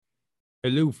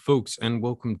Hello, folks, and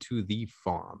welcome to The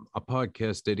Farm, a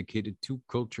podcast dedicated to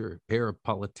culture,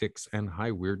 parapolitics, and high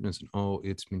weirdness in all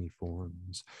its many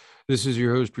forms. This is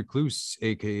your host, Recluse,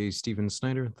 aka Stephen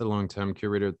Snyder, the longtime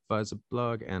curator of the Visa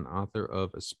blog and author of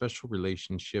A Special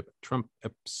Relationship, Trump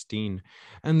Epstein,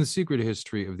 and the Secret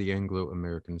History of the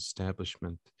Anglo-American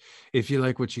Establishment. If you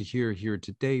like what you hear here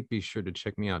today, be sure to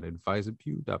check me out at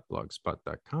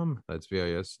visupview.blogspot.com. That's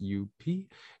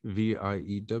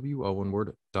VISUPVIEW, all one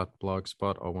word,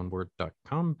 .blogspot, all one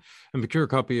word.com, and procure a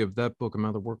copy of that book and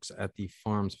other works at the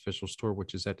Farm's official store,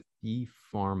 which is at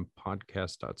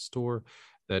thefarmpodcast.store.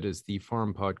 That is the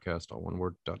Farm Podcast, all one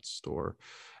word, .store.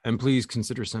 And please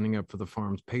consider signing up for the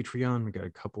Farm's Patreon. We got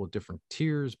a couple of different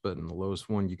tiers, but in the lowest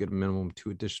one, you get a minimum of 2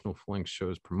 additional full-length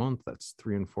shows per month. That's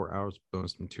 3 and 4 hours of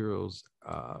bonus materials,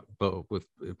 with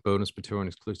bonus material and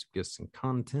exclusive guests and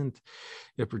content.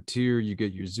 Upper tier, you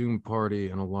get your Zoom party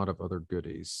and a lot of other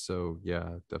goodies. So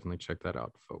yeah, definitely check that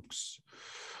out, folks.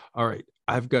 All right,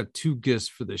 I've got 2 guests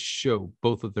for this show,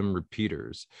 both of them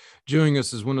repeaters. Joining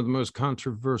us is one of the most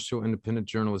controversial independent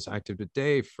journalists active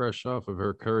today, fresh off of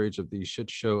her coverage of the shit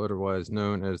show otherwise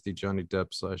known as the Johnny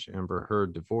Depp/Amber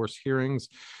Heard divorce hearings.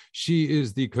 She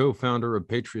is the co-founder of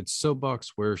Patriot's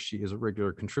Soapbox, where she is a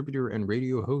regular contributor and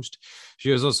radio host. She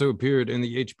has also appeared in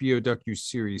the HBO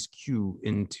docuseries Q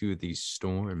Into the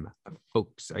Storm.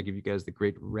 Folks, I give you guys the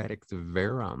great Radix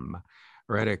Verum.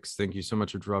 Radix, thank you so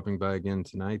much for dropping by again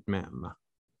tonight, ma'am.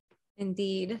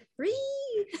 Indeed.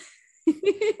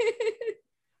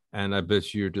 And I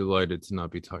bet you're delighted to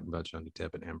not be talking about Johnny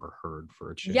Depp and Amber Heard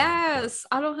for a change. Yes,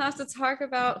 I don't have to talk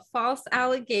about false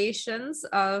allegations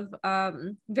of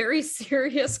very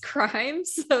serious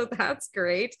crimes, so that's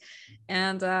great.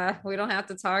 And we don't have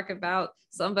to talk about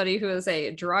somebody who is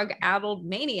a drug-addled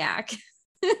maniac.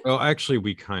 Well, actually,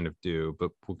 we kind of do,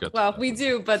 but we'll get to that. Well, we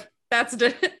do, but that's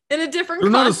in a different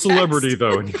You're context. not a celebrity,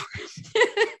 though, anyway.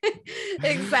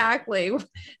 Exactly.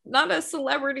 Not a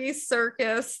celebrity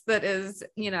circus that is,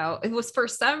 it was for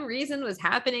some reason was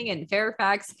happening in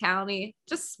Fairfax County.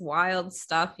 Just wild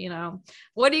stuff,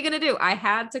 What are you going to do? I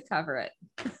had to cover it.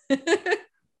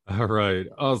 All right.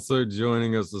 Also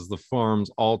joining us is the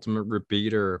Farm's ultimate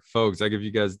repeater. Folks, I give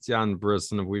you guys John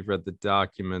Brisson, and we've read the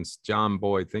documents. John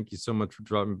Boy, thank you so much for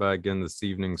dropping by again this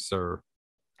evening, sir.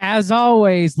 As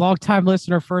always, long-time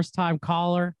listener, first-time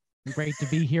caller. Great to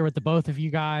be here with the both of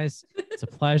you guys. It's a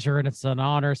pleasure and it's an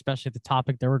honor, especially the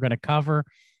topic that we're going to cover.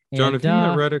 John, have you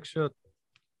met Radix yet?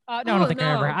 No, I don't think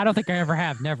I ever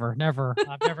have. Never.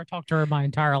 I've never talked to her in my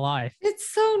entire life. It's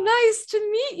so nice to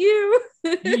meet you.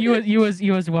 you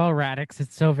as well, Radix.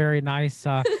 It's so very nice.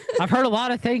 I've heard a lot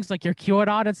of things like your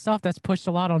QAnon and stuff that's pushed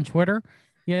a lot on Twitter,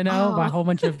 by a whole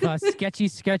bunch of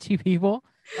sketchy people.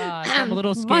 I'm a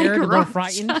little scared, a little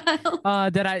frightened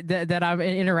that I'm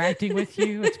interacting with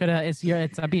you.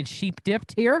 I'm being sheep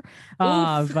dipped here.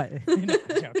 But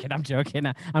I'm joking.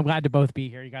 I'm glad to both be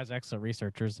here. You guys are excellent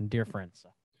researchers and dear friends.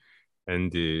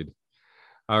 Indeed.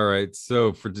 All right.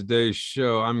 So for today's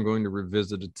show, I'm going to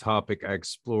revisit a topic I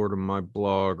explored on my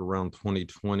blog around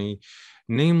 2020,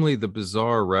 namely the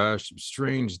bizarre rash of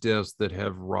strange deaths that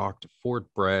have rocked Fort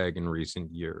Bragg in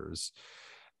recent years.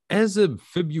 As of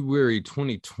February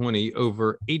 2020,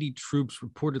 over 80 troops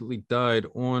reportedly died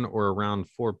on or around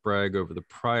Fort Bragg over the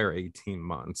prior 18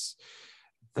 months.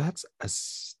 That's a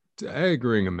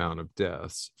staggering amount of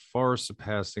deaths, far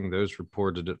surpassing those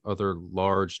reported at other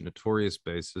large notorious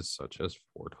bases such as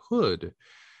Fort Hood.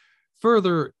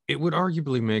 Further, it would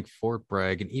arguably make Fort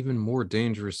Bragg an even more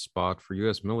dangerous spot for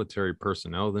U.S. military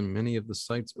personnel than many of the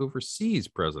sites overseas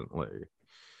presently.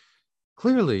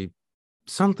 Clearly,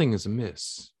 something is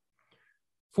amiss.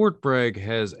 Fort Bragg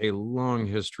has a long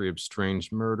history of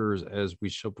strange murders, as we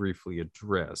shall briefly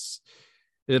address.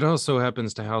 It also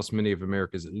happens to house many of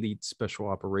America's elite special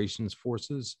operations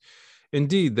forces.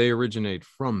 Indeed, they originate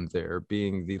from there,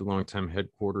 being the longtime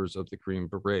headquarters of the Green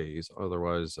Berets,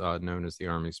 otherwise known as the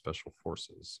Army Special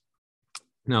Forces.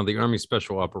 Now, the Army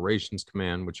Special Operations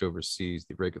Command, which oversees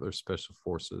the regular special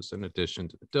forces, in addition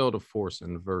to the Delta Force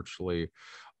and virtually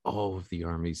all of the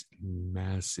Army's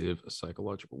massive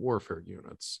psychological warfare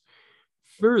units.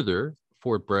 Further,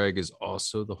 Fort Bragg is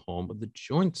also the home of the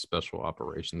Joint Special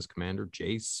Operations Commander,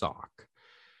 JSOC.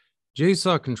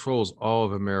 JSOC controls all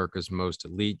of America's most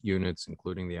elite units,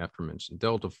 including the aforementioned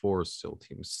Delta Force, SEAL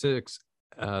Team 6,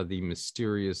 the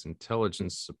mysterious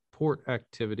intelligence support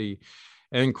activity,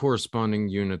 and corresponding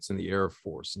units in the Air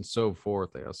Force, and so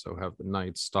forth. They also have the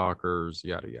Night Stalkers,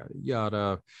 yada, yada,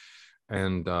 yada,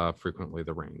 and frequently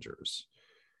the Rangers.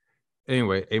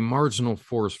 Anyway, a marginal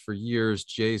force for years,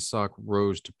 JSOC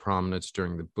rose to prominence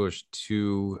during the Bush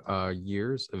 2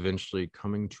 years, eventually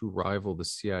coming to rival the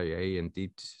CIA in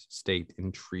deep state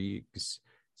intrigues.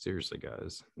 Seriously,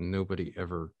 guys, nobody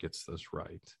ever gets this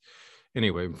right.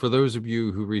 Anyway, for those of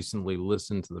you who recently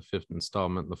listened to the fifth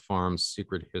installment in the Farm's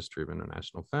Secret History of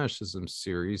International Fascism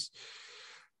series,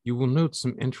 you will note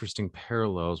some interesting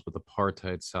parallels with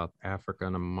apartheid South Africa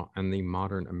and the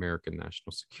modern American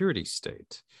national security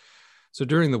state. So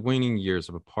during the waning years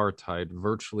of apartheid,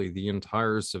 virtually the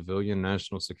entire civilian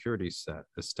national security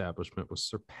establishment was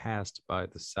surpassed by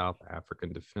the South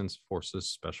African Defense Forces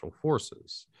Special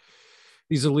Forces.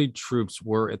 These elite troops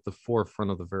were at the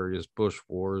forefront of the various Bush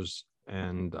wars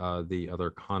and the other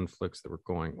conflicts that were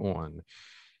going on.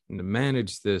 And to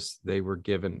manage this, they were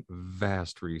given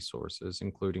vast resources,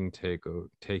 including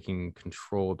taking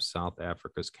control of South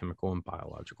Africa's chemical and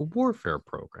biological warfare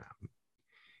program.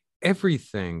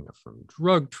 Everything from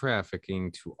drug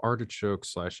trafficking to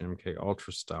artichoke/MK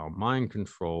Ultra style mind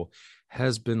control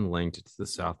has been linked to the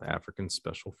South African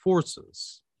Special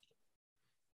Forces.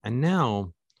 And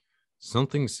now,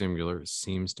 something similar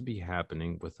seems to be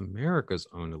happening with America's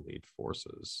own elite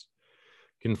forces.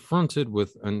 Confronted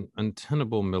with an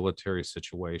untenable military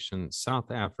situation,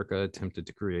 South Africa attempted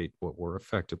to create what were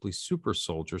effectively super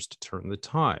soldiers to turn the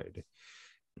tide.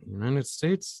 The United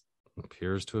States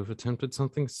appears to have attempted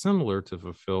something similar to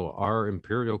fulfill our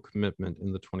imperial commitment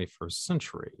in the 21st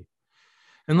century.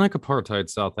 And like apartheid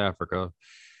South Africa,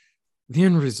 the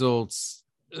end results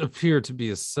appear to be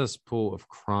a cesspool of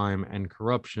crime and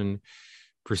corruption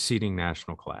preceding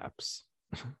national collapse.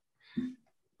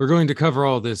 We're going to cover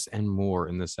all this and more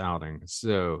in this outing,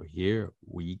 so here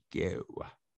we go.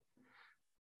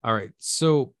 All right,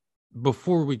 so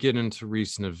before we get into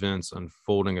recent events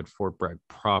unfolding at Fort Bragg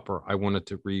proper, I wanted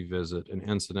to revisit an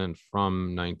incident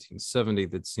from 1970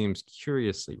 that seems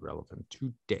curiously relevant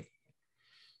today.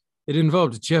 It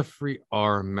involved Jeffrey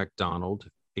R. MacDonald,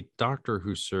 a doctor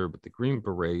who served with the Green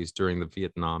Berets during the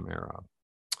Vietnam era.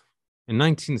 In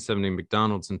 1970,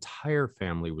 MacDonald's entire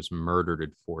family was murdered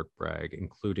at Fort Bragg,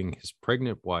 including his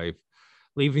pregnant wife,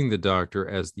 leaving the doctor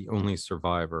as the only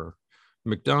survivor.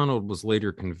 MacDonald was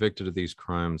later convicted of these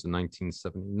crimes in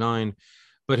 1979,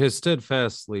 but has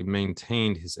steadfastly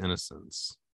maintained his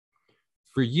innocence.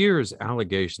 For years,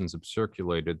 allegations have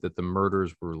circulated that the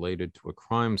murders were related to a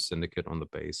crime syndicate on the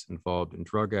base involved in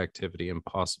drug activity and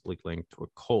possibly linked to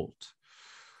a cult.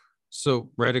 So,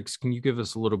 Radix, can you give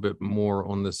us a little bit more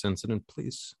on this incident,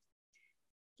 please?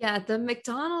 Yeah, the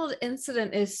McDonald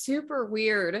incident is super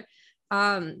weird.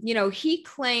 He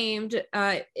claimed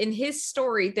in his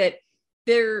story that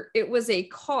it was a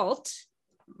cult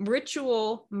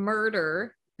ritual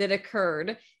murder that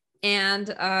occurred, and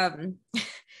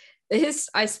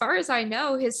as far as I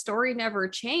know, his story never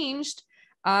changed.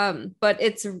 But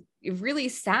it's really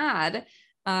sad.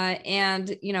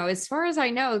 As far as I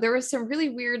know, there was some really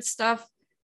weird stuff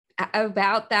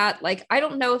about that. Like, I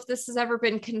don't know if this has ever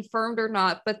been confirmed or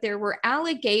not, but there were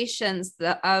allegations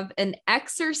of an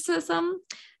exorcism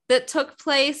that took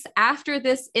place after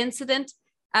this incident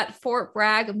at Fort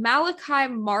Bragg. Malachi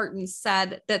Martin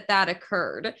said that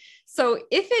occurred. So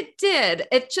if it did,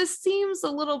 it just seems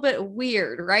a little bit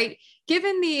weird, right?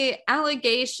 Given the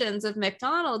allegations of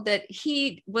MacDonald that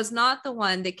he was not the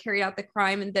one that carried out the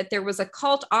crime and that there was a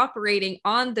cult operating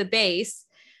on the base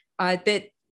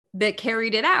that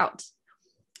carried it out.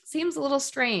 Seems a little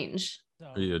strange.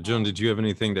 Yeah, John, did you have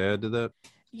anything to add to that?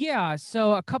 Yeah,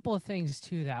 so a couple of things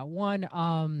to that. One,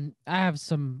 I have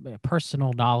some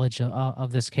personal knowledge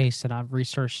of this case, and I've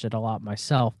researched it a lot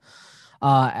myself.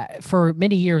 For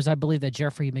many years, I believe that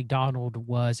Jeffrey MacDonald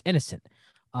was innocent.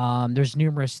 There's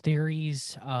numerous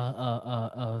theories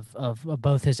of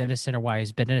both his innocent or why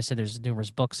he's been innocent. There's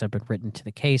numerous books that have been written to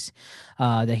the case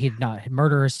that he did not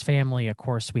murder his family. Of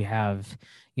course, we have,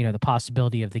 the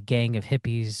possibility of the gang of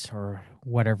hippies or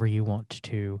whatever you want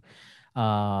to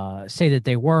say that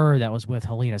they were. That was with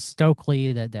Helena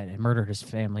Stokely that murdered his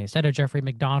family instead of Jeffrey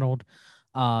MacDonald.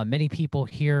 Many people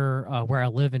here where I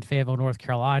live in Fayetteville, North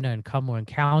Carolina, and Cumberland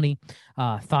County,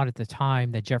 thought at the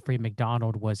time that Jeffrey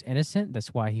MacDonald was innocent.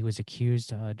 That's why he was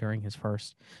accused during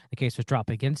the case was dropped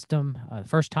against him the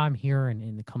first time here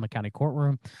in the Cumberland County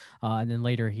courtroom. And then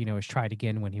later, was tried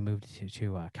again when he moved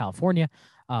to California.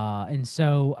 And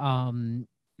so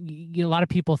a lot of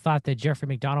people thought that Jeffrey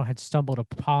MacDonald had stumbled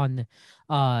upon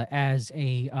as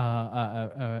a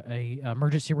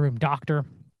emergency room doctor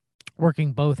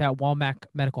working both at Walmack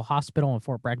Medical Hospital and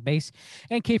Fort Bragg Base,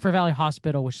 and Kiefer Valley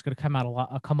Hospital, which is going to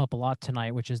come up a lot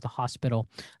tonight, which is the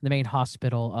main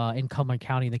hospital in Cumberland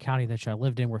County, the county that I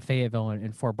lived in, where Fayetteville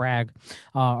and Fort Bragg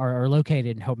are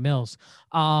located in Hope Mills.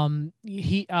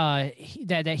 He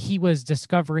was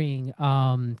discovering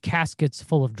caskets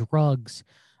full of drugs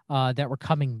that were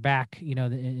coming back,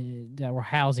 that were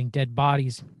housing dead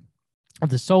bodies of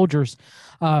the soldiers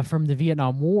from the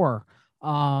Vietnam War.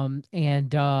 And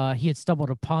he had stumbled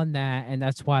upon that, and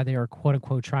that's why they were quote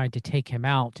unquote trying to take him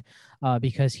out,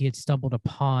 because he had stumbled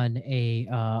upon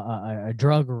a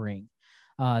drug ring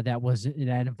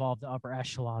that involved the upper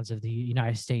echelons of the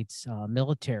United States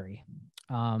military.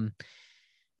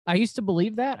 I used to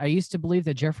believe that. I used to believe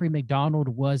that Jeffrey McDonald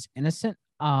was innocent.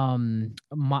 One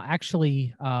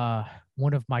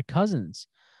of my cousins,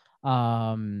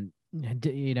 I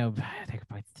think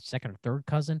my second or third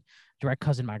cousin, direct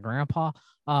cousin, my grandpa,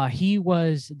 he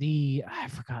was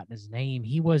I've forgotten his name.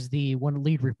 He was the one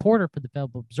lead reporter for the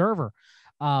Fayetteville Observer,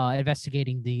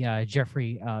 investigating the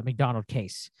Jeffrey McDonald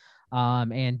case.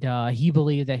 He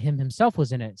believed that himself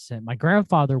was innocent. My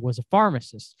grandfather was a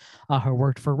pharmacist who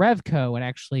worked for Revco and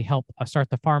actually helped start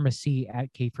the pharmacy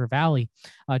at Kiefer Valley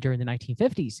during the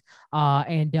 1950s.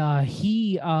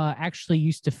 He actually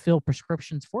used to fill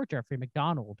prescriptions for Jeffrey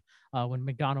McDonald when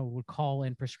McDonald would call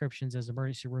in prescriptions as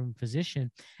emergency room physician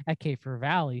at Kiefer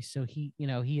Valley. So he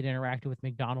had interacted with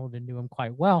McDonald and knew him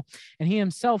quite well. And he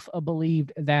himself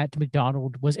believed that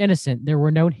McDonald was innocent. There were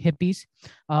known hippies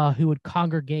who would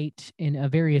congregate in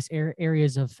various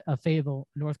areas of Fayetteville,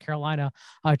 North Carolina,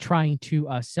 trying to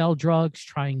sell drugs,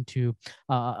 trying to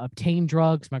obtain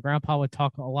drugs. My grandpa would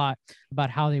talk a lot about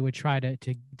how they would try to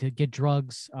get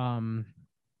drugs.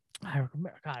 I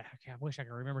wish I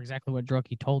could remember exactly what drug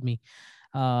he told me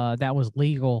that was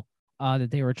legal, that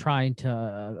they were trying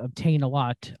to obtain a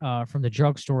lot from the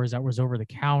drugstores that was over the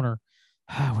counter.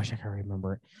 I wish I could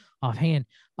remember it offhand.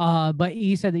 But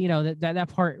he said that, that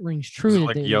part rings true.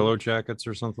 Like Yellow Jackets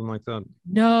or something like that?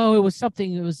 No, it was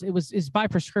something. It's by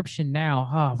prescription now.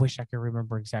 I wish I could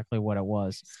remember exactly what it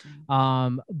was.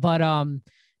 And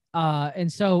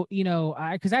so,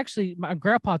 because actually my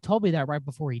grandpa told me that right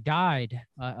before he died,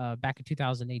 back in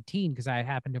 2018, because I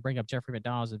happened to bring up Jeffrey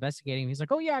McDonald's investigating. He's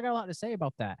like, "Oh yeah, I got a lot to say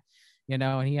about that,"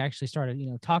 and he actually started,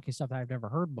 talking stuff that I've never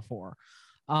heard before.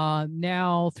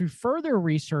 Now, through further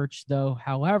research, though,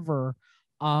 however,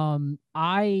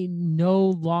 I no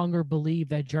longer believe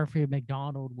that Jeffrey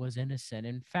McDonald was innocent.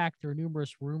 In fact, there are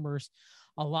numerous rumors,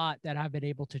 a lot that I've been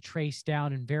able to trace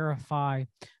down and verify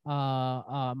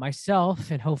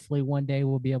myself, and hopefully one day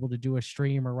we'll be able to do a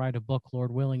stream or write a book,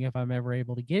 Lord willing, if I'm ever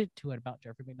able to get to it, about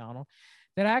Jeffrey McDonald,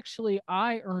 that actually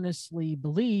I earnestly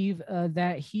believe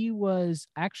that he was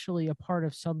actually a part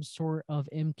of some sort of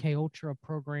MK Ultra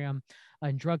program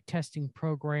and drug testing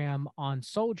program on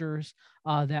soldiers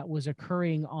that was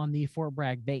occurring on the Fort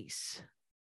Bragg base.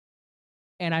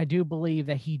 And I do believe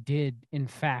that he did, in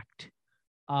fact,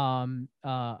 he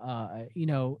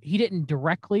didn't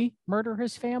directly murder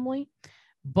his family,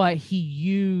 but he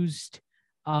used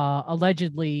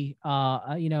allegedly,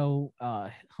 Helena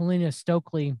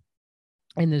Stokely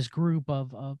and this group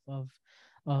of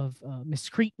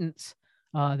miscreants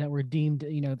that were deemed,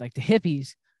 like the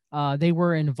hippies. They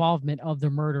were involvement of the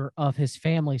murder of his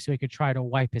family, so he could try to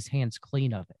wipe his hands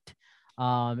clean of it,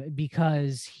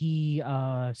 because he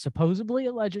supposedly,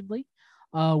 allegedly,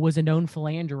 was a known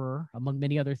philanderer, among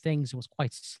many other things, was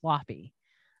quite sloppy.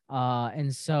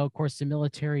 And so, of course, the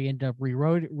military ended up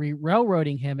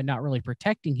railroading him and not really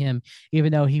protecting him,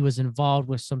 even though he was involved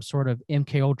with some sort of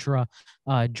MK Ultra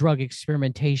drug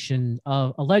experimentation,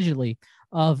 allegedly,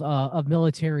 of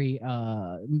military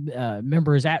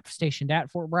members stationed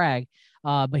at Fort Bragg.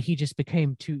 But he just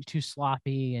became too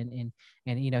sloppy, and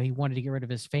he wanted to get rid of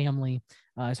his family,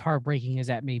 as heartbreaking as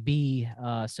that may be,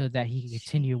 so that he could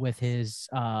continue with his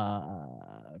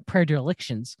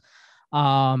predilections.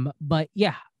 But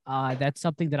yeah, that's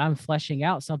something that I'm fleshing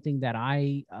out, something that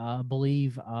I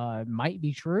believe might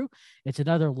be true. It's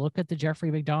another look at the Jeffrey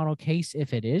McDonald case,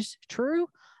 if it is true.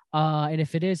 And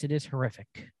if it is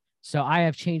horrific. So I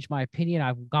have changed my opinion.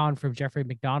 I've gone from Jeffrey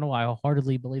McDonald, I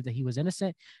wholeheartedly believe that he was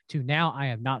innocent, to now I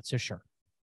am not so sure.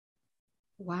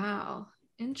 Wow.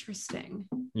 Interesting.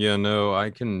 Yeah, no, I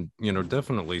can,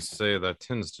 definitely say that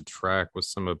tends to track with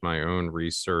some of my own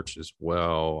research as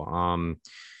well.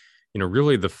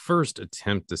 Really the first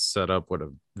attempt to set up what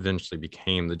eventually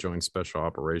became the Joint Special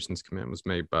Operations Command was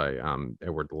made by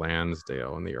Edward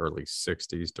Lansdale in the early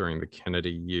 60s during the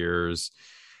Kennedy years.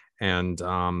 And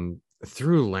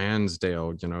through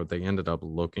Lansdale, they ended up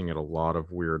looking at a lot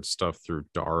of weird stuff through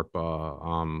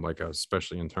DARPA, like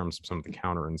especially in terms of some of the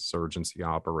counterinsurgency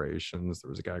operations. There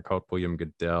was a guy called William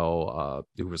Goodell,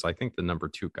 who was, I think, the number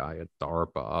 2 guy at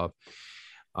DARPA,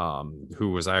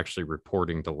 who was actually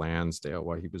reporting to Lansdale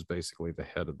while he was basically the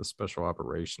head of the Special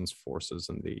Operations Forces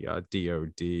in the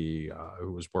DOD,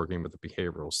 who was working with the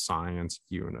behavioral science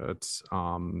unit.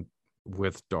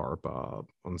 With DARPA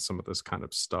on some of this kind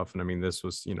of stuff. And I mean, this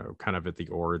was, kind of at the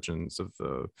origins of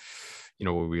the,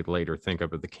 what we later think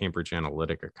of as the Cambridge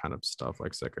Analytica kind of stuff,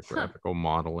 like psychographical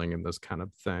modeling and this kind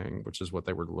of thing, which is what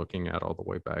they were looking at all the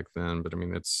way back then. But I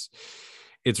mean,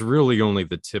 it's really only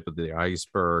the tip of the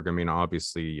iceberg. I mean,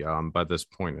 obviously, by this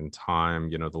point in time,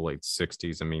 the late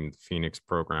 60s, I mean, the Phoenix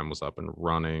program was up and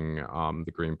running.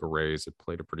 The Green Berets had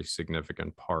played a pretty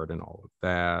significant part in all of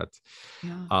that.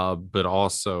 Yeah. But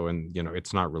also, and,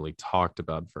 it's not really talked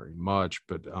about very much,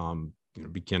 but,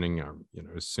 beginning,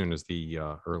 as soon as the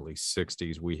early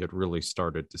 60s, we had really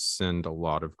started to send a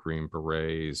lot of Green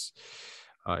Berets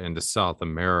into South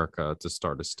America to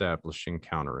start establishing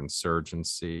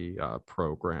counterinsurgency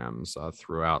programs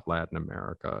throughout Latin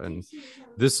America. And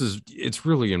it's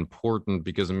really important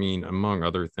because, I mean, among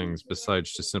other things,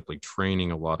 besides just simply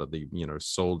training a lot of the,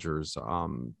 soldiers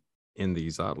in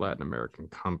these Latin American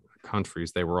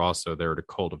countries, they were also there to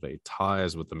cultivate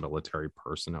ties with the military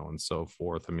personnel and so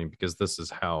forth. I mean, because this is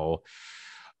how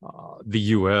the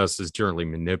U.S. has generally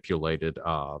manipulated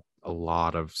a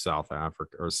lot of South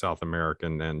Africa or South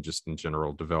American and just in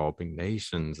general developing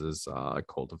nations, is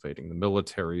cultivating the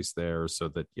militaries there so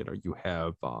that, you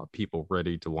have people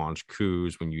ready to launch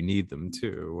coups when you need them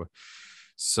to.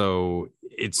 So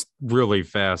it's really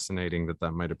fascinating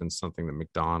that might have been something that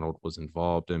McDonald was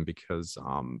involved in because,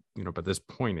 by this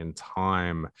point in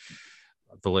time,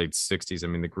 the late 60s, I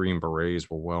mean, the Green Berets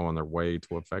were well on their way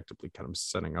to effectively kind of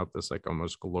setting up this like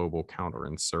almost global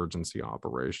counterinsurgency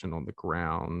operation on the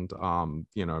ground. I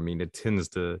mean, it tends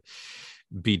to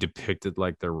be depicted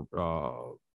like their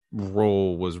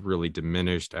role was really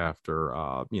diminished after,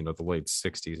 the late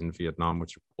 60s in Vietnam,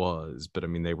 which it was. But I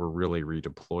mean, they were really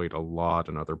redeployed a lot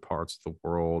in other parts of the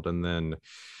world. And then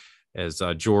as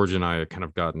George and I have kind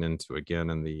of gotten into again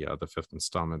in the 5th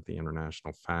installment, the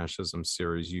International Fascism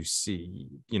series, you see,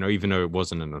 even though it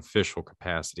wasn't an official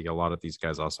capacity, a lot of these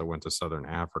guys also went to Southern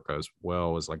Africa as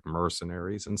well as like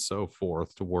mercenaries and so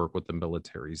forth to work with the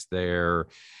militaries there.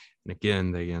 And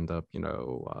again, they end up,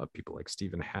 people like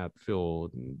Stephen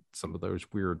Hatfield and some of those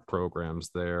weird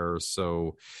programs there.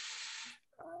 So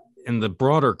in the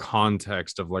broader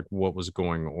context of like what was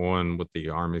going on with the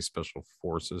Army Special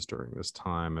Forces during this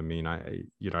time, I mean, I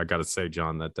got to say,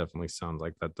 John, that definitely sounds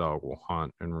like that dog will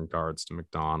hunt in regards to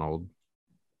McDonald.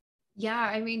 Yeah,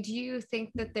 I mean, do you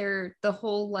think that the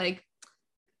whole like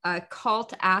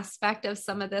cult aspect of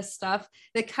some of this stuff,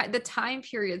 the time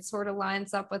period sort of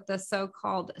lines up with the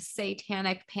so-called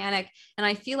satanic panic, and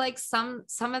I feel like some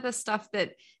of the stuff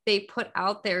that they put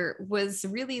out there was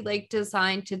really like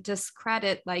designed to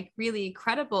discredit like really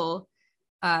credible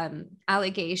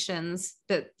allegations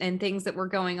and things that were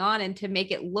going on, and to make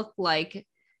it look like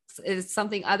it's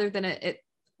something other than it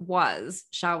was,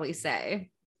 shall we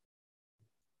say.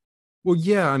 Well,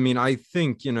 yeah, I mean, I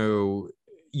think,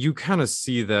 you kind of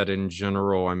see that in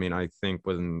general. I mean, I think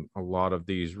when a lot of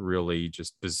these really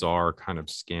just bizarre kind of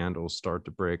scandals start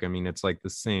to break, I mean, it's like the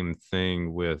same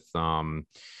thing with,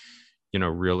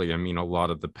 really, I mean, a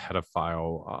lot of the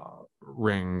pedophile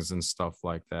rings and stuff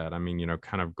like that. I mean,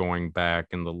 kind of going back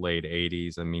in the late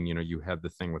 80s, I mean, you had the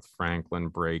thing with Franklin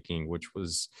breaking, which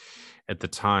was at the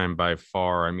time by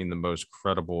far, I mean, the most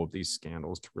credible of these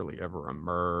scandals to really ever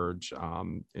emerge.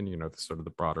 And, the sort of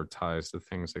the broader ties to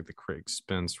things like the Craig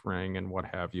Spence ring and what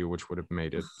have you, which would have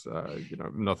made it,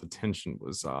 enough attention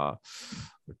was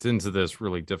into this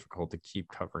really difficult to keep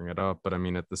covering it up. But I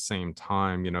mean, at the same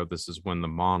time, this is when the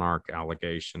Monarch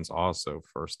allegations also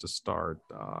first to start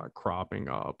cropping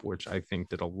up, which I think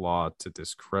did a lot to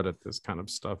discredit this kind of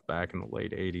stuff back in the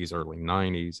late 80s, early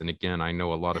 90s. And again, I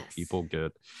know a lot of people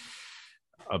get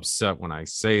upset when I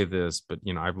say this, but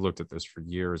I've looked at this for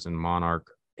years, and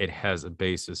Monarch, it has a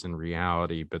basis in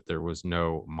reality, but there was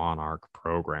no Monarch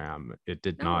program. It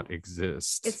did not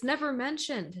exist. It's never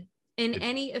mentioned in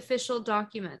any official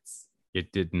documents.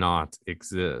 It did not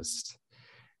exist.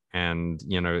 And,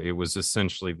 it was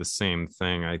essentially the same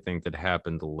thing, I think, that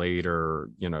happened later,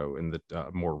 in the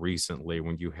more recently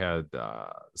when you had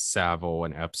Savile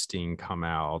and Epstein come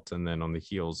out. And then on the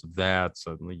heels of that,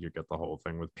 suddenly you get the whole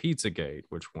thing with Pizzagate,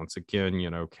 which once again,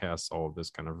 casts all of this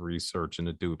kind of research in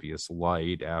a dubious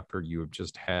light after you have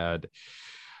just had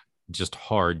just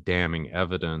hard damning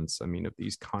evidence, I mean, of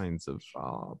these kinds of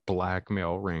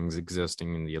blackmail rings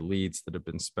existing in the elites that have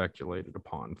been speculated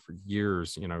upon for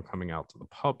years, you know, coming out to the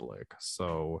public.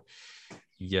 So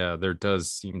yeah, there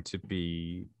does seem to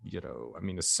be, you know, I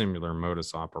mean, a similar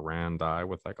modus operandi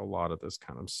with like a lot of this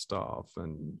kind of stuff.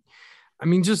 And I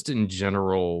mean, just in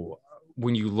general,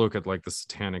 when you look at like the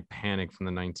satanic panic from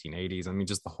the 1980s, I mean,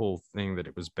 just the whole thing that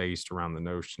it was based around the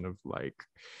notion of like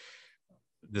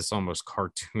this almost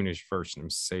cartoonish version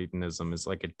of Satanism is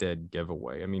like a dead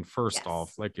giveaway. I mean, first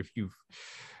off, like if you've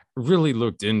really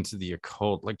looked into the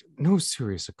occult, like no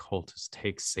serious occultist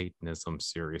takes Satanism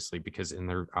seriously because in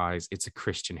their eyes, it's a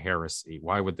Christian heresy.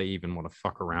 Why would they even want to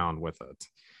fuck around with it?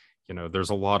 You know, there's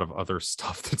a lot of other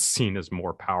stuff that's seen as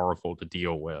more powerful to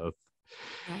deal with.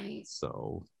 Right.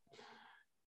 So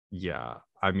yeah,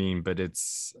 I mean, but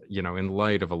it's, you know, in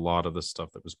light of a lot of the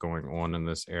stuff that was going on in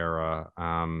this era,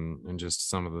 and just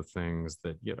some of the things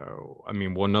that, you know, I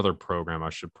mean, one other program I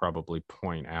should probably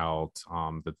point out,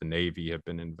 that the Navy had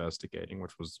been investigating,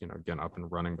 which was, you know, again, up and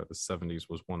running by the 70s,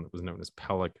 was one that was known as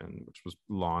Pelican, which was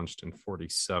launched in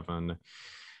 47.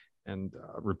 And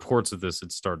reports of this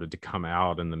had started to come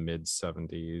out in the mid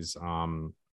 70s.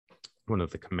 One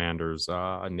of the commanders,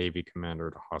 a Navy commander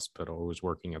at a hospital who was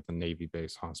working at the Navy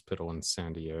base hospital in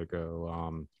San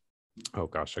Diego. Oh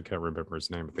gosh, I can't remember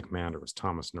his name, but the commander was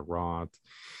Thomas Narod.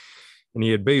 And he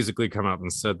had basically come out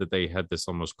and said that they had this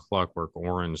almost Clockwork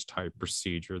Orange type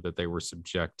procedure that they were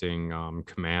subjecting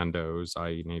commandos,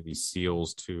 i.e. Navy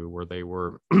SEALs, to, where they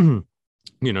were, you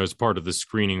know, as part of the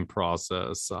screening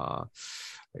process,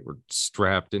 they were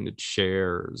strapped into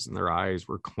chairs and their eyes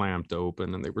were clamped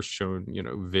open, and they were shown, you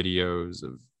know, videos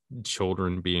of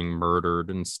children being murdered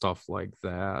and stuff like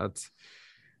that.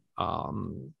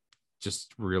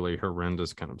 Just really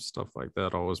horrendous kind of stuff like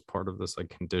that, all as part of this like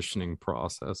conditioning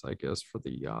process, I guess, for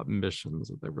the missions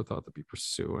that they were thought to be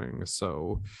pursuing.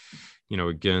 So, you know,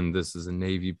 again, this is a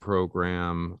Navy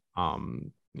program.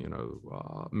 You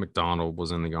know, McDonald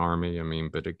was in the Army. I mean,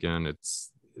 but again,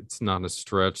 it's not a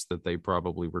stretch that they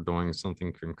probably were doing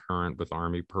something concurrent with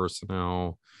Army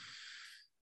personnel.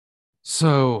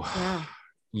 So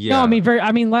yeah. No,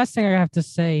 I mean, last thing I have to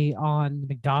say on the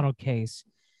McDonald case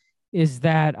is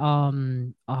that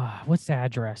what's the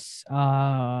address?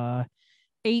 806A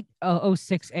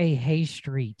Hay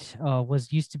Street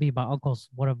used to be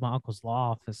one of my uncle's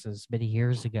law offices many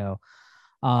years ago.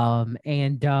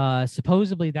 And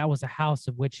supposedly that was a house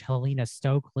of which Helena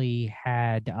Stokely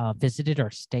had visited or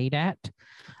stayed at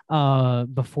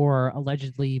before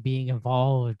allegedly being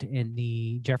involved in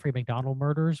the Jeffrey McDonald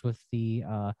murders with the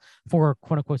four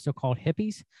quote unquote so-called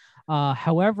hippies.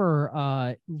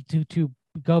 However, to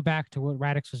go back to what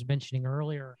Radix was mentioning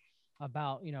earlier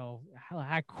about, you know,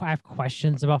 I have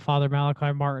questions about Father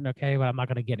Malachi Martin, okay, but I'm not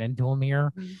going to get into them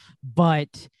here.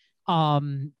 But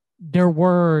there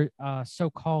were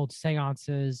so-called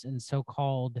seances and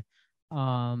so-called, you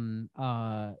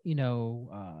know,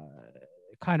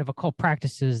 kind of occult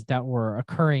practices that were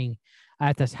occurring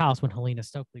at this house when Helena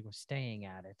Stokely was staying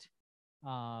at it.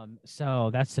 So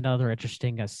that's another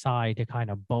interesting aside to kind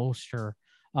of bolster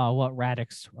what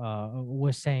Radix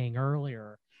was saying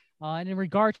earlier. And in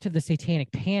regard to the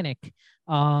satanic panic,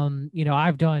 you know,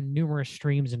 I've done numerous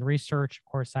streams and research.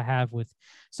 Of course, I have with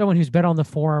someone who's been on the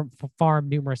farm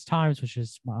numerous times, which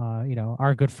is, you know,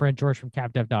 our good friend George from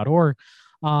capdev.org.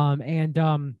 You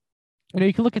know,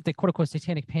 you can look at the quote unquote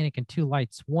satanic panic in two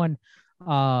lights. One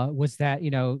was that, you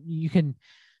know, you can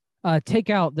take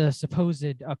out the supposed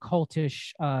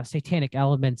occultish satanic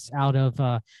elements out of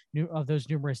those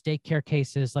numerous daycare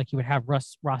cases, like you would have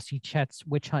Rossi Chet's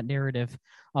Witch Hunt Narrative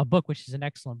book, which is an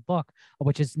excellent book,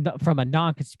 which is from a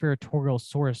non-conspiratorial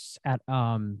source at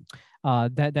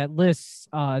that lists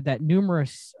that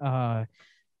numerous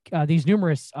these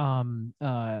numerous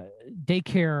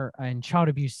daycare and child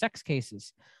abuse sex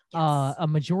cases. Yes. A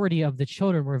majority of the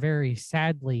children were very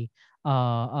sadly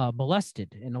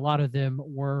molested, and a lot of them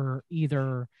were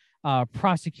either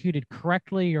prosecuted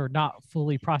correctly or not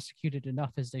fully prosecuted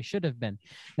enough as they should have been.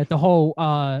 That the whole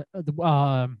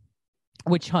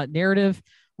witch hunt narrative,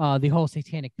 the whole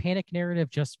satanic panic narrative,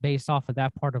 just based off of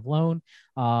that part alone,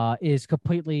 is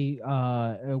completely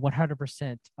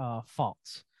 100%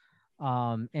 false.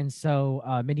 And so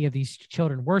many of these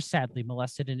children were sadly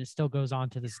molested, and it still goes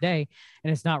on to this day,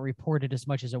 and it's not reported as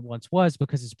much as it once was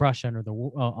because it's brushed under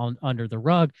the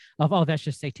rug of, oh, that's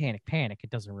just satanic panic. It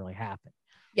doesn't really happen.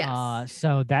 Yes.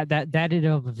 So that in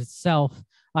of itself.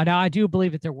 Now I do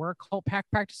believe that there were cult pack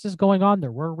practices going on.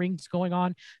 There were rings going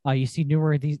on. You see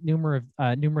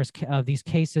numerous of these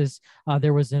cases.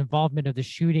 There was involvement of the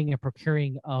shooting and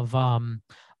procuring of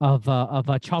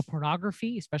child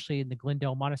pornography, especially in the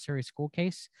Glendale Montessori School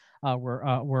case, where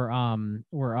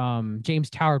James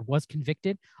Toward was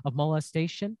convicted of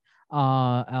molestation.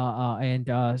 And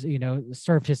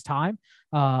served his time,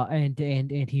 and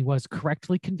he was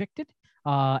correctly convicted.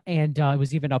 And it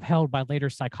was even upheld by later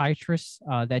psychiatrists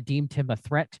that deemed him a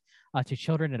threat to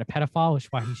children and a pedophile, which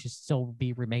is why he should still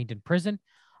be remained in prison.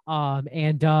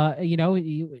 It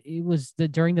was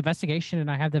during the investigation,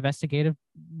 and I have the investigative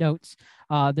notes.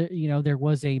 There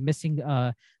was a missing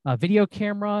video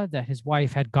camera that his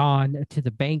wife had gone to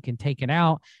the bank and taken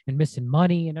out, and missing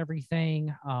money and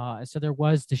everything. So there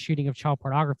was the shooting of child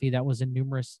pornography that was in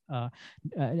numerous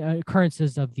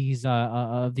occurrences of these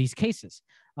cases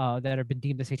that have been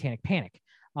deemed the satanic panic.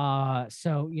 I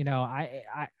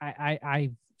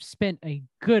spent a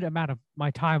good amount of my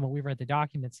time when we read the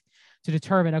documents to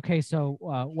determine, okay, so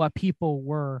what people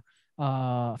were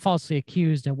falsely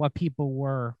accused and what people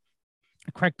were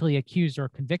correctly accused or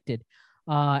convicted.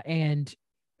 And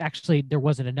actually, there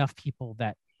wasn't enough people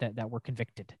that were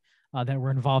convicted, that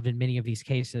were involved in many of these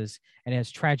cases. And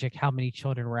it's tragic how many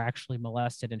children were actually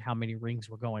molested and how many rings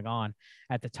were going on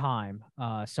at the time.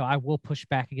 So I will push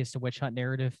back against the witch hunt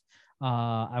narrative.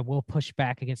 I will push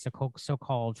back against the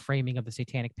so-called framing of the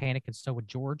satanic panic, and so would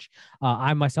George.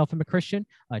 I myself am a Christian.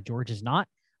 George is not,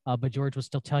 but George will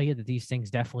still tell you that these things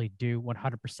definitely do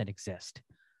 100% exist.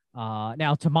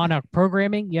 Now, to monarch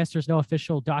programming, yes, there's no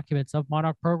official documents of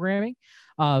monarch programming,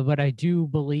 but I do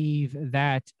believe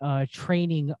that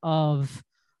training of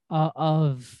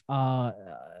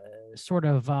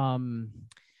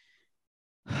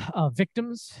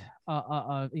victims.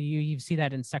 You see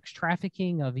that in sex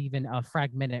trafficking, of even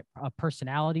fragmented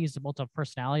personalities, multiple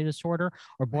personality disorder,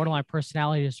 or borderline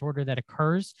personality disorder that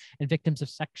occurs in victims of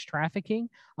sex trafficking.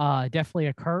 Definitely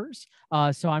occurs.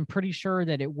 So I'm pretty sure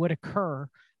that it would occur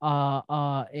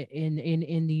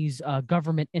in these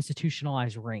government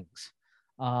institutionalized rings.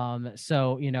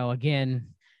 Again,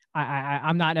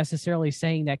 I'm not necessarily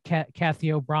saying that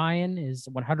Kathy O'Brien is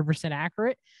 100%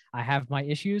 accurate. I have my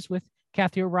issues with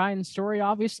Kathy O'Brien's story,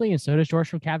 obviously, and so does George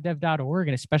from CavDev.org,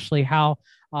 and especially how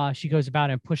she goes about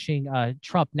and pushing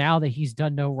Trump now that he's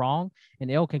done no wrong, and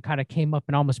Ilkin kind of came up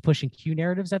and almost pushing Q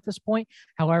narratives at this point.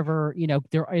 However,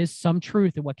 there is some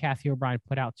truth in what Kathy O'Brien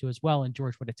put out too as well, and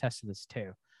George would attest to this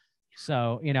too.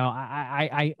 So,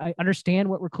 I understand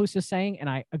what Recluse is saying, and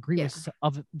I agree with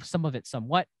some of it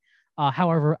somewhat.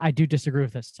 However, I do disagree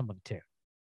with some of it too.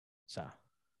 So.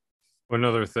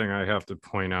 Another thing I have to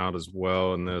point out as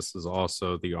well, and this is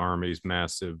also the Army's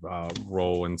massive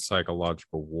role in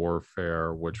psychological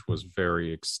warfare, which was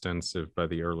very extensive by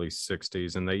the early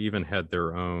 60s. And they even had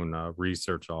their own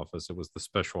research office. It was the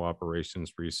Special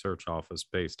Operations Research Office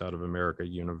based out of America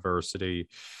University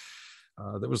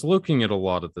that was looking at a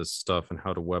lot of this stuff and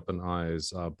how to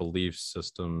weaponize belief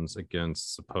systems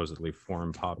against supposedly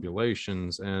foreign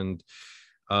populations. And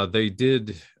they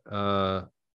did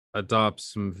adopt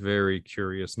some very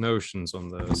curious notions on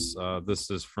this. This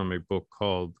is from a book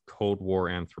called Cold War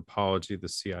Anthropology, the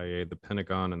CIA, the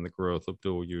Pentagon, and the Growth of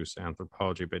Dual-Use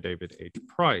Anthropology by David H.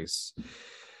 Price.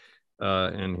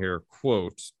 And here,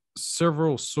 quote,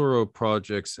 several Soro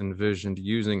projects envisioned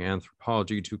using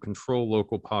anthropology to control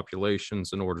local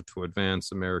populations in order to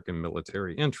advance American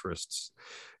military interests.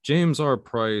 James R.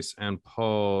 Price and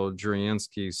Paul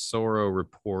Juriansky's Soro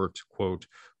report, quote,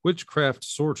 witchcraft,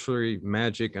 sorcery,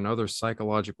 magic, and other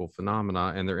psychological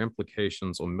phenomena and their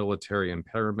implications on military and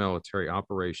paramilitary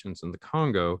operations in the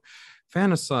Congo,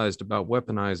 fantasized about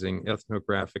weaponizing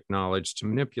ethnographic knowledge to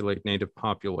manipulate native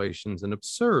populations in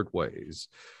absurd ways.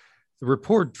 The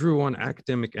report drew on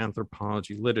academic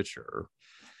anthropology literature.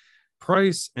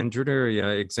 Price and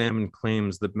Juderia examined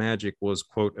claims that magic was,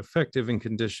 quote, effective in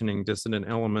conditioning dissident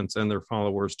elements and their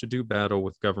followers to do battle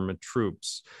with government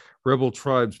troops. Rebel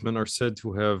tribesmen are said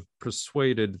to have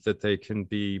persuaded that they can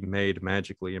be made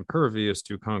magically impervious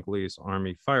to Congolese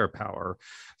army firepower.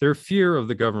 Their fear of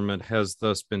the government has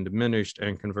thus been diminished,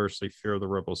 and conversely, fear of the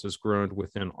rebels has grown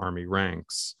within army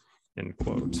ranks, end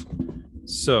quote.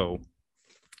 So,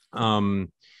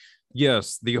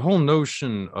 yes, the whole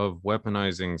notion of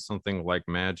weaponizing something like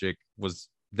magic was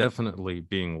definitely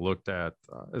being looked at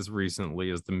as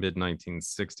recently as the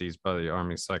mid-1960s by the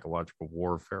Army psychological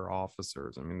warfare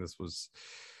officers. I mean, this was,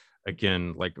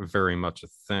 again, like very much a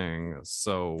thing.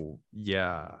 So,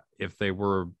 yeah, if they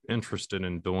were interested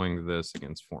in doing this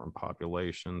against foreign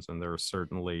populations, and there are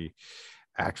certainly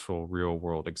actual real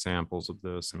world examples of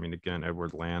this. I mean, again,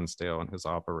 Edward Lansdale and his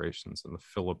operations in the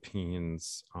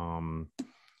Philippines.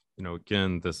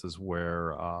 Again, this is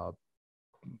where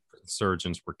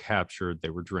insurgents were captured, they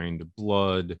were drained of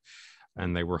blood,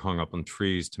 and they were hung up on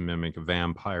trees to mimic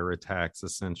vampire attacks,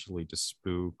 essentially to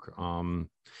spook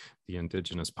the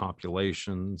indigenous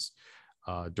populations.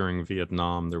 During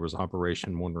Vietnam, there was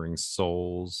Operation Wandering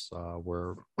Souls,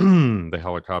 where the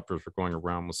helicopters were going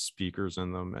around with speakers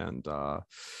in them and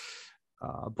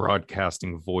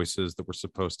broadcasting voices that were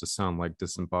supposed to sound like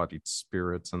disembodied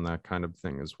spirits and that kind of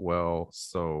thing as well.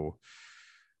 So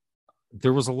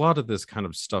there was a lot of this kind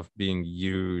of stuff being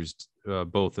used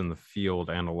both in the field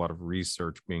and a lot of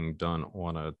research being done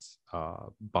on it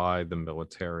by the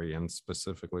military, and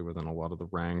specifically within a lot of the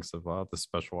ranks of the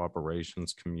special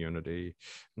operations community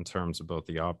in terms of both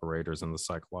the operators and the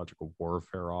psychological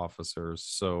warfare officers.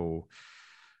 So,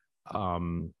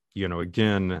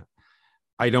 again,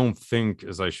 I don't think,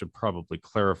 as I should probably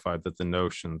clarify, that the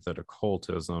notion that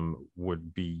occultism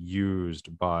would be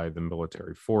used by the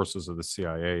military forces of the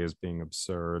CIA is being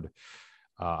absurd.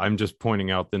 I'm just pointing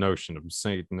out the notion of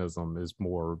Satanism is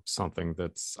more something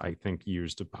that's, I think,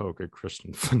 used to poke at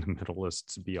Christian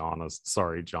fundamentalists, to be honest.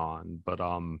 Sorry, John. But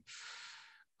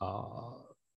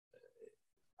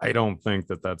I don't think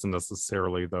that that's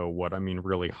necessarily, though, what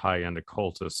really high-end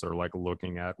occultists are like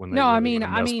looking at when they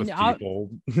mess with people.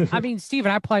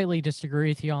 Stephen, I politely disagree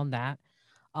with you on that.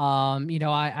 We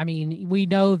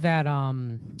know that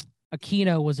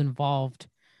Aquino was involved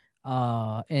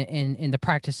in the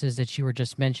practices that you were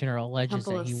just mentioning, or alleges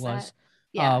that he was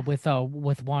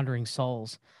with Wandering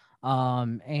Souls.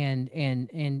 And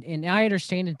I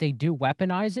understand that they do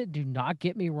weaponize it. Do not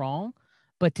get me wrong.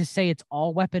 But to say it's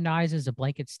all weaponized as a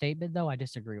blanket statement, though, I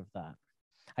disagree with that.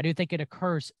 I do think it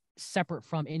occurs separate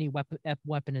from any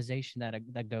weaponization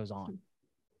that goes on.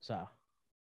 So,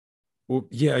 well,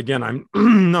 yeah, again, I'm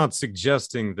not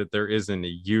suggesting that there isn't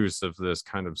a use of this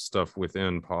kind of stuff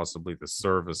within possibly the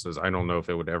services. I don't know if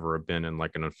it would ever have been in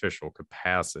like an official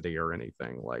capacity or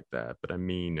anything like that. But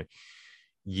when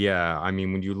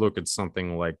you look at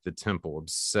something like the Temple of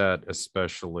Set,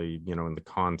 especially, in the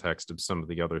context of some of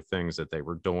the other things that they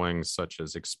were doing, such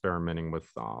as experimenting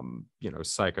with,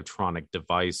 psychotronic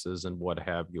devices and what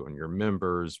have you in your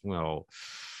members, well,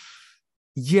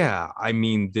 yeah,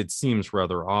 it seems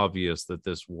rather obvious that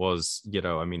this was,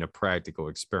 a practical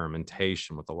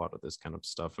experimentation with a lot of this kind of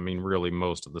stuff. Really,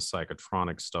 most of the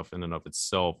psychotronic stuff in and of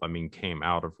itself, came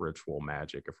out of ritual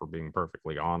magic, if we're being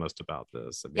perfectly honest about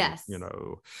this. Yes.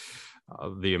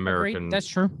 The American... Agreed. That's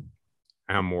true.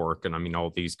 AMORC and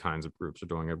all these kinds of groups are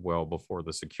doing it well before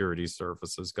the security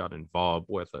services got involved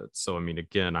with it. So,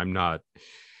 again, I'm not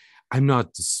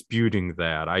disputing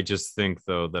that. I just think,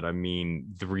 though, that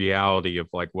the reality of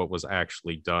like what was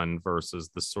actually done versus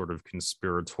the sort of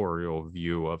conspiratorial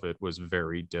view of it was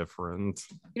very different.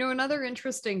 Another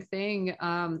interesting thing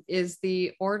is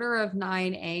the Order of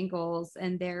Nine Angles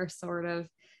and their sort of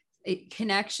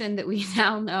connection that we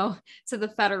now know to the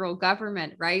federal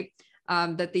government, right?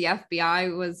 That the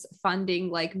FBI was funding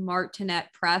like Martinet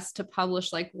Press to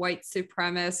publish like white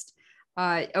supremacist,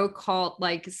 occult,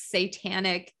 like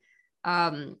satanic,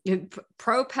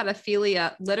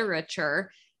 pro-pedophilia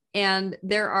literature. And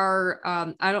there are,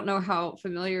 I don't know how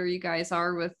familiar you guys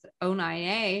are with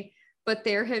O9A, but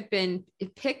there have been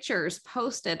pictures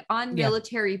posted on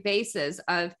military bases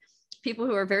of people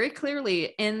who are very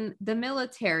clearly in the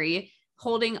military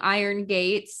holding iron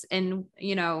gates and,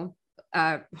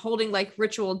 holding like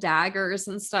ritual daggers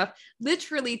and stuff,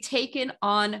 literally taken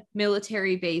on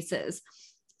military bases.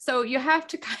 So you have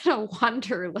to kind of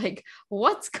wonder, like,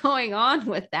 what's going on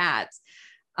with that?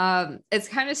 It's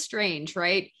kind of strange,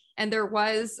 right? And there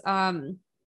was a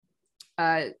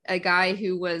guy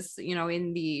who was,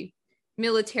 in the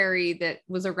military that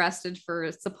was arrested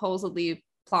for supposedly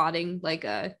plotting like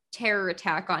a terror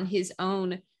attack on his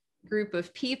own group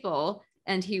of people.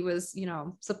 And he was,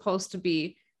 supposed to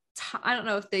be, I don't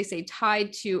know if they say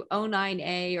tied to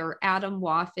O9A or Adam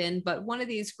Waffen, but one of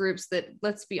these groups that,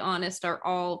 let's be honest, are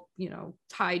all,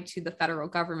 tied to the federal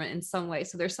government in some way.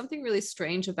 So there's something really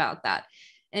strange about that.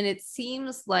 And it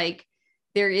seems like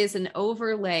there is an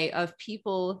overlay of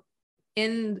people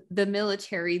in the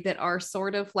military that are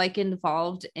sort of like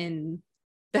involved in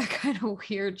that kind of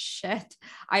weird shit.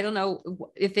 I don't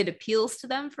know if it appeals to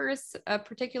them for a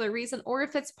particular reason, or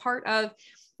if it's part of,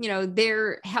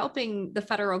 they're helping the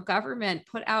federal government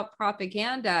put out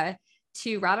propaganda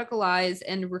to radicalize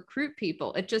and recruit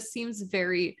people. It just seems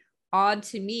very odd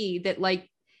to me that like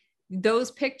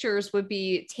those pictures would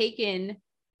be taken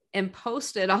and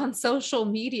posted on social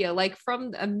media, like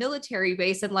from a military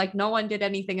base, and like no one did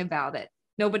anything about it.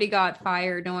 nobody got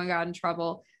fired, no one got in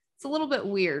trouble. It's a little bit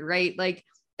weird, right? Like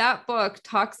that book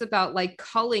talks about like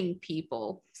culling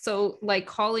people. So like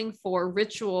calling for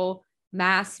ritual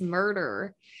mass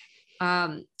murder,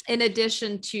 in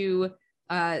addition to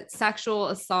sexual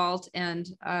assault and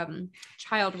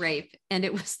child rape. And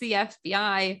it was the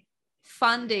FBI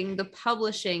funding the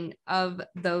publishing of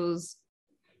those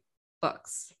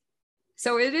books.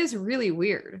 So it is really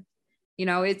weird. You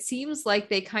know, it seems like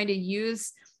they kind of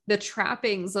use the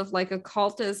trappings of like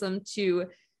occultism to,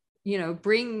 you know,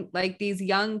 bring like these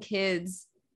young kids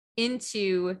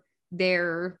into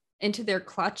their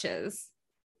clutches,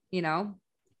 you know.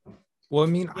 Well, I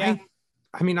mean, Yeah.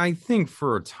 I think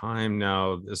for a time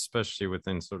now, especially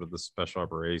within sort of the special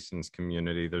operations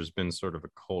community, there's been sort of a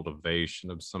cultivation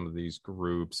of some of these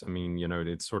groups. I mean, you know,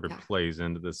 it sort of plays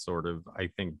into this sort of, I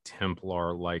think,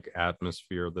 Templar-like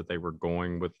atmosphere that they were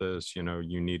going with this. You know,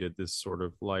 you needed this sort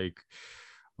of like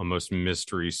almost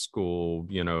mystery school,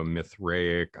 you know,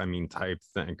 Mithraic, I mean, type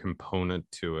thing component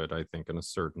to it, I think, in a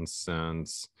certain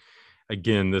sense.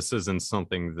 Again, this isn't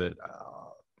something that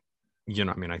you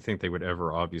know, I mean, I think they would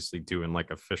ever obviously do in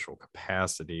like official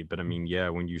capacity, but I mean, yeah,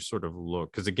 when you sort of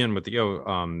look, because again, with the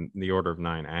Order of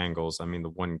Nine Angles, I mean, the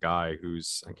one guy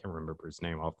who's, I can't remember his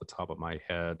name off the top of my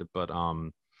head, but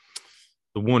the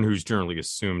one who's generally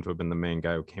assumed to have been the main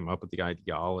guy who came up with the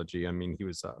ideology. I mean, he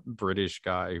was a British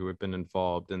guy who had been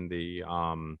involved in the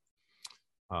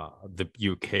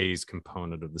UK's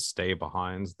component of the stay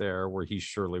behinds there, where he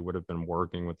surely would have been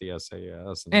working with the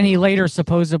SAS. And he later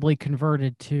supposedly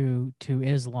converted to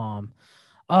Islam.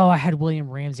 Oh, I had William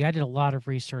Ramsey. I did a lot of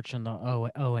research on the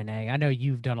ONA. I know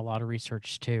you've done a lot of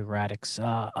research too, Radix.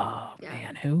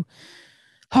 Man, who?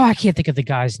 Oh, I can't think of the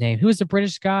guy's name. Who was the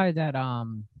British guy that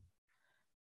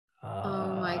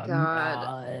oh my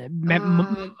god.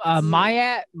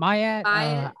 Mayat.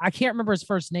 I can't remember his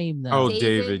first name though. Oh,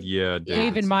 David. Yeah,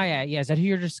 David Mayat. Yeah, is that who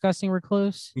you're discussing,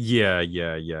 Recluse? Yeah.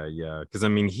 Because I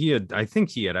mean, I think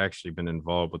he had actually been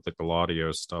involved with the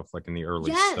Gladio stuff like in the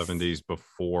early 70s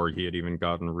before he had even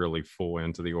gotten really full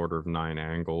into the Order of Nine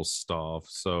Angles stuff.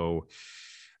 So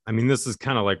I mean, this is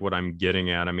kind of like what I'm getting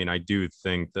at. I mean, I do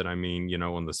think that, I mean, you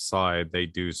know, on the side, they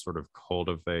do sort of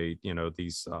cultivate, you know,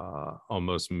 these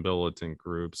almost militant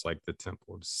groups like the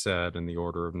Temple of Set and the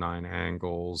Order of Nine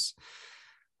Angles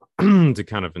to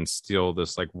kind of instill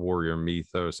this like warrior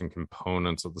mythos and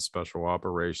components of the special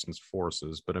operations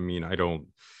forces. But I mean, I don't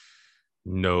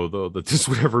know, though, that this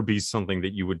would ever be something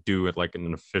that you would do at like in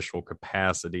an official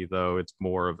capacity, though. It's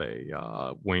more of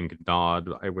a wink nod,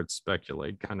 I would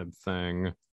speculate, kind of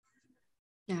thing.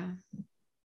 Yeah.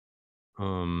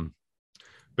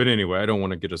 But anyway, I don't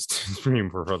want to get us stream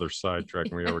for other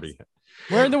sidetrack. We already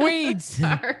we're in the weeds.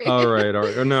 all right.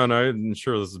 No, I'm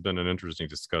sure this has been an interesting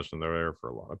discussion there for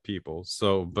a lot of people.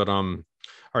 So, but all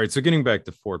right. So getting back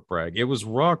to Fort Bragg, it was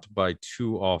rocked by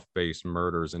two off-base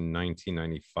murders in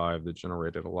 1995 that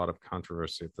generated a lot of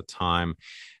controversy at the time.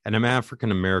 An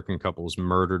African-American couple was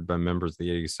murdered by members of the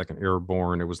 82nd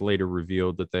Airborne. It was later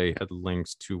revealed that they had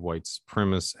links to white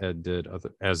supremacists,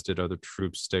 as did other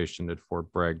troops stationed at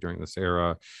Fort Bragg during this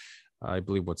era. I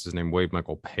believe Wade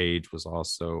Michael Page was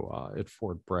also at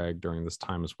Fort Bragg during this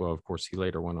time as well. Of course, he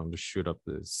later went on to shoot up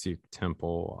the Sikh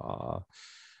temple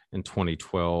in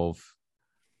 2012.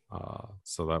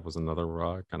 So that was another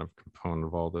kind of component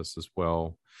of all this as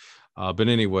well. But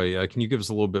anyway, can you give us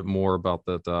a little bit more about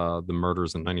the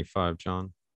murders in 95,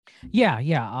 John? Yeah.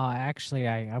 Actually,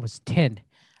 I was 10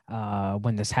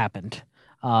 when this happened.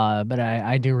 But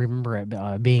I do remember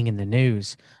it being in the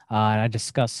news, and I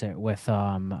discussed it with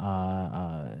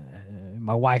my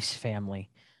wife's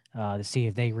family to see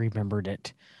if they remembered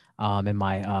it, and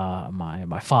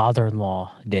my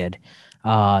father-in-law did.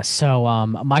 So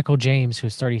Michael James,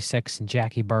 who's 36, and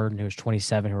Jackie Burden, who was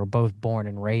 27, who were both born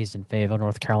and raised in Fayetteville,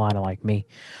 North Carolina, like me,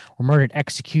 were murdered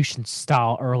execution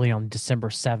style early on December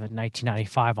 7th,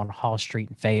 1995 on Hall Street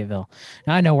in Fayetteville.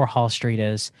 Now, I know where Hall Street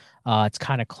is. It's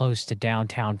kind of close to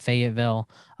downtown Fayetteville.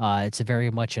 It's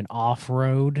very much an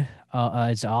off-road.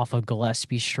 It's off of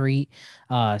Gillespie Street.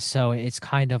 So it's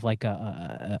kind of like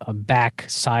a back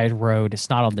side road.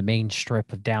 It's not on the main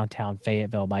strip of downtown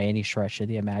Fayetteville by any stretch of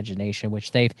the imagination,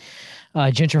 which they've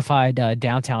gentrified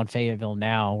downtown Fayetteville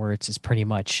now, where it's pretty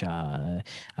much kind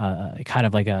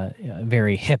of like a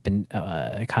very hip and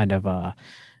kind of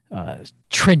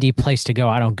trendy place to go.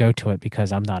 I don't go to it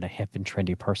because I'm not a hip and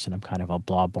trendy person. I'm kind of a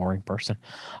blah, boring person.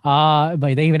 But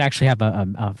they even actually have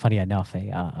a funny enough,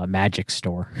 a magic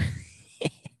store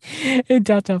in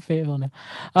downtown Fayetteville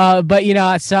now. But you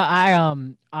know, so I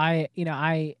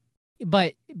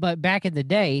but back in the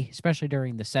day, especially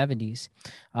during the 70s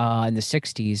and the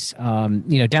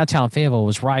 60s, downtown Fayetteville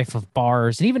was rife of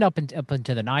bars, and even up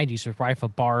into the 90s was rife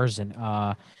of bars and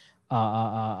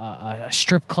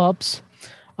strip clubs.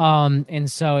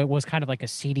 And so it was kind of like a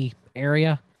seedy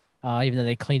area, even though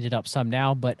they cleaned it up some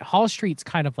now. But Hall Street's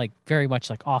kind of like very much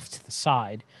like off to the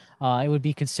side. It would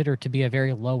be considered to be a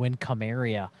very low income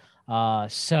area.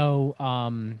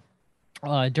 During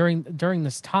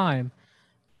this time,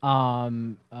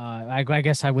 I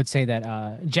guess I would say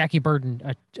that Jackie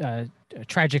Burton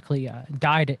tragically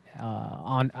died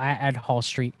at Hall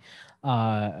Street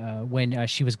when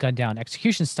she was gunned down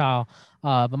execution style.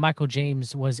 But Michael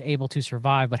James was able to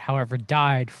survive, but however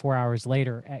died 4 hours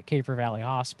later at Caper Valley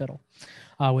Hospital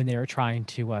when they were trying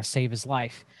to save his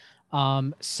life. There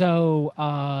was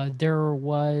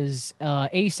a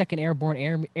 82nd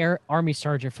Airborne Army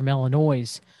Sergeant from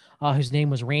Illinois whose name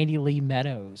was Randy Lee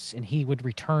Meadows, and he would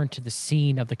return to the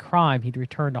scene of the crime. He'd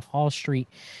return to Hall Street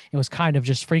and was kind of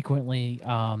just frequently,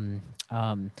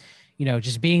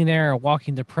 just being there,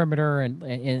 walking the perimeter,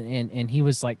 and he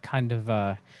was like kind of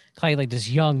like this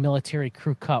young military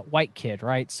crew cut white kid,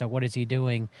 right? So what is he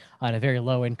doing in a very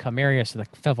low income area? So the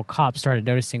federal cops started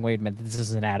noticing, wait a minute, this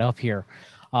doesn't add up here.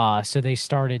 So they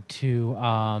started to,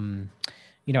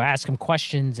 ask him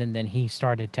questions, and then he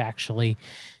started to actually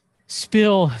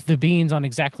spill the beans on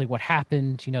exactly what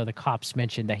happened. The cops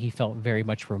mentioned that he felt very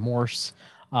much remorse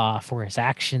for his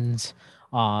actions.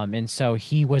 And so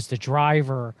he was the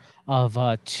driver of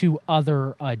two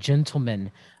other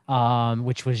gentlemen,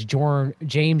 which was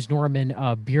James Norman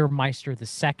Biermeister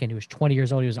II, who was 20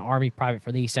 years old. He was an Army private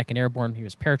for the 82nd Airborne. He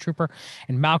was paratrooper.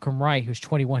 And Malcolm Wright, who was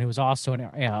 21, who was also an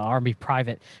Army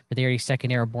private for the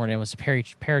 82nd Airborne and was a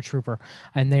paratrooper.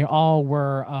 And they all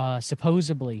were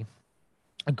supposedly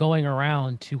going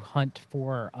around to hunt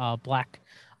for black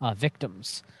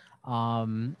victims,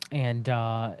 and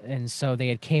so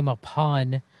they came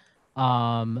upon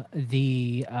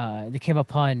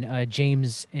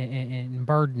James and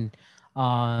Burden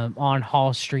on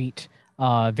Hall Street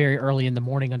very early in the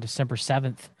morning on December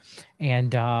 7th,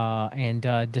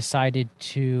 and decided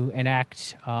to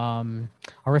enact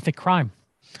horrific crime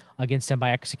against them by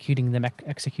executing them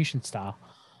execution style,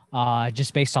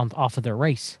 just based off of their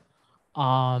race. So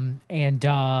I'm going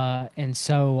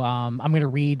to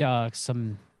read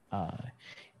some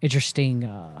interesting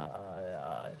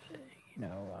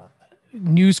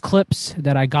news clips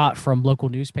that I got from local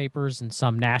newspapers and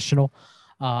some national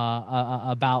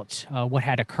about what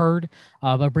had occurred.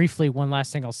 But briefly, one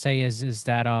last thing I'll say is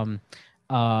that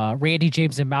Randy,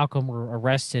 James, and Malcolm were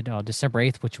arrested on December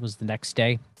 8th, which was the next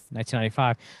day,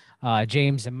 1995.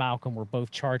 James and Malcolm were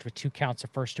both charged with 2 counts of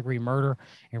first-degree murder,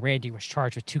 and Randy was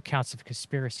charged with 2 counts of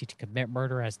conspiracy to commit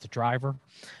murder as the driver.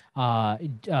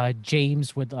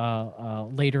 James would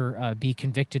later be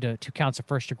convicted of 2 counts of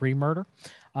first-degree murder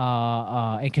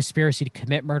and conspiracy to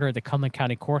commit murder at the Cumberland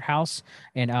County Courthouse.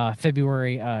 And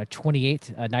February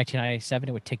 28th, 1997,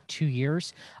 it would take 2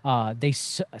 years. They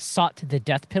sought the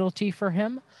death penalty for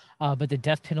him. But the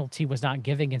death penalty was not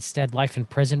given. Instead, life in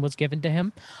prison was given to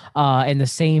him. And the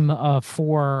same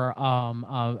for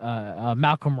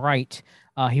Malcolm Wright.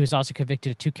 He was also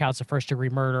convicted of 2 counts of first-degree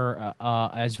murder,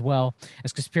 as well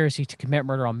as conspiracy to commit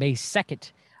murder on May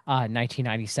 2nd,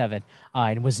 1997,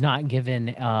 and was not given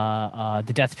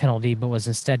the death penalty, but was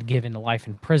instead given life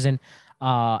in prison.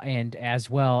 And as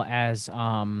well as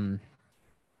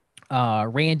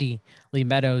Randy Lee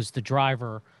Meadows, the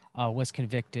driver, was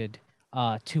convicted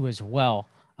too as well,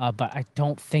 but I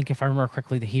don't think, if I remember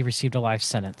correctly, that he received a life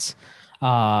sentence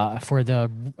for the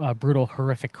brutal,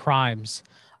 horrific crimes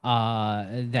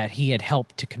that he had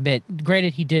helped to commit.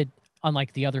 Granted, he did,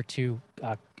 unlike the other two,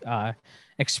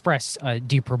 express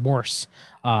deep remorse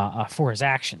for his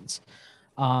actions.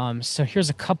 So here's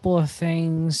a couple of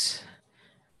things.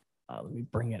 Let me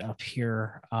bring it up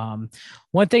here.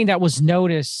 One thing that was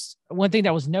noted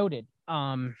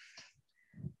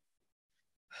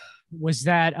was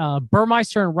that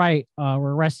Burmeister and Wright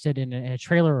were arrested in a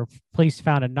trailer where police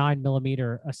found a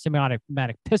 9mm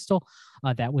semi-automatic pistol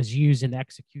that was used in the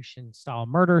execution-style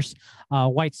murders,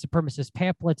 white supremacist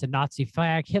pamphlets, a Nazi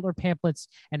flag, Hitler pamphlets,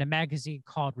 and a magazine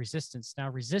called Resistance. Now,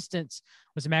 Resistance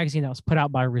was a magazine that was put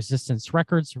out by Resistance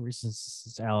Records,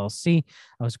 Resistance LLC.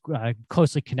 That was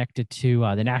closely connected to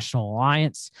the National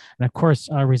Alliance. And, of course,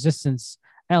 Resistance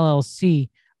LLC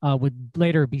would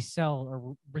later be sold,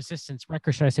 or Resistance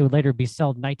Records, should I say, would later be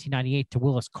sold in 1998 to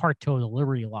Willis Carto, the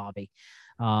Liberty Lobby.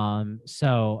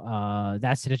 So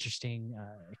that's an interesting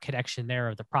connection there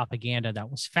of the propaganda that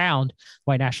was found,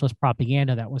 white nationalist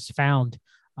propaganda that was found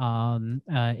in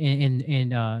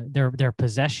their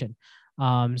possession.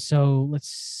 So let's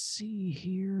see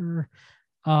here.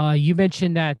 You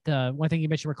mentioned that one thing you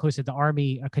mentioned, Recluse, that the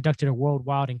Army conducted a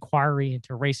worldwide inquiry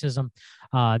into racism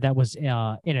that was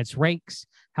in its ranks.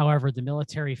 However, the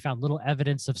military found little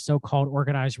evidence of so-called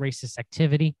organized racist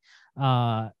activity.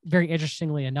 Very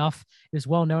interestingly enough, it is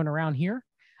well known around here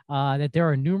that there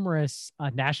are numerous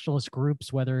nationalist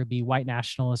groups, whether it be white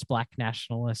nationalists, black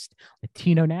nationalists,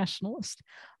 Latino nationalists,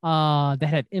 that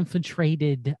have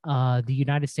infiltrated the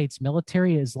United States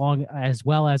military, as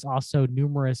well as also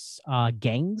numerous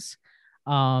gangs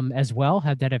as well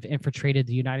that have infiltrated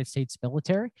the United States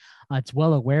military. It's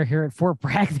well aware here at Fort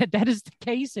Bragg that that is the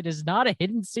case. It is not a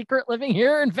hidden secret living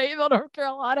here in Fayetteville, North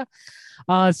Carolina.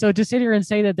 So to sit here and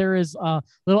say that there is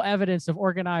little evidence of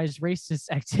organized racist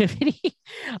activity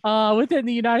within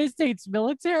the United States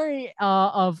military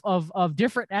of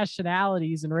different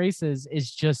nationalities and races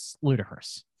is just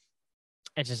ludicrous.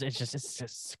 It's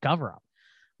just cover up.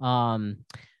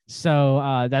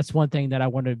 So that's one thing that I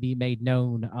wanted to be made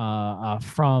known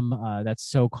from that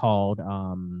so-called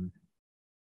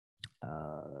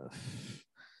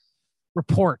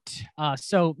report.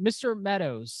 So Mr.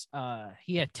 Meadows,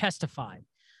 he had testified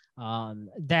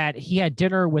that he had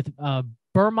dinner with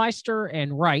Burmeister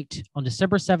and Wright on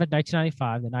December 7th,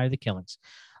 1995, the night of the killings.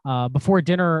 Before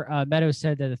dinner, Meadows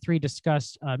said that the three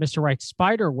discussed Mr. Wright's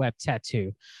spider web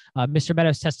tattoo. Mr.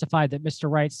 Meadows testified that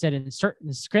Mr. Wright said in certain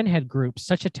skinhead groups,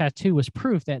 such a tattoo was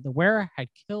proof that the wearer had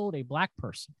killed a black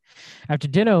person. After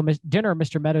dinner,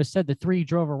 Mr. Meadows said the three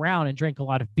drove around and drank a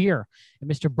lot of beer.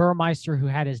 And Mr. Burmeister, who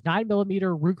had his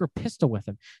 9mm Ruger pistol with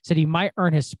him, said he might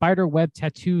earn his spider web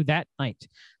tattoo that night.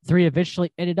 The three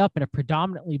eventually ended up in a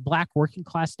predominantly black working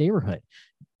class neighborhood.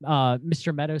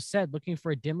 Mr. Meadows said, looking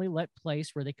for a dimly lit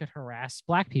place where they could harass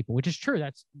black people, which is true.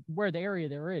 That's where the area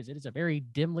there is. It is a very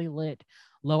dimly lit,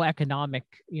 low economic,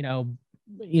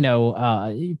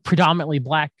 predominantly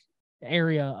black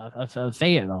area of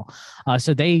Fayetteville.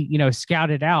 So they,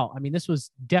 scouted out. I mean, this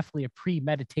was definitely a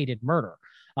premeditated murder.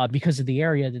 Because of the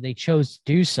area that they chose to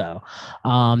do so.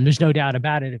 There's no doubt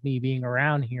about it. If me being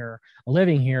around here,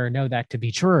 living here, know that to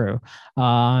be true.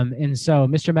 And so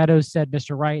Mr. Meadows said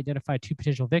Mr. Wright identified two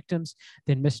potential victims.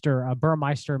 Then Mr.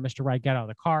 Burmeister and Mr. Wright got out of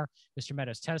the car. Mr.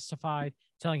 Meadows testified,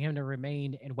 telling him to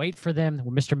remain and wait for them.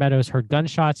 When Mr. Meadows heard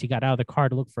gunshots, he got out of the car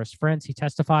to look for his friends. He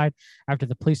testified after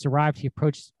the police arrived, he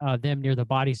approached them near the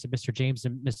bodies of Mr. James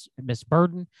and Miss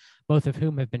Burden, both of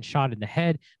whom have been shot in the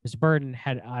head. Miss Burden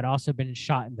had also been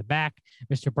shot in the back.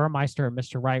 Mr. Burmeister and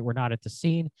Mr. Wright were not at the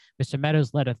scene. Mr.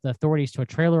 Meadows led the authorities to a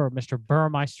trailer where Mr.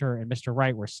 Burmeister and Mr.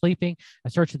 Wright were sleeping. A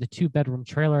search of the two-bedroom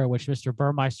trailer in which Mr.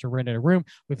 Burmeister rented a room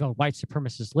revealed white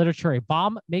supremacist literature, a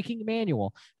bomb-making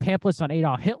manual, pamphlets on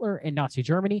Adolf Hitler and Nazi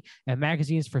Germany, and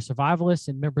magazines for survivalists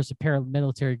and members of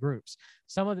paramilitary groups.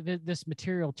 Some of this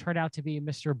material turned out to be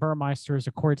Mr. Burmeister's,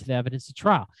 according to the evidence at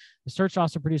trial. The search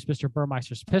also produced Mr.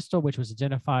 Burmeister's pistol, which was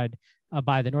identified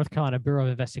by the North Carolina Bureau of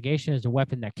Investigation as the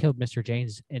weapon that killed Mr.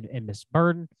 James and Miss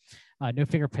Burden. No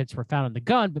fingerprints were found on the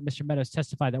gun, but Mr. Meadows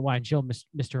testified that while in jail,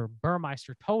 Mr.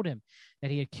 Burmeister told him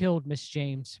that he had killed Mr.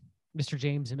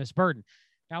 James and Miss Burden.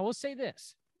 Now, I will say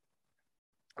this.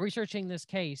 Researching this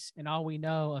case and all we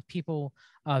know of people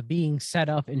being set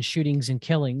up in shootings and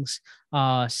killings,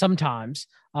 sometimes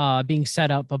being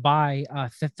set up by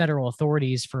federal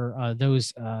authorities for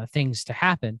those things to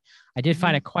happen, I did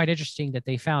find it quite interesting that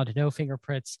they found no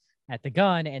fingerprints at the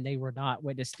gun and they were not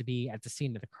witnessed to be at the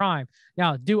scene of the crime.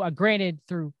 Now, granted,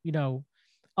 through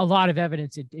a lot of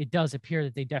evidence, it does appear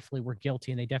that they definitely were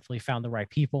guilty and they definitely found the right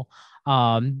people.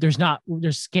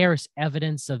 There's scarce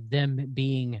evidence of them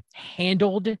being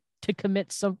handled to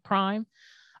commit some crime.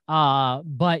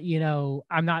 But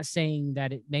I'm not saying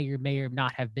that it may or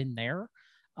not have been there.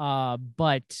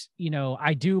 But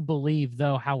I do believe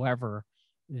though, however,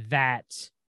 that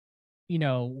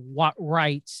what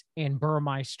Wright and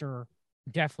Burmeister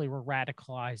definitely were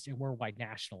radicalized and were white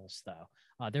nationalists though.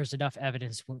 There's enough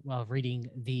evidence while reading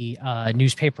the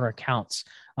newspaper accounts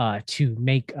to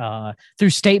make through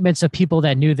statements of people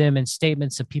that knew them and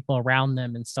statements of people around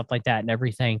them and stuff like that and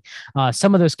everything.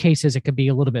 Some of those cases, it could be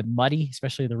a little bit muddy,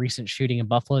 especially the recent shooting in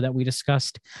Buffalo that we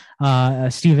discussed,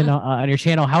 Stephen, on your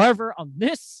channel. However, on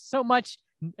this, so much.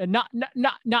 Not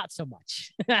so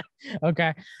much.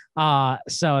 Okay.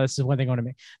 So this is one thing I want to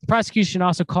make. The prosecution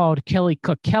also called Kelly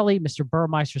Cook Kelly, Mr.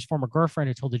 Burmeister's former girlfriend,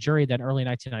 who told the jury that in early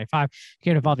 1995 he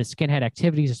had involved in skinhead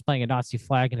activities, displaying a Nazi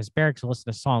flag in his barracks and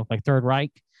listening to songs like Third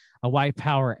Reich, a white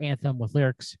power anthem with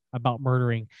lyrics about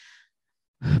murdering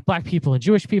Black people and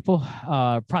Jewish people.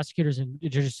 Prosecutors and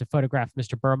judges to photograph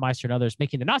Mr. Burmeister and others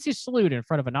making the Nazi salute in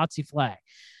front of a Nazi flag.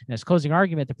 In his closing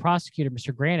argument, the prosecutor,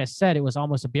 Mr. Grant, has said it was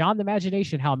almost beyond the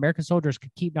imagination how American soldiers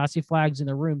could keep Nazi flags in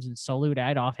their rooms and salute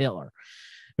Adolf Hitler.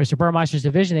 Mr. Burmeister's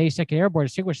division, the 82nd Airborne,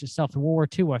 distinguished itself in World War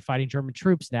II while fighting German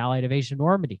troops in the Allied invasion of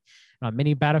Normandy and on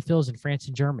many battlefields in France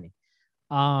and Germany.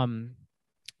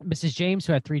 Mrs. James,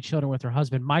 who had 3 children with her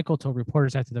husband, Michael, told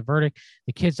reporters after the verdict,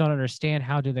 "The kids don't understand.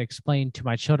 How do they explain to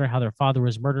my children how their father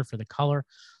was murdered for the color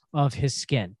of his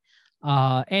skin?"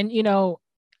 And, you know,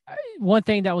 one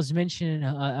thing that was mentioned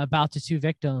about the 2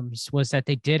 victims was that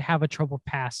they did have a troubled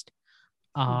past,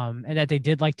 and that they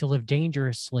did like to live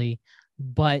dangerously.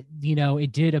 But, you know,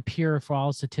 it did appear for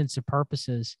all intents and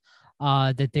purposes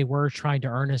that they were trying to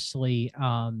earnestly,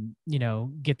 you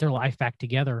know, get their life back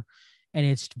together. And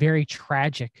it's very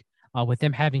tragic with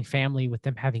them having family, with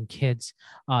them having kids,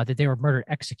 that they were murdered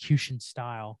execution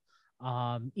style.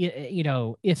 You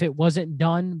know, if it wasn't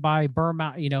done by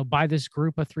Burma, you know, by this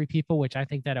group of 3 people, which I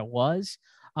think that it was,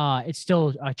 it's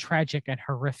still tragic and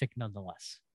horrific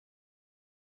nonetheless.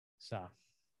 So,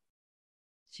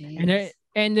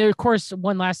 and there, of course,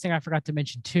 one last thing I forgot to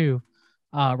mention too,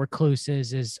 Recluse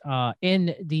is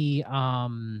in the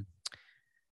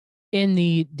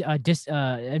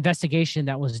investigation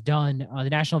that was done, the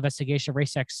National Investigation of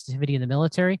Race Activity in the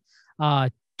Military,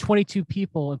 22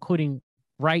 people, including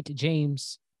Wright,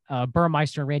 James,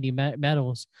 Burmeister, and Randy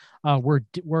Meadows,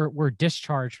 were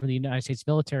discharged from the United States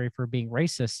military for being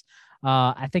racist.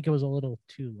 I think it was a little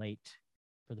too late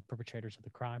for the perpetrators of the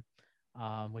crime,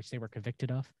 which they were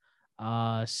convicted of.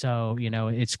 So, you know,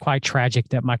 it's quite tragic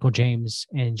that Michael James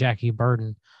and Jackie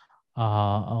Burden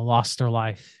lost their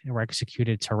life and were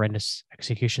executed to horrendous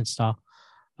execution style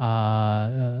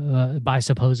by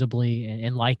supposedly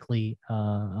and likely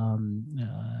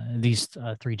these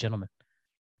 3 gentlemen.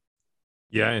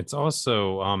 Yeah, it's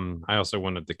also I also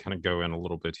wanted to kind of go in a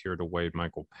little bit here to Wade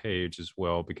Michael Page as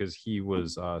well, because he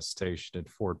was stationed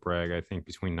at Fort Bragg, I think,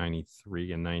 between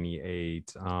 93 and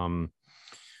 98.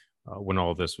 When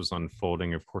all this was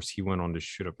unfolding. Of course, he went on to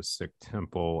shoot up a Sikh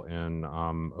temple in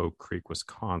Oak Creek,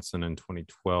 Wisconsin in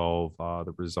 2012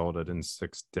 that resulted in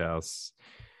 6 deaths.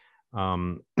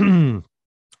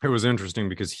 It was interesting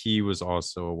because he was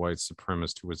also a white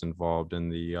supremacist who was involved in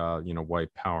the, you know,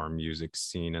 white power music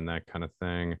scene and that kind of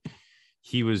thing.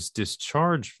 He was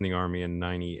discharged from the Army in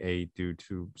 98 due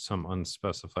to some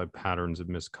unspecified patterns of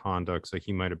misconduct. So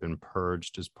he might have been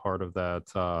purged as part of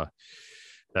that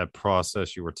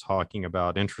process you were talking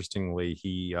about. Interestingly,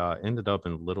 he ended up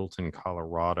in Littleton,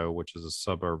 Colorado, which is a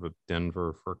suburb of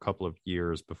Denver, for a couple of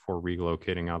years before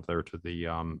relocating out there to the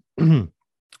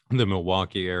the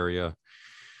Milwaukee area.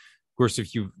 Of course,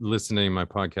 if you listen to any of my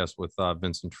podcasts with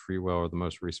Vincent Treewell, or the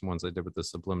most recent ones I did with the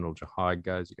Subliminal Jihad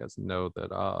guys, you guys know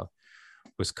that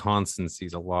Wisconsin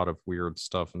sees a lot of weird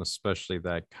stuff, and especially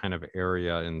that kind of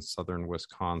area in southern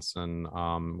Wisconsin.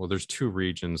 Well, there's 2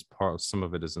 regions. Some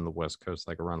of it is in the West Coast,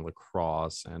 like around La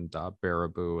Crosse and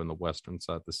Baraboo in the western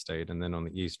side of the state, and then on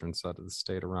the eastern side of the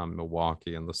state around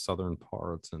Milwaukee and the southern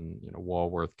parts, and, you know,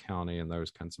 Walworth County and those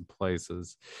kinds of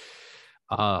places.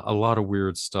 A lot of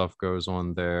weird stuff goes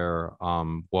on there.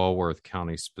 Walworth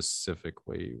County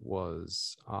specifically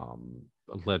was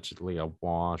allegedly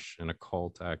awash in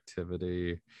occult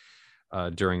activity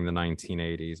during the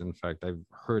 1980s. In fact, I've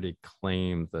heard it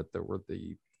claimed that there were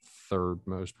the 3rd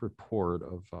most report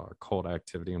of occult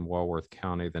activity in Walworth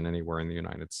County than anywhere in the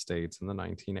United States in the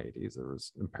 1980s. There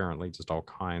was apparently just all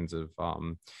kinds of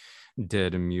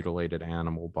dead and mutilated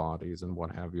animal bodies and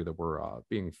what have you that were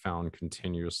being found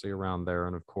continuously around there.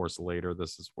 And of course, later,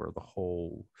 this is where the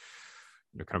whole,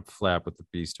 you know, kind of Flap with the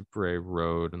Beast of Bray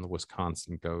Road and the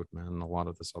Wisconsin Goatman and a lot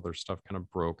of this other stuff kind of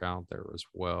broke out there as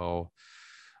well.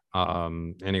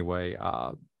 Anyway,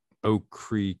 Oak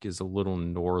Creek is a little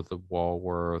north of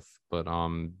Walworth, but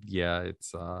yeah,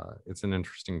 it's an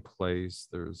interesting place.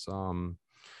 There's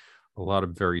a lot of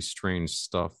very strange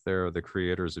stuff there. The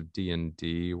creators of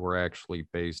D&D were actually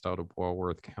based out of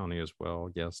Walworth County as well.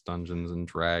 Yes, Dungeons and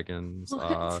Dragons.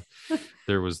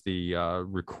 There was the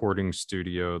recording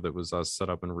studio that was set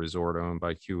up in a resort owned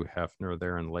by Hugh Hefner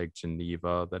there in Lake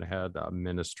Geneva that had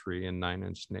Ministry and 9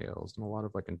 Inch Nails and a lot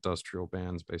of like industrial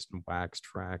bands based in Wax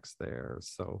Tracks there.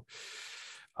 So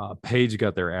Page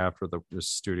got there after the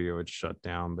studio had shut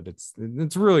down, but it's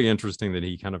really interesting that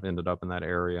he kind of ended up in that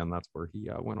area, and that's where he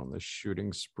went on this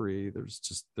shooting spree.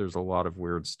 There's a lot of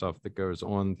weird stuff that goes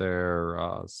on there.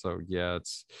 So yeah,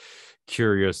 it's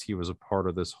curious. He was a part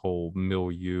of this whole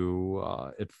milieu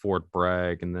at Fort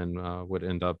Bragg, and then would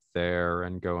end up there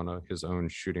and go on his own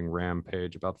shooting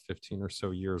rampage about 15 or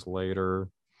so years later.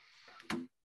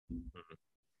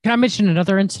 Can I mention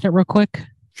another incident real quick?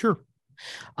 Sure.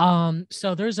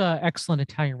 So there's a excellent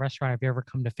Italian restaurant. If you ever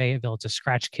come to Fayetteville, it's a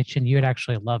Scratch Kitchen. You would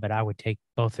actually love it. I would take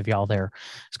both of y'all there.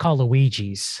 It's called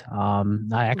Luigi's.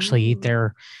 I actually eat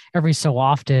there every so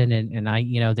often, and I,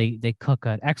 they cook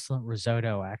an excellent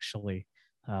risotto. Actually,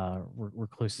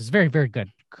 Recluse is very, very good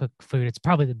cooked food. It's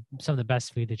probably some of the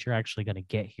best food that you're actually going to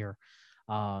get here.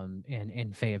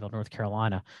 In Fayetteville, North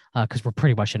Carolina, because we're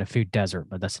pretty much in a food desert,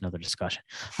 but that's another discussion.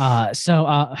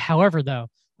 However, though,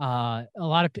 a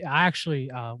lot of I actually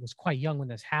was quite young when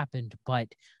this happened, but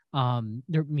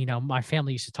my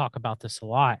family used to talk about this a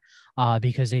lot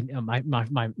because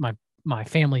my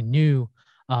family knew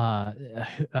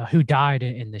who died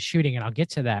in the shooting, and I'll get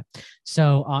to that.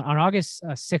 So on August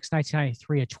 6,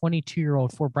 1993, a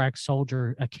 22-year-old Fort Bragg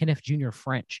soldier, Kenneth Jr.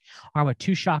 French, armed with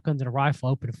 2 shotguns and a rifle,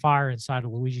 opened fire inside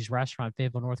of Luigi's restaurant,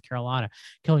 Fayetteville, North Carolina,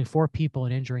 killing 4 people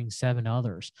and injuring 7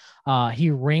 others. He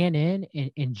ran in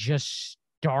and just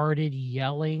started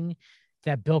yelling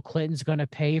that Bill Clinton's going to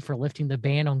pay for lifting the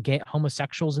ban on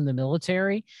homosexuals in the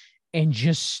military, and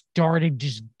just started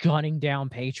just gunning down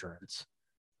patrons.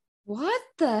 What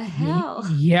the hell?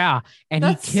 Yeah. And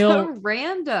that's he killed so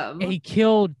random. He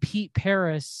killed Pete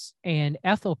Paris and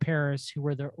Ethel Paris, who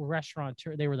were the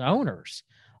restaurateur. They were the owners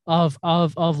of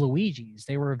Luigi's.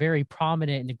 They were very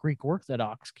prominent in the Greek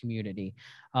Orthodox community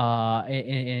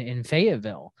in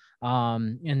Fayetteville.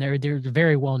 And they're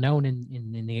very well known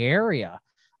in the area.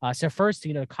 So first,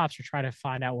 the cops are trying to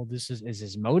find out, well, is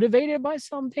this motivated by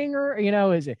something, or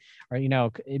is it,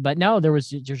 or but no, there's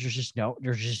just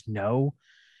no.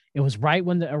 It was right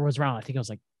when it was around, I think it was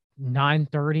like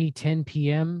 9:30, 10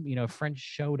 p.m. French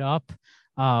showed up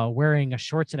wearing a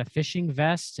shorts and a fishing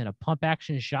vest and a pump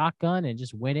action shotgun, and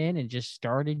just went in and just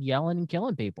started yelling and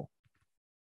killing people.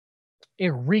 It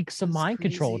reeks of mind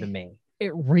control to me.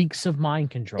 It reeks of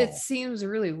mind control. It seems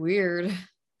really weird,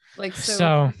 like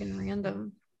so fucking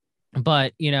random.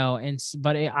 But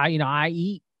I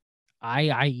eat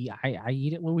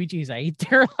at Luigi's. I ate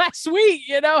there last week,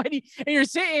 and you're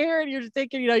sitting here and you're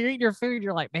thinking, you're eating your food.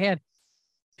 You're like, man,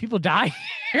 people die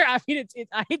here. I mean,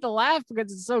 I hate to laugh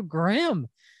because it's so grim,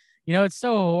 it's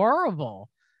so horrible,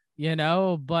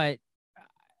 but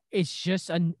it's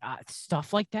just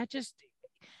stuff like that. Just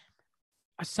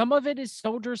some of it is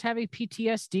soldiers having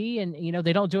PTSD, and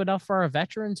they don't do enough for our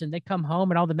veterans, and they come home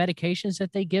and all the medications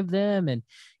that they give them, and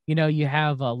you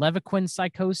have Levaquin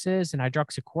psychosis and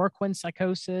hydroxychloroquine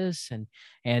psychosis and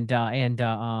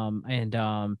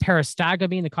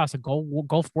parastamine that cause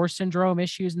Gulf War syndrome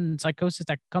issues and psychosis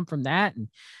that come from that, and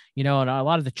and a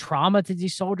lot of the trauma that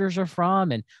these soldiers are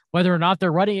from, and whether or not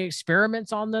they're running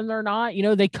experiments on them or not,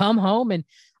 they come home, and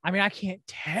I mean, I can't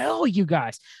tell you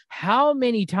guys how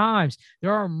many times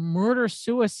there are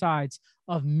murder-suicides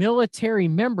of military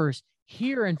members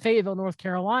here in Fayetteville, North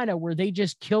Carolina, where they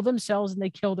just kill themselves and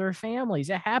they kill their families.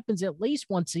 It happens at least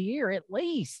once a year, at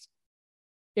least,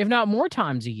 if not more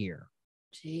times a year.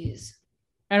 Jeez.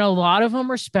 And a lot of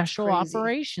them are special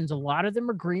operations. A lot of them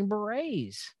are Green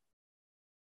Berets.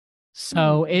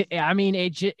 So and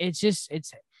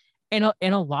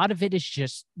a lot of it is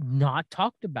just not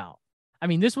talked about. I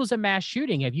mean, this was a mass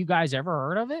shooting. Have you guys ever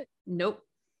heard of it? Nope.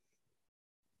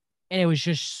 And it was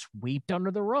just swept under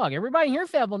the rug. Everybody here in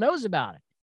Fayetteville knows about it.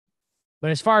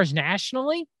 But as far as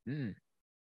nationally,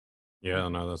 yeah,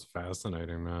 no, that's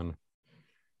fascinating, man.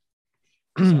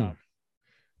 So.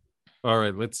 All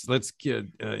right, let's get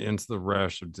into the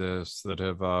rash of deaths that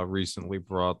have recently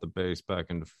brought the base back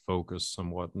into focus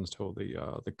somewhat until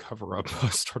the cover-up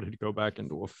started to go back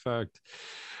into effect.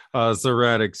 So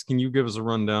Radix, can you give us a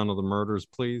rundown of the murders,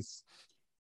 please?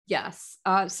 Yes.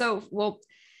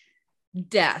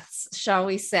 Deaths, shall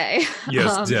we say?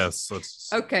 Yes,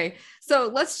 deaths. Okay, so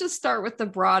let's just start with the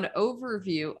broad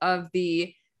overview of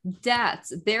the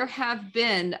deaths. There have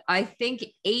been, I think,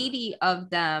 80 of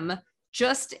them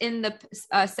just in the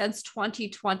since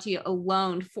 2020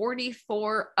 alone.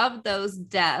 44 of those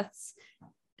deaths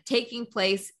taking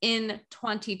place in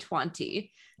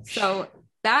 2020. So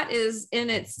that is in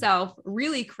itself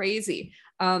really crazy.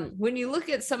 When you look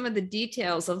at some of the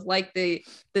details of like the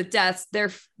deaths,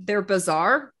 they're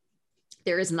bizarre.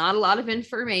 There is not a lot of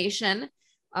information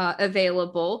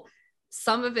available.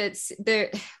 Some of it's there.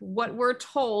 What we're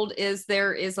told is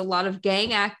there is a lot of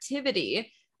gang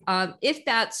activity. If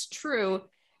that's true,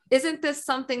 isn't this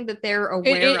something that they're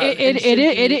aware of?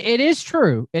 It is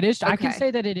true. It is. Okay. I can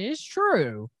say that it is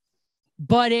true,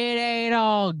 but it ain't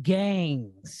all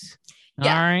gangs.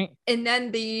 Yeah. All right. And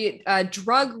then the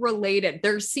drug related,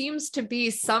 there seems to be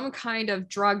some kind of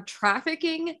drug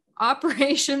trafficking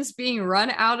operations being run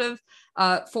out of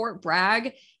Fort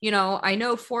Bragg, I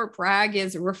know Fort Bragg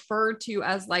is referred to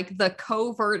as like the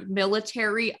covert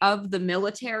military of the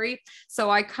military. So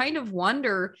I kind of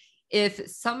wonder if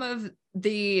some of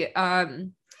the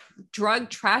drug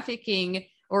trafficking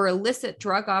or illicit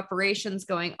drug operations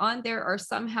going on there are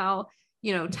somehow,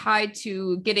 tied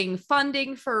to getting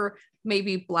funding for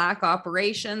maybe Black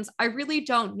operations. I really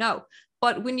don't know.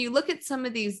 But when you look at some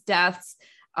of these deaths,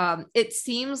 it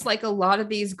seems like a lot of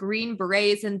these Green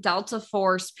Berets and Delta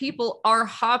Force people are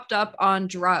hopped up on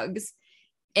drugs,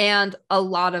 and a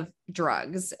lot of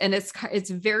drugs. And it's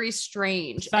very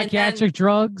strange. Psychiatric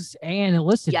drugs and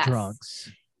illicit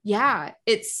drugs. Yeah,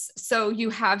 so you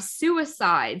have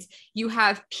suicides, you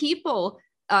have people,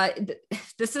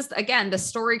 this is again the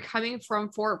story coming from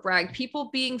Fort Bragg,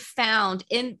 people being found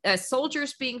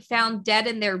soldiers being found dead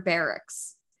in their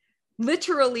barracks,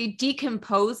 literally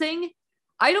decomposing.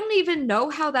 I don't even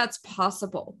know how that's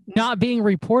possible. Not being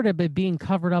reported, but being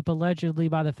covered up allegedly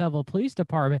by the Fayetteville Police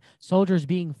Department. Soldiers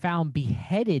being found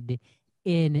beheaded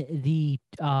in the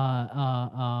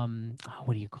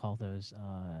what do you call those?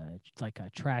 Like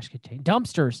a trash container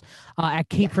dumpsters at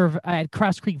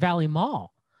Cross Creek Valley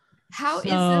Mall. How is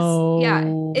this? Yeah,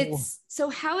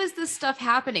 how is this stuff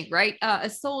happening? Right, a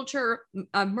soldier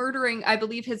murdering, I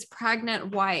believe, his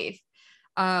pregnant wife.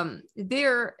 And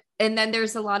then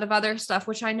there's a lot of other stuff,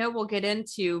 which I know we'll get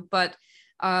into, but,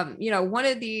 one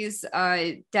of these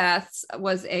deaths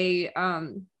was a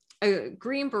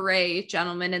Green Beret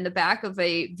gentleman in the back of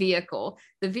a vehicle.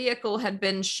 The vehicle had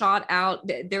been shot out.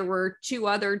 There were 2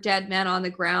 other dead men on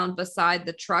the ground beside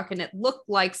the truck, and it looked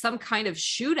like some kind of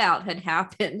shootout had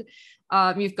happened.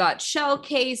 You've got shell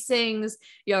casings.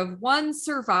 You have 1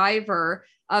 survivor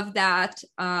of that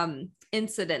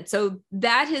incident. So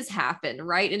that has happened,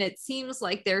 right? And it seems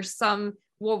like there's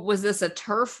what was this, a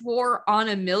turf war on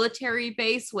a military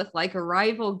base with like a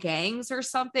rival gangs or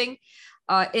something?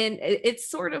 And it's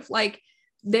sort of like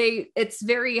it's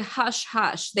very hush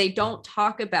hush. They don't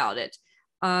talk about it.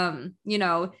 Then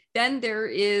there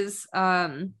is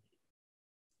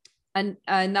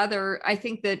another, I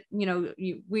think that,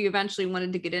 we eventually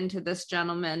wanted to get into this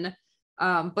gentleman.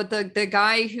 But the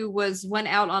guy who went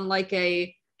out on like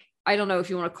I don't know if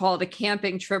you want to call it a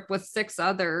camping trip with 6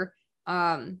 other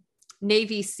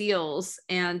Navy SEALs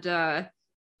and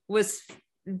was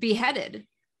beheaded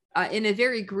in a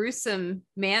very gruesome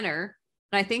manner.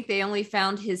 And I think they only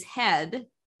found his head.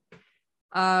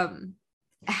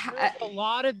 There's a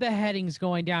lot of beheadings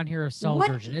going down here of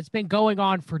soldiers, and it's been going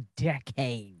on for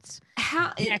decades.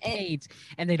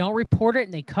 And they don't report it,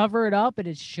 and they cover it up, and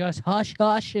it's just hush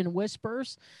hush and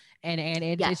whispers, and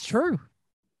yes. It's true.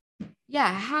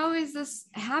 Yeah, how is this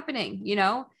happening?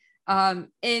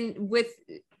 And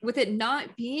with it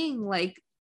not being like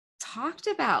talked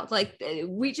about, like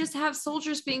we just have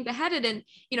soldiers being beheaded. And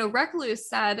Recluse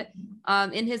said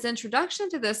in his introduction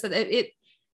to this that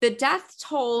the death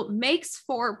toll makes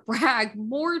Fort Bragg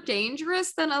more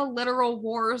dangerous than a literal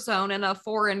war zone in a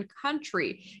foreign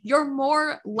country. You're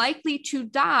more likely to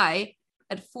die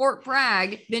at Fort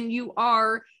Bragg than you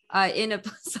are in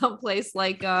someplace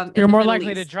like you're more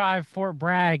likely to drive Fort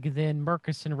Bragg than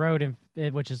Murchison Road,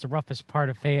 which is the roughest part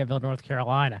of Fayetteville, North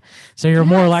Carolina. So you're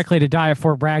more likely to die at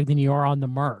Fort Bragg than you are on the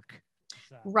Merc.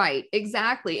 Right,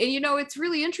 exactly. And it's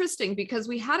really interesting because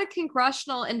we had a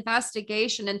congressional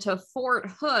investigation into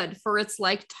Fort Hood for its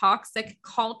like toxic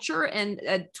culture, and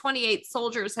 28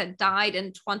 soldiers had died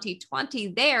in 2020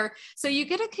 there. So you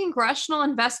get a congressional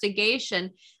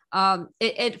investigation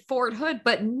at Fort Hood,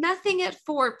 but nothing at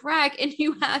Fort Bragg, and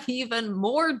you have even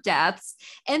more deaths,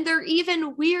 and they're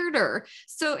even weirder.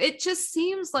 So it just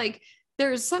seems like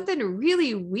there's something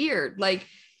really weird, like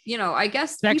I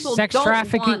guess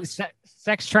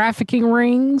sex trafficking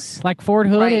rings like Fort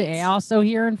Hood, right. And also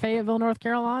here in Fayetteville, North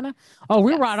Carolina. Oh,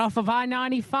 we're right off of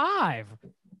I-95.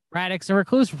 Radix and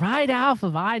Recluse, right off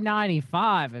of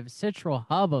I-95, a central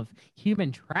hub of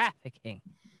human trafficking,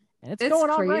 and it's going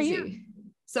on right here.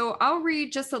 So I'll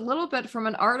read just a little bit from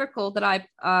an article that I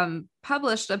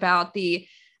published about the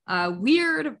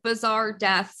weird, bizarre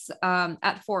deaths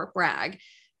at Fort Bragg.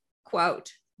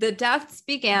 Quote, "The deaths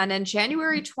began in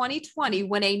January 2020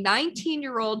 when a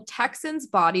 19-year-old Texan's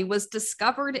body was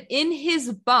discovered in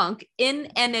his bunk in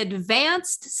an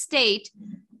advanced state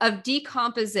of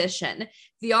decomposition.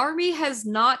 The Army has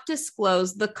not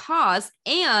disclosed the cause,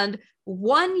 and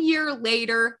 1 year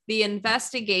later, the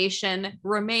investigation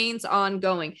remains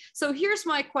ongoing." So here's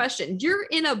my question. You're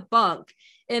in a bunk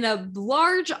in a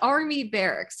large Army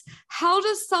barracks. How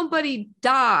does somebody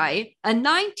die, a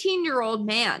 19-year-old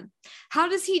man, how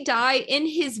does he die in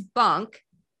his bunk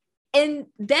And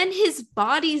then his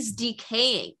body's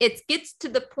decaying. It gets to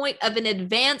the point of an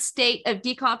advanced state of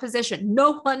decomposition.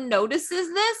 No one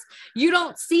notices this. You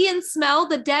don't see and smell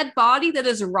the dead body that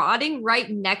is rotting right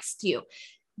next to you.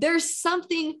 There's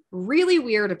something really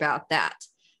weird about that.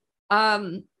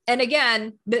 And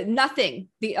again, nothing.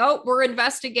 We're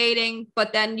investigating,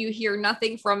 but then you hear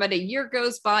nothing from it. A year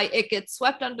goes by, it gets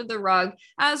swept under the rug.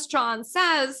 As John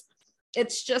says,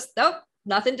 it's just,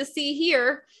 nothing to see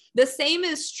here. The same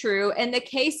is true in the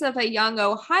case of a young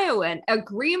Ohioan, a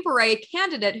Green Beret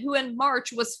candidate who in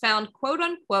March was found, quote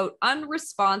unquote,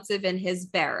 unresponsive in his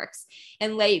barracks.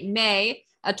 In late May,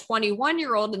 a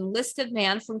 21-year-old enlisted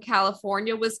man from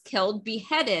California was killed,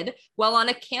 beheaded while on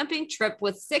a camping trip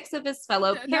with 6 of his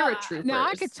fellow paratroopers. Now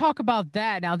I could talk about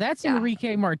that. Now that's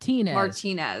Enrique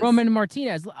Martinez. Roman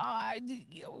Martinez.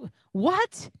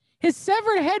 What? His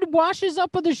severed head washes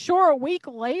up on the shore a week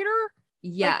later?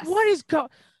 Yes. Like, what is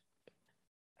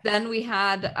Then we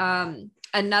had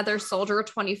another soldier, a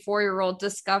 24-year-old,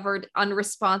 discovered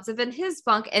unresponsive in his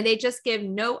bunk, and they just give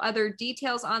no other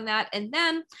details on that. And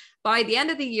then by the end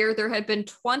of the year, there had been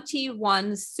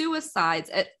 21 suicides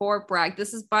at Fort Bragg.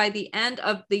 This is by the end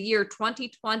of the year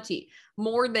 2020,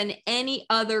 more than any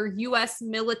other U.S.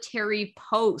 military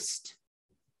post.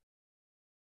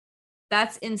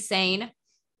 That's insane.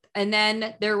 And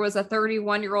then there was a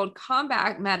 31-year-old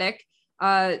combat medic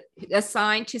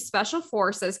assigned to special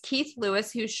forces, Keith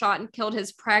Lewis, who shot and killed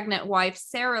his pregnant wife,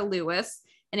 Sarah Lewis,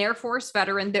 an Air Force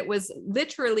veteran that was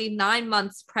literally 9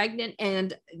 months pregnant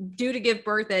and due to give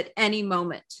birth at any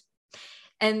moment.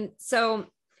 And so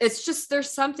it's just,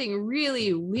 there's something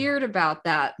really weird about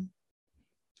that.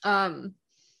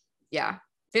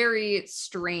 Very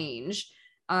strange.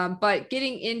 But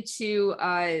getting into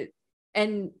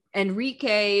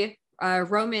Enrique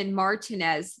Roman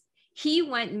Martinez, he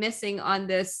went missing on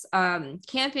this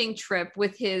camping trip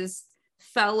with his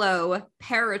fellow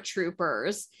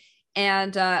paratroopers.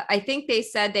 And I think they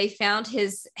said they found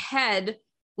his head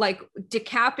like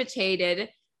decapitated.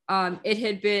 It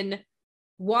had been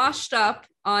washed up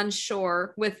on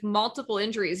shore with multiple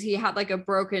injuries. He had like a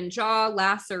broken jaw,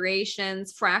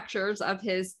 lacerations, fractures of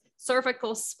his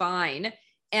cervical spine.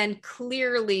 And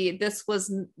clearly this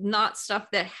was not stuff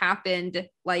that happened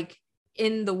like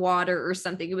in the water or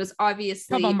something. It was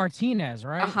obviously about Martinez,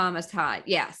 right? A homicide.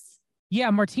 Yes. Yeah,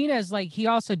 Martinez, like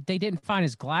they didn't find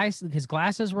his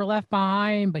glasses were left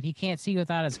behind, but he can't see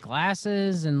without his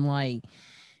glasses. And like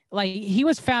he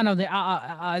was found on the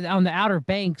Outer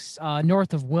Banks,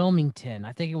 north of Wilmington.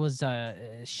 I think it was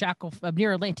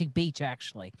near Atlantic Beach,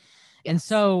 actually. Yes. And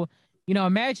so,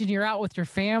 imagine you're out with your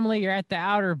family, you're at the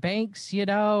Outer Banks,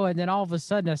 and then all of a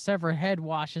sudden a severed head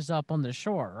washes up on the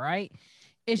shore, right?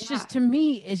 It's just, to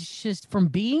me, it's just from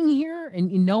being here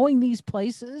and knowing these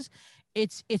places,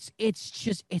 it's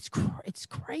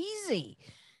crazy.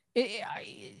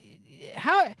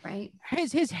 How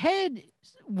his head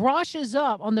washes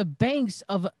up on the banks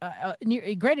of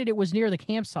granted it was near the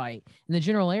campsite in the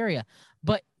general area,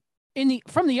 but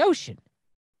from the ocean.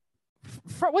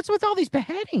 What's with all these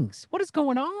beheadings? What is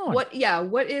going on? What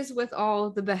is with all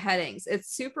the beheadings?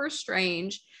 It's super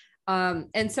strange.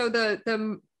 And so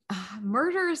the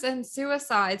murders and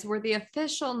suicides were the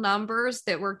official numbers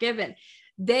that were given.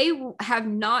 They have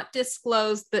not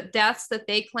disclosed the deaths that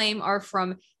they claim are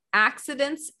from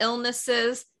accidents,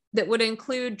 illnesses that would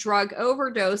include drug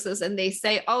overdoses. And they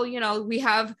say, we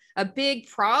have a big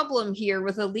problem here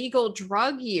with illegal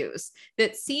drug use.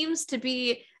 That seems to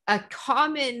be a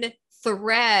common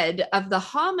thread of the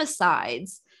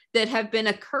homicides that have been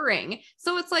occurring.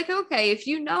 So it's like, okay, if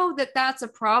you know that that's a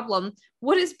problem,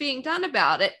 what is being done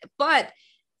about it? But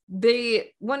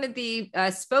one of the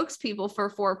spokespeople for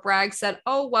Fort Bragg said,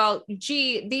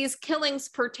 these killings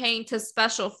pertain to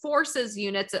special forces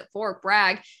units at Fort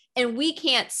Bragg, and we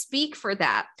can't speak for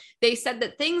that. They said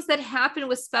that things that happen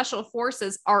with special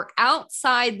forces are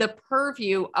outside the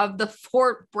purview of the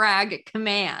Fort Bragg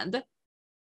command.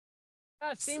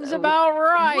 That seems about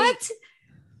right. What?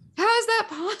 How is that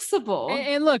possible?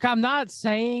 And look, I'm not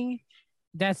saying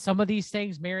that some of these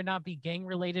things may or not be gang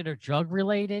related or drug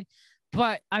related,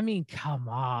 but I mean, come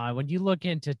on. When you look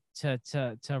into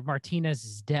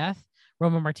Martinez's death,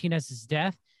 Roman Martinez's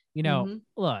death,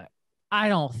 look, I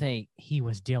don't think he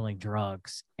was dealing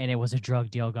drugs and it was a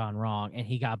drug deal gone wrong and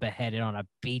he got beheaded on a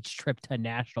beach trip to a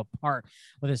national park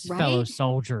with his fellow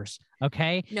soldiers.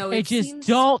 Okay. No, it just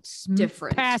don't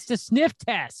pass the sniff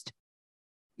test.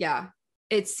 Yeah.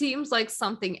 It seems like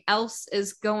something else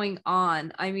is going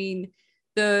on. I mean,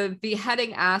 the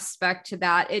beheading aspect to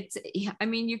that,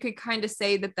 you could kind of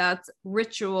say that that's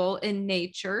ritual in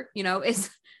nature. It's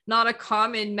not a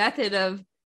common method of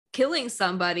killing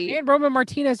somebody. And Roman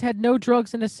Martinez had no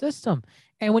drugs in his system.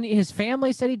 And when his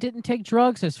family said he didn't take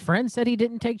drugs, his friends said he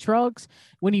didn't take drugs.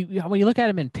 When you look at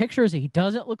him in pictures, he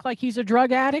doesn't look like he's a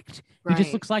drug addict. He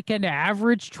just looks like an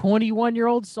average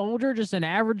 21-year-old soldier, just an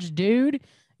average dude.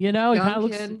 You know, he kind of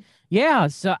looks. Kid. Yeah.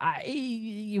 So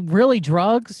really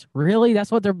drugs? Really? That's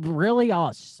what they're really? Oh,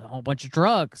 it's just a whole bunch of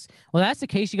drugs. Well, that's the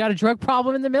case. You got a drug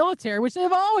problem in the military, which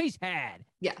they've always had.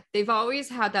 Yeah, they've always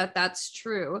had that. That's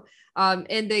true.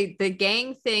 And the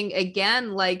gang thing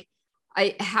again, like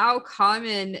how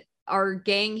common are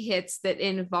gang hits that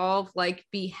involve like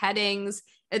beheadings?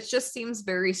 It just seems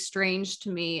very strange to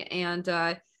me. And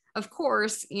of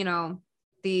course, you know,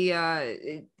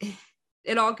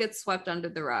 it all gets swept under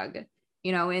the rug,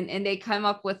 you know, and they come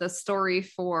up with a story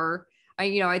for,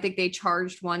 you know, I think they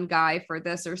charged one guy for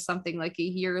this or something like a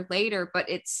year later, but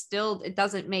it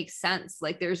doesn't make sense.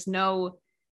 Like there's no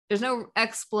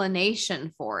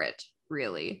explanation for it,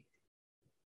 really.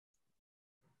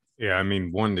 Yeah, I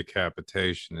mean, one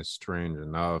decapitation is strange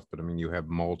enough, but I mean, you have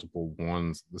multiple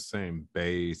ones, the same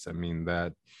base. I mean,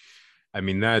 that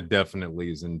definitely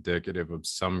is indicative of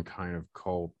some kind of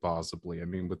cult, possibly. I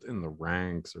mean, within the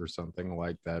ranks or something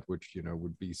like that, which, you know,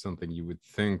 would be something you would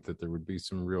think that there would be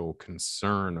some real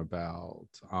concern about.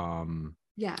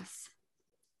 Yes.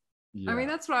 Yeah. I mean,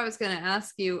 that's what I was going to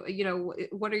ask you, you know,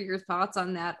 what are your thoughts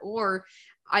on that? Or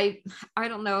I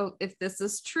don't know if this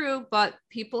is true, but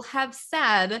people have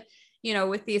said, you know,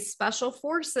 with these special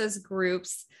forces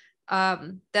groups,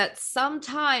 that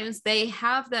sometimes they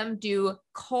have them do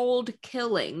cold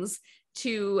killings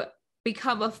to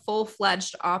become a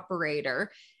full-fledged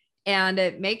operator. And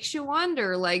it makes you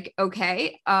wonder, like,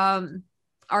 okay,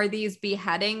 are these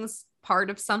beheadings part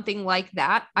of something like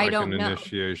that? Like I don't know. An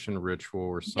initiation ritual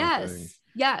or something.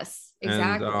 Yes,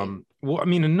 exactly. And well, I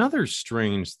mean, another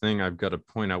strange thing I've got to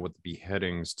point out with the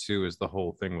beheadings too is the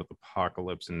whole thing with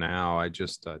Apocalypse Now. I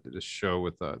just did a show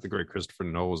with the great Christopher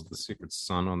Knowles, The Secret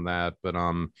Son, on that. But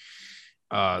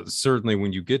certainly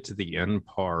when you get to the end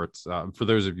part, for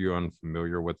those of you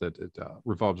unfamiliar with it, it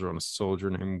revolves around a soldier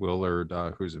named Willard,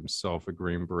 who's himself a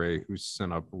Green Beret, who's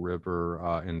sent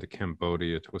upriver into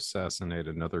Cambodia to assassinate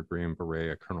another Green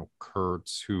Beret, a Colonel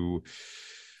Kurtz, who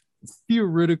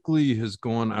theoretically has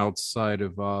gone outside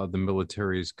of the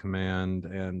military's command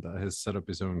and has set up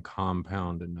his own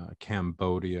compound in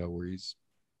Cambodia, where he's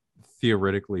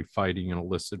theoretically fighting an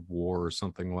illicit war or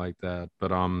something like that.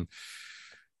 But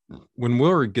when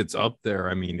Willard gets up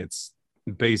there, I mean, it's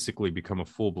basically become a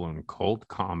full-blown cult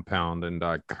compound, and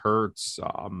Kurtz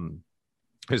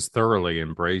has thoroughly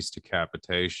embraced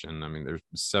decapitation. I mean, there's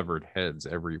severed heads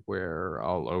everywhere,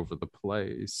 all over the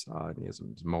place. And he has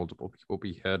multiple people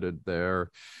beheaded there.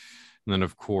 And then,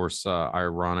 of course,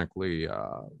 ironically,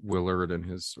 Willard, in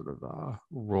his sort of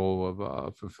role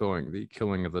of fulfilling the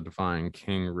killing of the Divine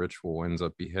King ritual, ends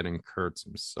up beheading Kurtz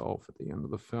himself at the end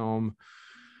of the film.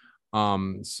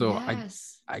 So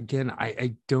yes. I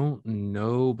don't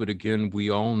know, but again, we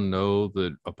all know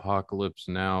that Apocalypse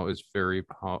Now is very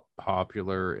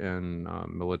popular in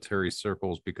military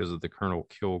circles because of the Colonel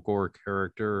Kilgore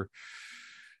character.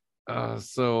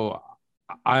 So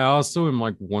I also am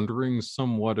like wondering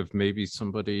somewhat if maybe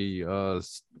somebody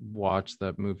watched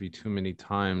that movie too many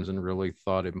times and really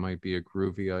thought it might be a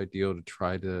groovy idea to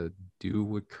try to do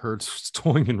what Kurtz was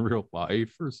doing in real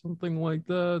life or something like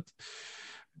that.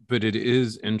 But it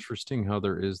is interesting how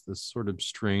there is this sort of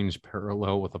strange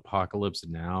parallel with Apocalypse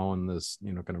Now and this,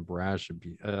 you know, kind of rash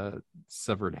of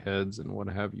severed heads and what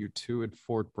have you too at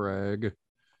Fort Bragg.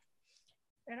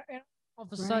 And all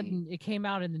of a sudden, it came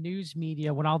out in the news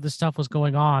media when all this stuff was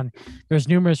going on. There's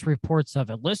numerous reports of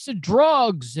illicit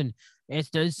drugs, and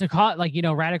it's like, you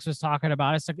know, Radix was talking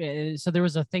about it. So there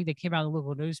was a thing that came out in the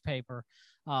local newspaper,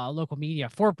 local media.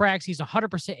 Fort Bragg sees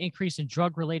 100% increase in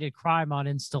drug-related crime on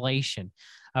installation.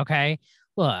 Okay,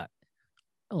 look.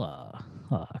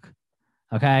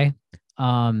 Okay,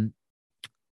 the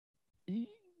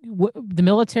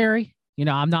military. You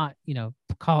know, I'm not, you know,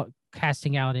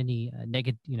 casting out any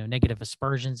negative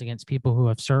aspersions against people who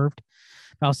have served.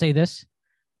 But I'll say this: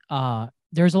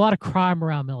 there's a lot of crime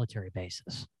around military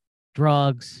bases,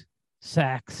 drugs,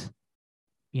 sex,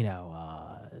 you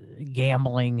know,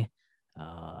 gambling,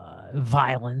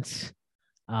 violence.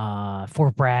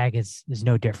 Fort Bragg is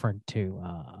no different to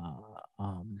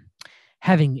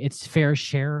having its fair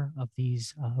share of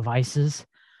these vices,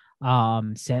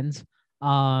 sins.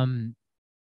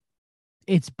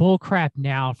 It's bullcrap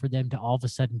now for them to all of a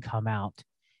sudden come out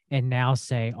and now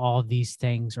say all these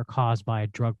things are caused by a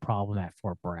drug problem at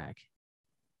Fort Bragg.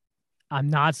 I'm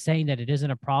not saying that it isn't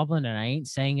a problem, and I ain't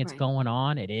saying it's going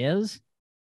on. It is.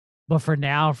 But for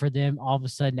now, for them all of a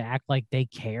sudden to act like they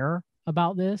care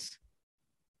about this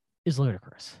is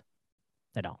ludicrous.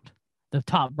 They don't. The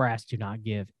top brass do not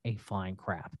give a flying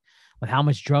crap with how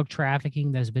much drug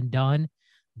trafficking that has been done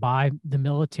by the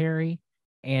military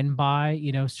and by,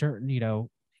 certain,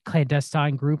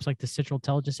 clandestine groups like the Central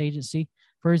Intelligence Agency,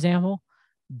 for example.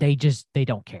 They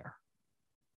don't care.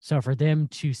 So for them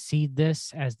to see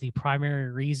this as the primary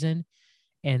reason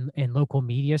in local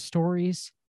media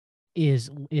stories is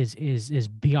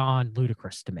beyond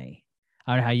ludicrous to me.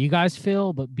 I don't know how you guys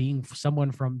feel, but being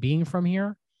from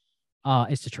here,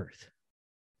 it's the truth.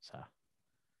 So.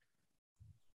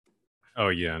 Oh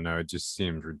yeah, no, it just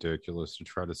seems ridiculous to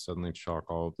try to suddenly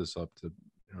chalk all of this up to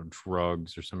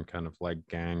drugs or some kind of like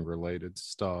gang related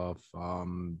stuff.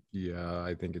 Yeah,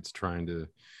 I think it's trying to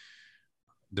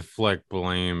deflect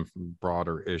blame from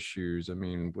broader issues. I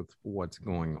mean, with what's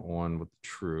going on with the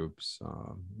troops,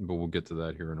 but we'll get to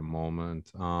that here in a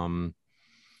moment.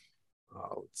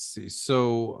 Let's see.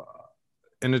 So,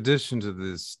 in addition to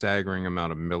the staggering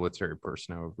amount of military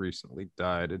personnel who recently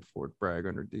died at Fort Bragg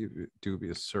under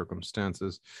dubious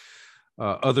circumstances,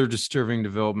 other disturbing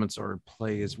developments are at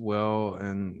play as well,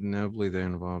 and inevitably they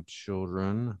involve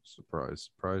children. Surprise,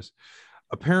 surprise.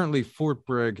 Apparently, Fort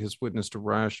Bragg has witnessed a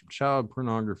rash of child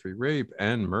pornography, rape,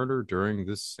 and murder during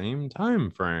this same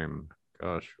time frame.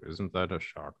 Gosh, isn't that a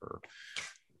shocker?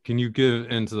 Can you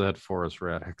get into that for us,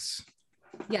 Radix?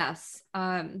 Yes.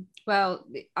 Well,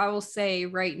 I will say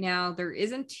right now there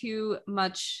isn't too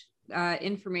much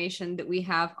information that we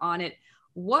have on it.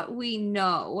 What we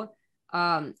know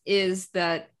is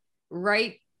that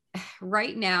right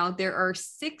now there are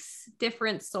 6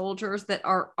 different soldiers that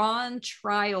are on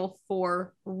trial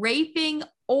for raping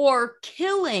or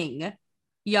killing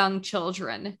young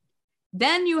children.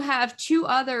 Then you have 2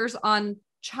 others on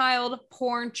child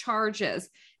porn charges.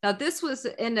 Now, this was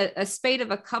in a spate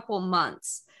of a couple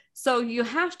months. So you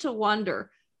have to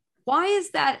wonder, why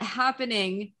is that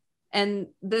happening in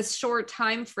this short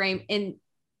time frame? And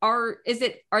are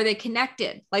they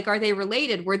connected? Like, are they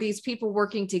related? Were these people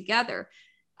working together?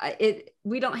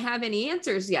 We don't have any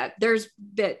answers yet.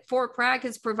 That Fort Bragg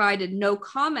has provided no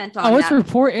comment on that.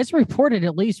 It's reported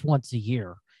at least once a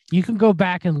year. You can go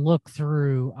back and look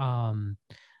through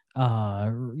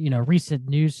recent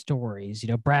news stories.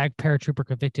 Bragg paratrooper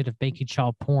convicted of making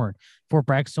child porn. Fort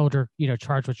Bragg soldier,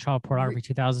 charged with child pornography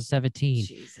 2017,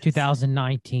 Jesus.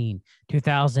 2019,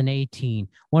 2018.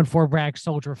 One Fort Bragg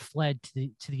soldier fled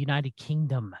to the United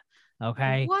Kingdom.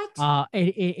 Okay. What?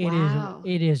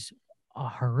 It is a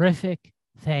horrific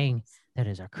thing that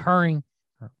is occurring,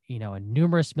 in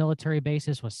numerous military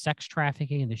bases with sex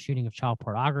trafficking and the shooting of child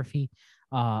pornography,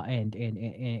 and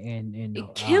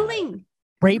killing.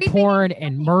 Rape porn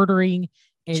and murdering.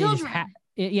 Children.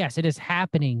 It is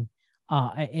happening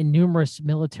in numerous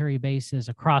military bases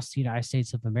across the United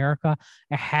States of America.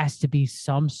 It has to be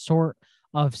some sort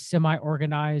of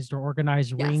semi-organized or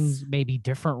organized rings, maybe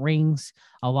different rings.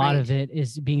 A lot of it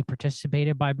is being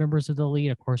participated by members of the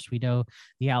elite. Of course, we know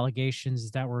the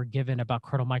allegations that were given about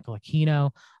Colonel Michael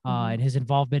Aquino and his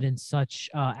involvement in such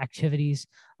activities.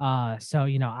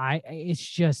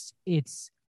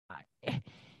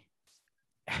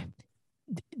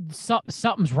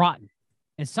 Something's rotten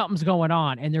and something's going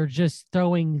on, and they're just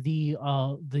throwing the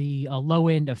low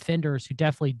end offenders who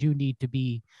definitely do need to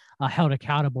be held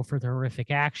accountable for their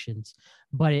horrific actions.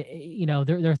 But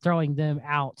they're throwing them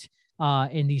out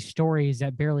in these stories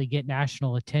that barely get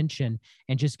national attention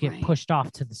and just get pushed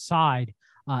off to the side.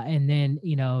 And then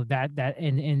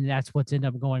and that's what's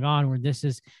ended up going on. Where this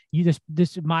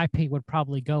in my opinion would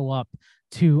probably go up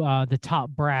to the top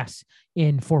brass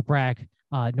in Fort Bragg,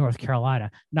 North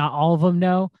Carolina. Not all of them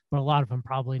know, but a lot of them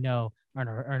probably know and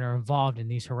are involved in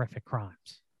these horrific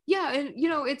crimes. Yeah, and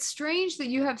it's strange that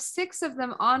you have 6 of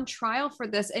them on trial for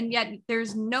this, and yet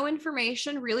there's no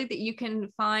information really that you can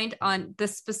find on the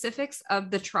specifics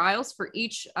of the trials for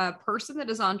each person that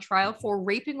is on trial for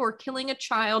raping or killing a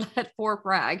child at Fort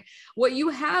Bragg. What you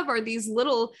have are these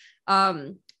little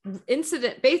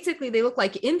incident, basically they look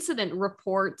like incident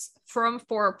reports from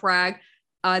Fort Bragg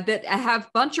that have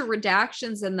a bunch of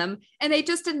redactions in them, and they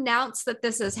just announce that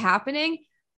this is happening.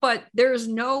 But there's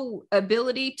no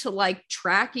ability to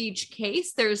track each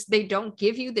case. They don't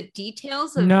give you the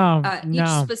details of each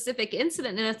specific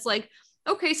incident. And it's like,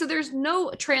 okay, so there's no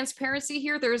transparency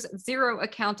here. There's zero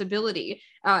accountability.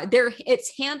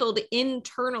 It's handled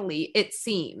internally, it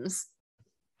seems.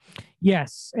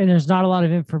 Yes. And there's not a lot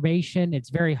of information. It's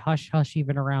very hush hush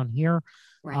even around here.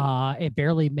 Right. It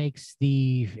barely makes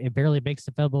the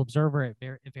Federal Observer.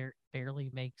 It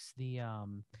barely makes the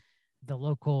the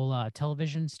local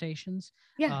television stations.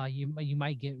 Yeah. You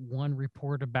might get one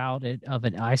report about it of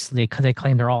an isolated, because they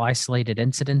claim they're all isolated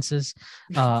incidences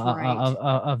Right.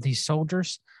 of these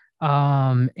soldiers.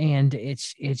 And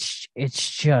it's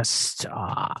just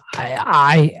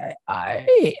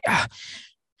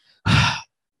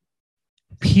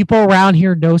people around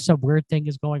here know some weird thing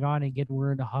is going on, and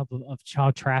we're in a hub of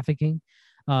child trafficking,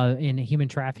 in human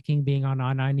trafficking being on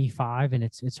I-95, and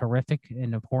it's horrific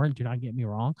and abhorrent. Do not get me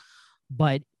wrong,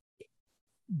 but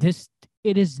this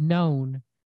it is known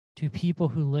to people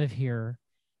who live here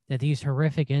that these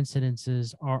horrific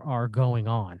incidences are going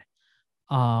on.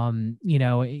 You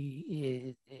know,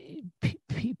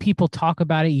 people talk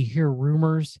about it. You hear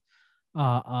rumors.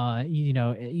 You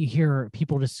know, you hear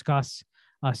people discuss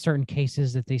certain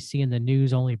cases that they see in the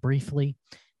news only briefly,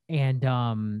 and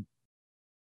the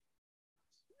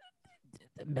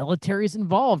military is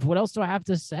involved. What else do I have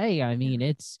to say? I mean,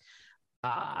 it's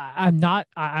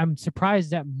I'm surprised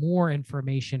that more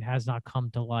information has not come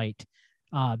to light,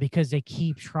 because they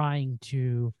keep trying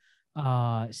to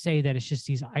say that it's just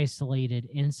these isolated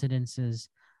incidences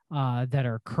that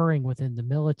are occurring within the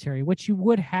military, which you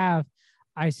would have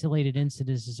isolated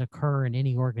incidences occur in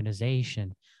any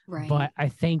organization. Right. But I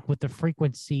think with the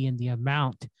frequency and the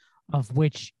amount of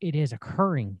which it is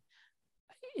occurring,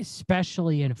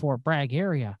 especially in Fort Bragg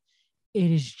area,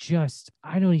 it is just,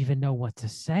 I don't even know what to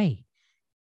say.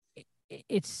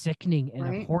 It's sickening and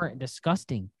Right. abhorrent and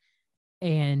disgusting.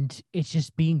 And it's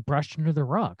just being brushed under the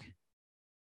rug.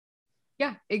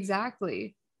 Yeah,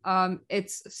 exactly.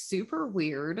 It's super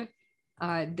weird.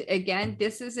 Again,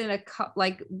 this is in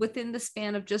like within the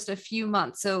span of just a few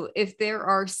months. So if there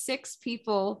are 6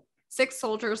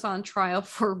 soldiers on trial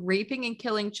for raping and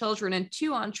killing children, and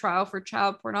 2 on trial for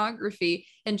child pornography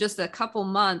in just a couple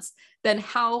months, then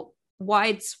how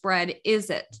widespread is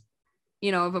it,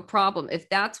 you know, of a problem? If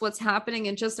that's what's happening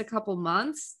in just a couple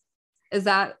months, is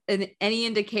that any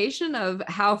indication of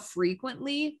how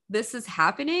frequently this is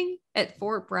happening at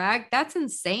Fort Bragg? That's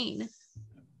insane.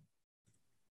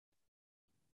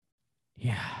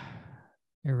 Yeah,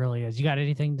 it really is. You got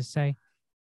anything to say,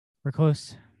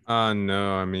 Recluse?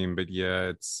 No, I mean, but yeah,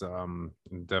 it's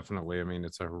definitely, I mean,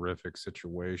 it's a horrific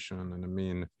situation. And I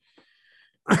mean,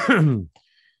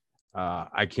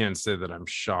 I can't say that I'm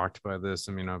shocked by this.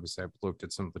 I mean, obviously, I've looked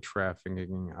at some of the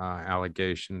trafficking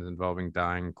allegations involving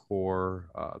Dying Corps,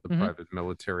 the private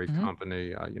military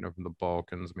company, you know, from the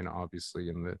Balkans. I mean, obviously,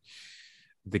 in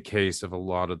the case of a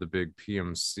lot of the big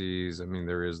PMCs, I mean,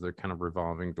 there is the kind of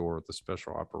revolving door with the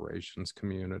special operations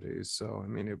communities. So, I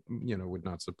mean, it, you know, would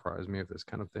not surprise me if this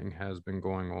kind of thing has been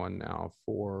going on now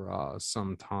for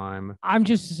some time. I'm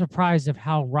just surprised of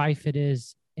how rife it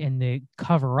is, in the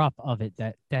cover up of it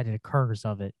that it occurs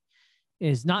of it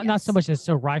is not so much as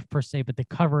so rife per se, but the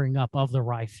covering up of the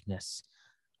rifeness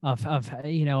of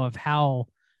you know, of how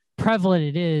prevalent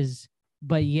it is,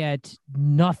 but yet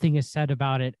nothing is said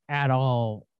about it at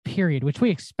all, period, which we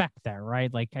expect that,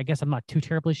 right? Like, I guess I'm not too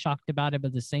terribly shocked about it, but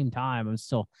at the same time, I'm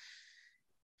still,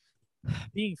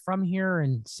 being from here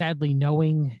and sadly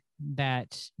knowing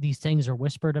that these things are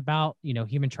whispered about, you know,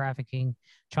 human trafficking,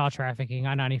 child trafficking,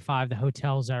 I-95, the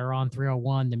hotels that are on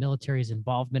 301, the military's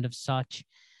involvement of such,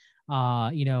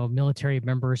 you know, military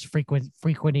members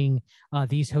frequenting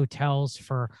these hotels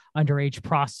for underage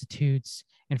prostitutes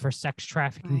and for sex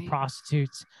trafficking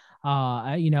prostitutes,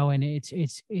 you know, and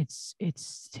it's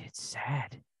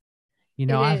sad. You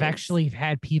know, I've actually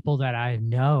had people that I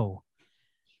know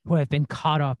who have been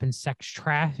caught up in sex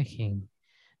trafficking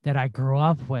that I grew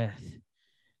up with,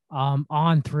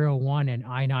 on 301 and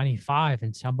I-95,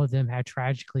 and some of them had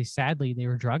tragically, sadly, they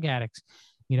were drug addicts.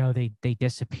 You know, they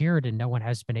disappeared and no one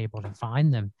has been able to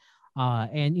find them.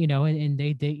 And you know, and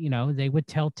they you know, they would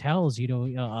tell tales, you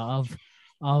know,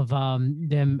 of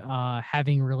them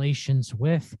having relations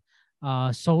with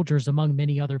soldiers, among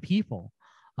many other people.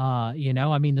 You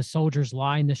know, I mean, the soldiers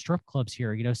line the strip clubs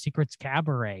here, you know, Secrets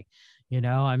Cabaret. You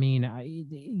know, I mean,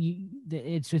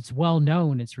 it's well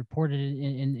known. It's reported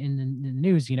in the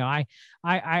news. You know,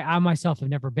 I myself have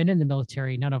never been in the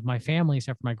military. None of my family,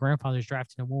 except for my grandfather's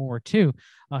drafted in World War II,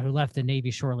 who left the Navy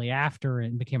shortly after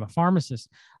and became a pharmacist,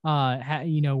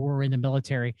 you know, were in the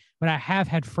military. But I have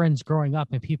had friends growing up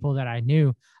and people that I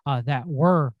knew that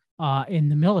were in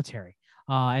the military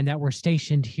and that were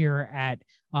stationed here at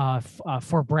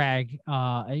Fort Bragg,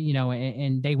 you know,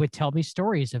 and they would tell me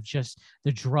stories of just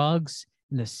the drugs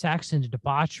and the sex and the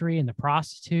debauchery and the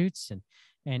prostitutes, and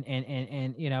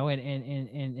and you know,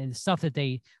 and stuff that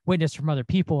they witnessed from other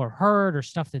people or heard, or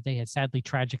stuff that they had sadly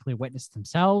tragically witnessed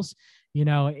themselves. You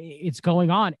know, it's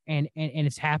going on, and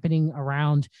it's happening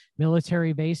around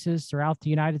military bases throughout the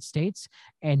United States,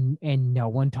 and no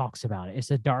one talks about it.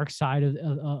 It's a dark side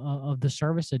of the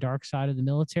service, the dark side of the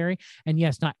military. And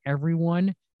yes, not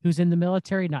everyone who's in the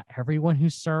military, not everyone who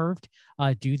served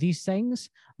do these things,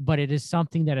 but it is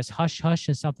something that is hush hush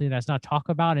and something that's not talked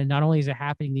about. And not only is it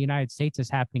happening in the United States, it's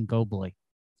happening globally.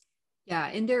 Yeah,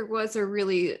 and there was a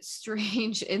really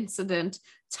strange incident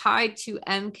tied to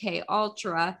MK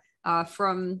Ultra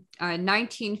from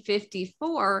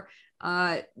 1954.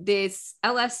 This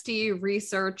LSD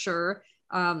researcher,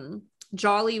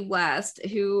 Jolly West,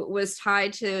 who was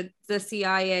tied to the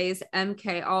CIA's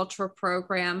MK Ultra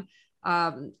program,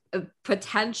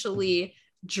 potentially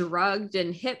drugged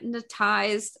and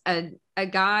hypnotized a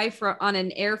guy on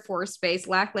an Air Force base,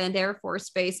 Lackland Air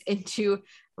Force Base, into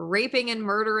raping and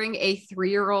murdering a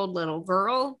 3-year-old little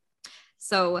girl.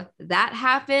 So that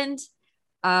happened.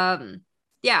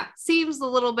 Yeah, seems a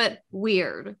little bit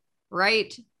weird,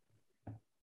 right?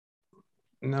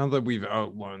 Now that we've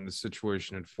outlined the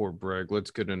situation at Fort Bragg, let's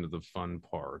get into the fun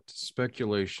part.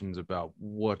 Speculations about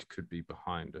what could be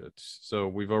behind it. So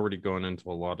we've already gone into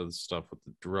a lot of the stuff with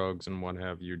the drugs and what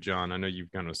have you. John, I know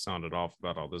you've kind of sounded off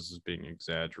about all this as being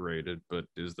exaggerated, but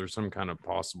is there some kind of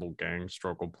possible gang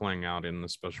struggle playing out in the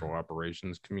special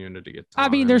operations community at times? I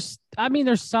mean,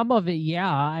 there's some of it. Yeah.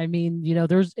 I mean, you know,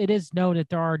 it is known that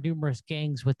there are numerous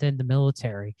gangs within the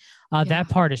military. That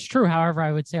part is true. However,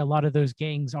 I would say a lot of those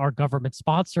gangs are government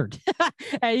sponsored,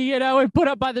 and, you know, and put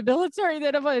up by the military,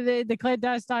 the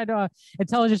clandestine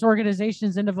intelligence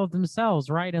organizations in of themselves,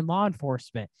 right, and law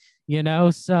enforcement, you know.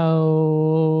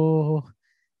 So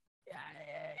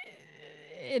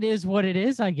it is what it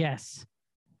is, I guess,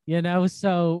 you know.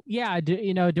 So yeah,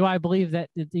 do I believe that,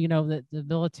 you know, that the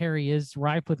military is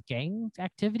ripe with gang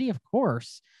activity? Of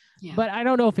course, but I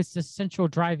don't know if it's the central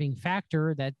driving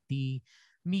factor that the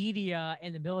media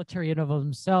and the military in of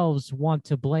themselves want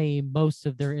to blame most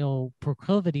of their ill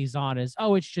proclivities on. Is,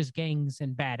 oh, it's just gangs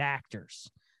and bad actors,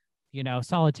 you know,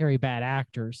 solitary bad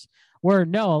actors. Where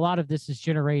no, a lot of this is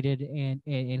generated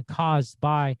and caused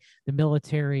by the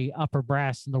military upper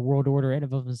brass and the world order in of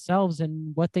themselves,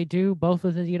 and what they do both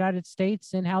within the United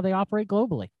States and how they operate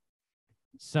globally.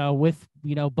 So with,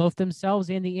 you know, both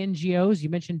themselves and the NGOs, you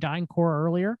mentioned DynCorp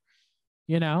earlier,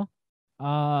 you know.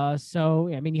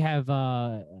 So I mean, you have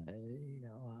you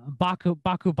know,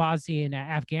 Bakubazi in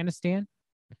Afghanistan,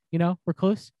 you know,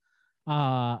 Recluse,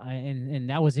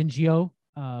 and that was NGO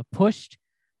pushed,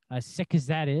 sick as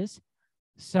that is.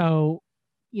 So,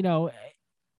 you know,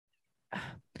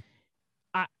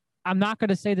 I'm not going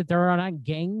to say that there are not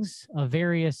gangs of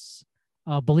various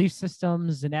belief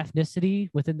systems and ethnicity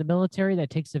within the military that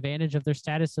takes advantage of their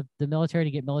status of the military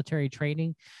to get military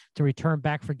training to return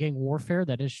back for gang warfare.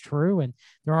 That is true. And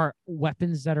there are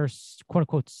weapons that are, quote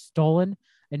unquote, stolen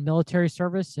in military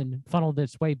service and funneled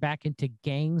its way back into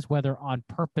gangs, whether on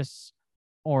purpose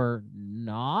or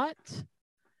not.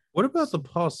 What about the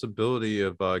possibility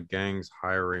of gangs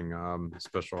hiring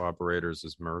special operators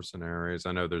as mercenaries?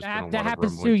 I know there's been a lot of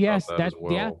rumblings too. Yes, about that as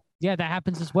well. Yeah, that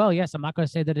happens as well. Yes, I'm not going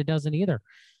to say that it doesn't either.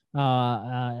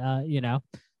 You know,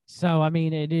 so I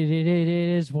mean, it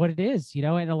is what it is. You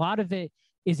know, and a lot of it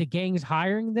is it gangs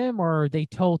hiring them, or are they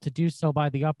told to do so by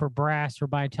the upper brass or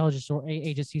by intelligence or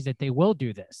agencies that they will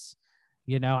do this?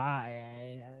 You know,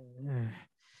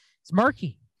 it's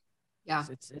murky. Yeah,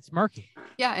 it's murky.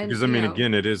 Yeah, and because I mean,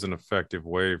 again, it is an effective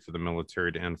way for the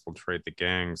military to infiltrate the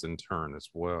gangs in turn as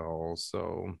well.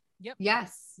 So yep.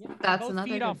 Yes, yeah, that's both another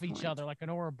feed off point. each other like an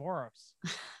Ouroboros. You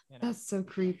know? That's so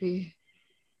creepy.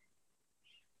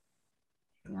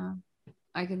 Yeah,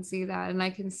 I can see that, and I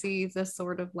can see this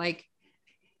sort of like,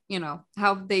 you know,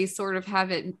 how they sort of have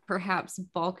it perhaps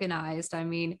balkanized. I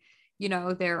mean, you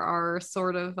know, there are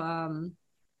sort of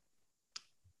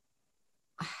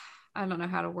I don't know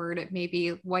how to word it,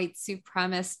 maybe white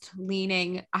supremacist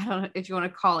leaning, I don't know if you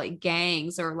want to call it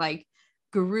gangs or like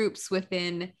groups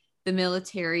within the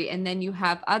military. And then you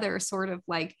have other sort of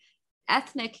like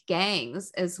ethnic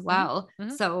gangs as well.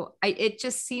 Mm-hmm. So it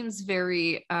just seems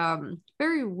very,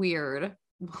 very weird.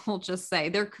 We'll just say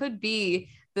there could be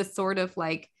this sort of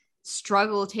like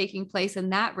struggle taking place in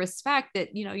that respect,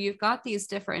 that, you know, you've got these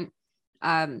different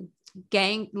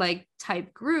gang like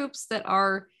type groups that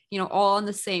are, you know, all on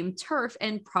the same turf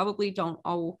and probably don't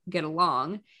all get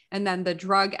along. And then the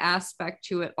drug aspect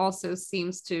to it also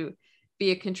seems to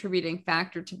be a contributing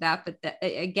factor to that. But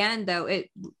again, though, it,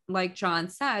 like John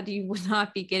said, you would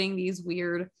not be getting these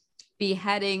weird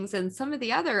beheadings and some of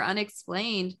the other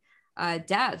unexplained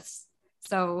deaths.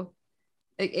 So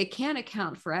it can't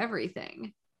account for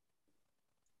everything.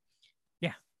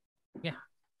 Yeah.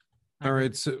 All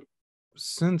right. So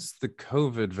since the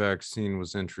COVID vaccine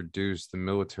was introduced, the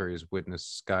military has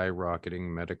witnessed skyrocketing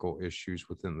medical issues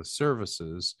within the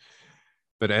services.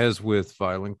 But as with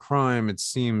violent crime, it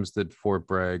seems that Fort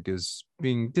Bragg is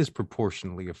being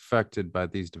disproportionately affected by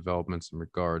these developments in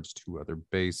regards to other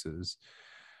bases.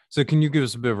 So can you give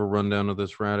us a bit of a rundown of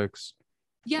this, Radix?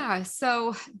 Yeah,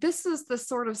 so this is the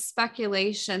sort of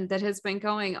speculation that has been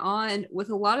going on with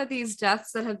a lot of these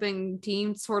deaths that have been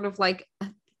deemed sort of like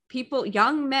people,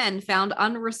 young men found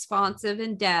unresponsive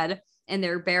and dead in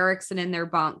their barracks and in their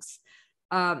bunks.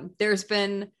 There's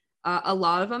been a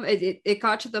lot of them. It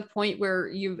got to the point where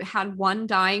you had one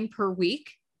dying per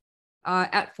week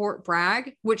at Fort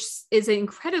Bragg, which is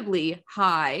incredibly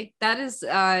high. That is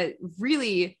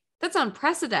really, that's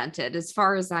unprecedented as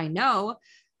far as I know.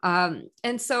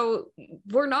 And so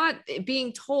we're not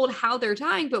being told how they're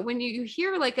dying, but when you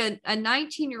hear like a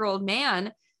 19-year-old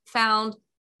man found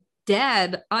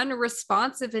dead,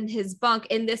 unresponsive in his bunk,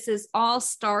 and this is all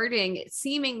starting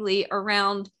seemingly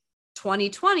around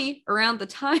 2020, around the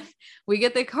time we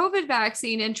get the COVID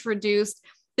vaccine introduced,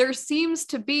 there seems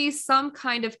to be some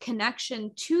kind of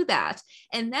connection to that.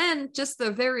 And then just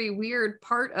the very weird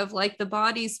part of like the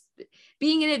bodies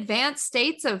being in advanced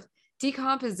states of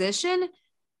decomposition.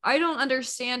 I don't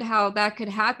understand how that could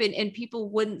happen and people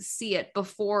wouldn't see it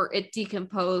before it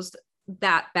decomposed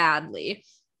that badly.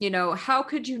 You know, how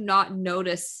could you not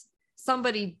notice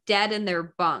somebody dead in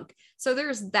their bunk? So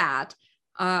there's that.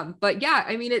 But yeah,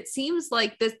 I mean, it seems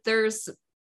like that there's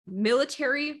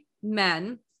military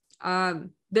men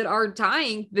that are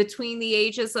dying between the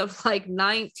ages of like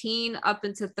 19 up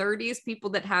into 30s,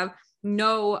 people that have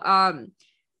no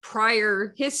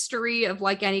prior history of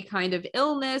like any kind of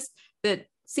illness, that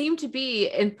seem to be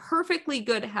in perfectly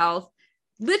good health,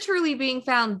 literally being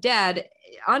found dead,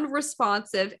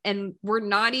 unresponsive, and we're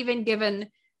not even given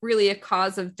really a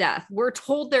cause of death. We're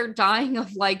told they're dying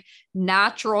of like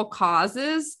natural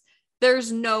causes.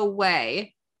 There's no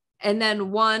way. And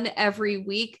then one every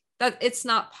week, that it's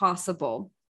not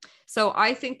possible. So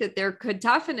I think that there could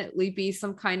definitely be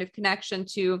some kind of connection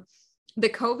to the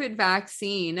COVID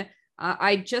vaccine.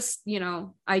 I just,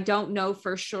 I don't know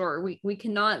for sure. We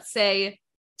cannot say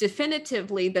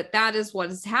definitively that that is what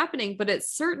is happening, but it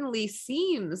certainly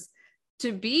seems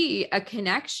to be a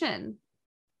connection.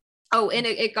 Oh, and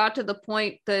it got to the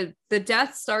point the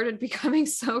deaths started becoming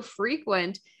so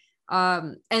frequent,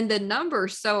 and the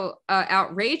numbers so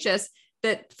outrageous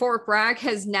that Fort Bragg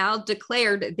has now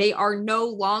declared they are no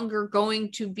longer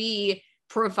going to be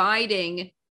providing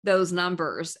those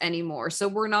numbers anymore. So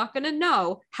we're not going to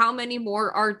know how many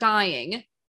more are dying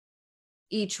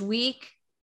each week,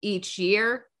 each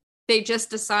year. They just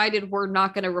decided we're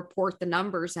not going to report the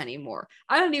numbers anymore.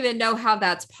 I don't even know how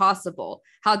that's possible,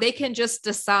 how they can just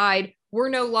decide we're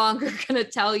no longer going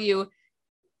to tell you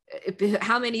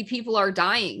how many people are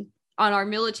dying on our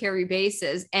military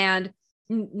bases and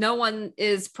no one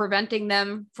is preventing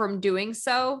them from doing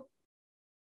so.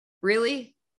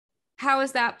 Really? How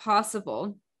is that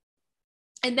possible?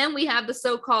 And then we have the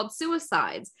so-called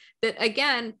suicides that,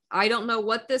 again, I don't know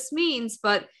what this means,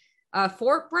 but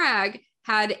Fort Bragg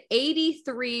had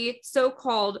 83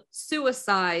 so-called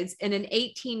suicides in an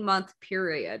 18-month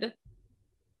period.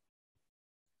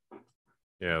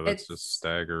 Yeah, that's just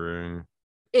staggering.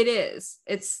 It is.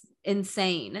 It's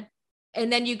insane.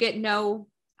 And then you get no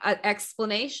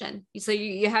explanation. So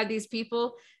you have these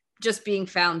people just being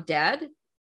found dead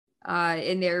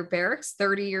in their barracks,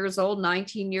 30 years old,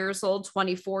 19 years old,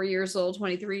 24 years old,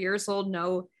 23 years old,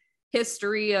 no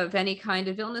history of any kind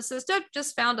of illnesses,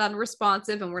 just found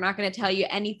unresponsive, and we're not going to tell you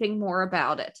anything more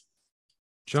about it.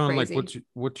 John, like,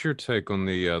 what's your take on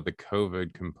the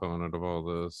COVID component of all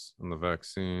this and the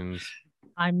vaccines?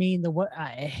 I mean,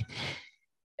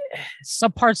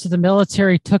 some parts of the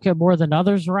military took it more than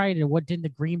others, right? And what didn't the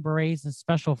Green Berets and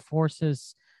Special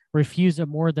Forces refuse it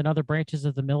more than other branches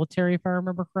of the military, if I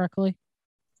remember correctly?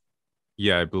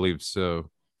 Yeah, I believe so.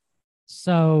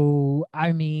 So,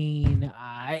 I mean,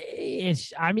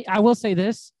 I will say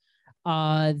this: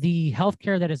 the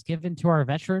healthcare that is given to our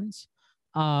veterans,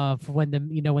 when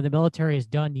the military is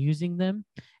done using them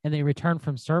and they return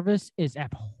from service, is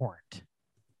abhorrent.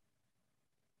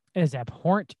 It is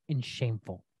abhorrent and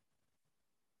shameful.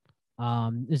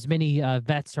 As many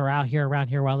vets are around here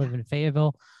where I live in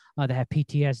Fayetteville that have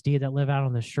PTSD that live out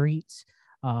on the streets.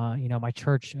 My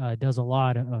church does a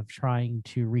lot of trying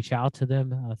to reach out to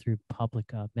them through public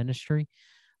ministry.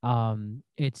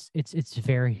 It's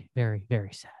very, very,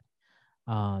 very sad.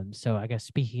 So I guess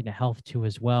speaking to health too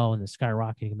as well, and the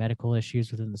skyrocketing medical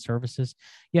issues within the services,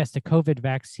 yes, the COVID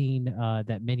vaccine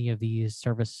that many of these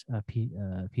service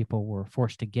people were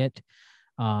forced to get,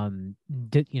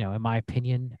 did, in my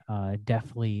opinion,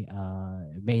 definitely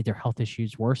made their health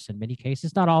issues worse in many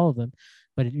cases. Not all of them,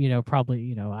 but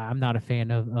probably, I'm not a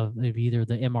fan of either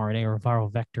the mRNA or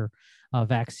viral vector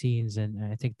vaccines, and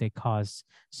I think they cause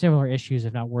similar issues,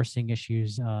 if not worsening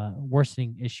issues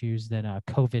than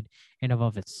COVID in and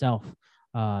of itself,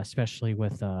 especially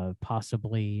with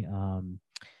possibly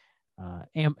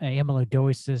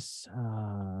amyloidosis,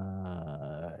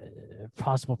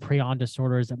 possible prion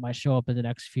disorders that might show up in the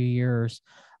next few years,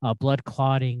 blood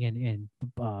clotting and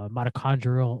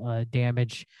mitochondrial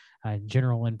damage,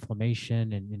 general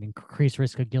inflammation, and increased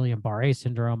risk of Guillain-Barré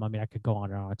syndrome. I mean, I could go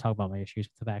on and on and talk about my issues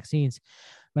with the vaccines,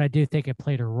 but I do think it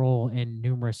played a role in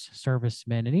numerous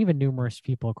servicemen and even numerous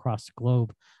people across the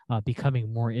globe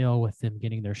becoming more ill with them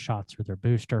getting their shots or their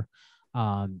booster.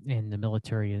 In the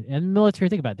military,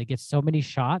 think about it, they get so many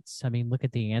shots. I mean, look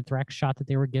at the anthrax shot that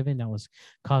they were given, that was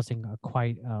causing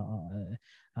quite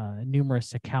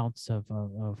numerous accounts of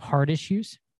heart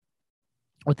issues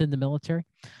within the military.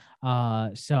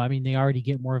 So, I mean, they already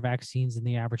get more vaccines than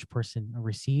the average person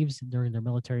receives during their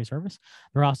military service.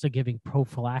 They're also giving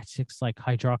prophylactics like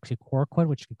hydroxychloroquine,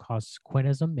 which can cause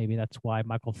quinism. Maybe that's why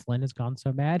Michael Flynn has gone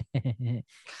so mad.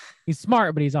 He's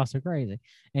smart, but he's also crazy,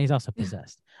 and he's also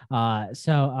possessed. But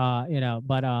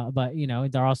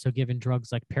they're also giving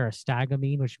drugs like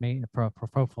parastagamine, which may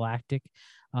prophylactic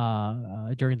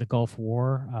during the Gulf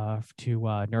War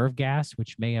to nerve gas,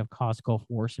 which may have caused Gulf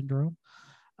War syndrome.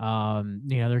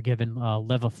 They're given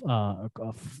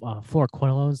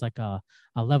fluoroquinolones like a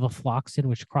levofloxacin,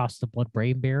 which crossed the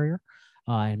blood-brain barrier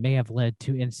and may have led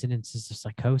to incidences of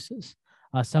psychosis.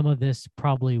 Some of this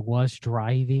probably was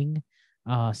driving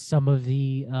some of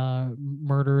the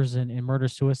murders and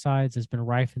murder-suicides has been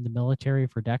rife in the military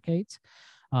for decades.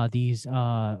 These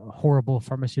horrible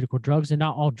pharmaceutical drugs, and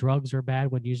not all drugs are bad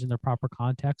when used in their proper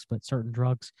context, but certain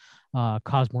drugs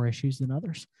cause more issues than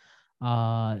others.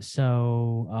 The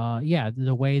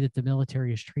way that the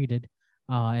military is treated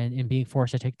and being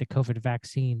forced to take the COVID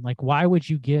vaccine, like, why would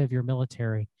you give your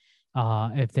military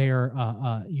if they are,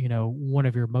 one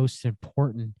of your most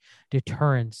important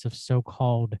deterrents of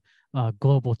so-called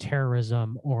global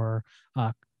terrorism or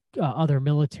other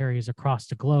militaries across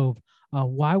the globe?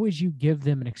 Why would you give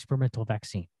them an experimental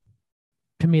vaccine?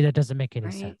 To me, that doesn't make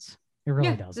any sense. It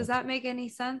really doesn't. Does that make any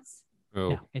sense?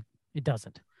 Oh. Yeah, it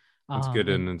doesn't. Let's get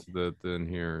into that then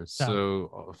here.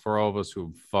 So for all of us who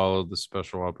have followed the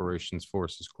Special Operations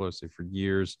Forces closely for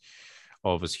years,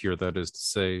 all of us here, that is to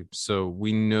say, so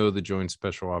we know the Joint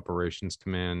Special Operations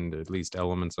Command, at least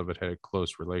elements of it, had a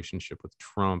close relationship with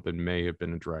Trump and may have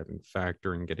been a driving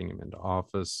factor in getting him into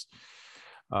office.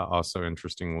 Also,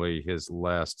 interestingly, his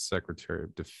last Secretary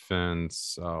of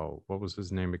Defense, what was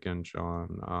his name again,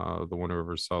 John? The one who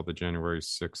oversaw the January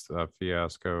 6th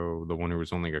fiasco, the one who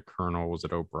was only a colonel, was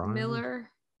it O'Brien?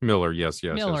 Miller, yes.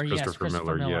 Christopher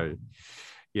Miller.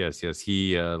 Yes.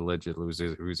 He allegedly was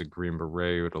a Green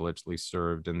Beret who had allegedly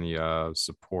served in the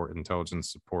intelligence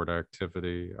support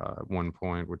activity at one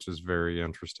point, which is very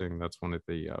interesting. That's one of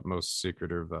the most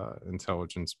secretive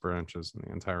intelligence branches in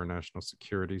the entire national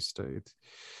security state.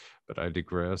 But I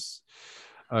digress.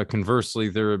 Conversely,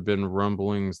 there have been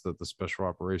rumblings that the special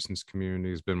operations community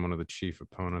has been one of the chief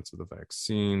opponents of the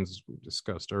vaccines, as we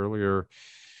discussed earlier.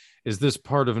 Is this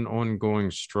part of an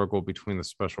ongoing struggle between the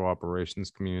special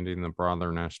operations community and the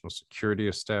broader national security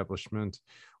establishment,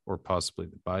 or possibly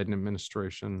the Biden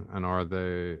administration? And are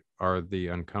the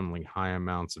uncommonly high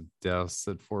amounts of deaths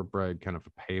at Fort Bragg kind of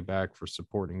a payback for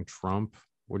supporting Trump?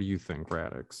 What do you think,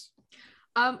 Radix?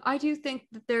 I do think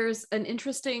that there's an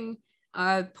interesting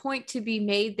point to be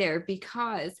made there,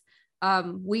 because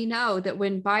we know that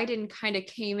when Biden kind of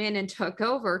came in and took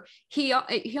over, he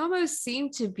almost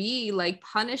seemed to be like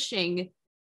punishing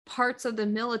parts of the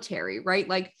military, right?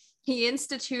 Like, he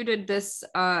instituted this,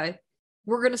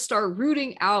 we're going to start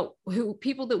rooting out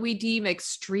people that we deem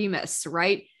extremists,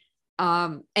 right?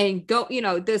 And go,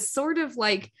 this sort of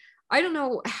like, I don't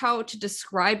know how to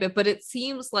describe it, but it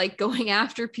seems like going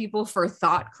after people for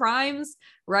thought crimes,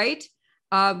 right?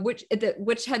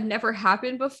 Which had never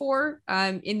happened before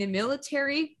in the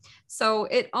military. So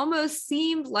it almost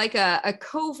seemed like a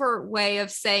covert way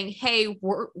of saying, hey,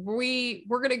 we're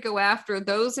going to go after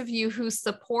those of you who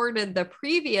supported the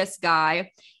previous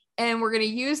guy, and we're going to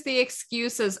use the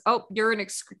excuses, oh, you're an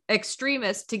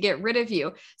extremist, to get rid of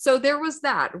you. So there was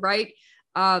that, right?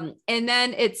 And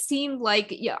then it seemed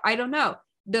like, I don't know,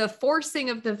 the forcing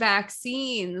of the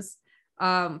vaccines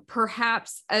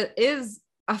perhaps is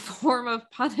a form of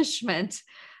punishment,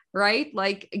 right?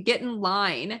 Like get in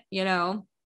line, you know.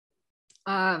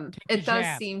 It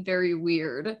does seem very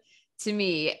weird to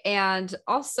me. And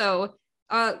also,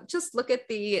 just look at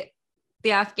the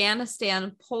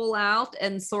Afghanistan pullout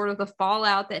and sort of the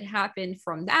fallout that happened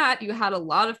from that. You had a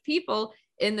lot of people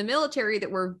in the military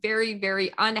that were very,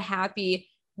 very unhappy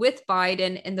with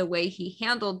Biden and the way he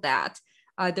handled that.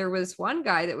 There was one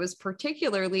guy that was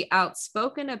particularly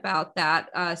outspoken about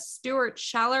that. Stuart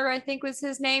Scheller, I think was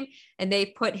his name. And they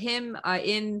put him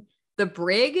in the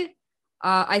Brigg.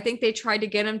 I think they tried to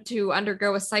get him to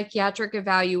undergo a psychiatric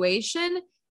evaluation.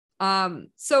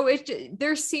 So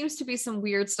there seems to be some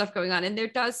weird stuff going on. And there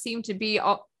does seem to be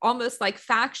almost like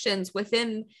factions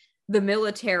within the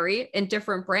military in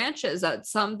different branches,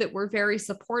 some that were very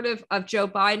supportive of Joe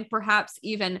Biden, perhaps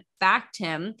even backed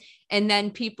him. And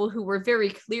then people who were very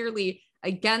clearly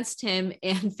against him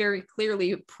and very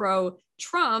clearly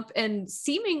pro-Trump and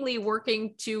seemingly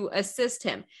working to assist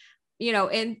him. You know,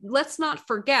 and let's not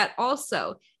forget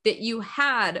also that you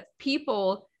had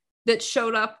people that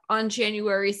showed up on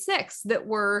January 6th that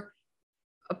were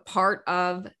a part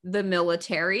of the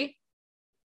military,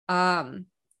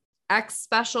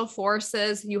 ex-special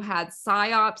forces. You had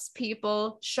PSYOPs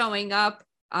people showing up.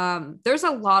 There's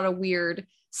a lot of weird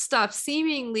stuff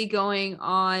seemingly going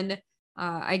on,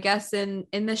 I guess, in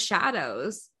the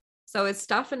shadows. So it's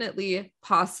definitely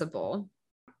possible.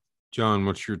 John,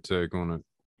 what's your take on it?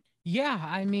 Yeah,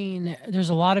 I mean, there's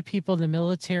a lot of people in the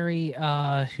military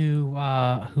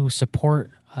who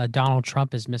support Donald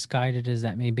Trump, as misguided as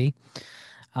that may be.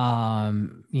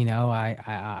 You know,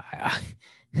 I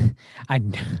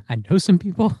know some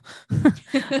people,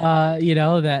 you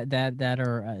know, that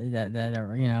are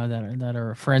you know that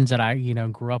are friends that I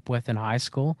grew up with in high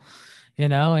school, you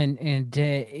know, and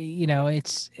you know,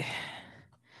 it's.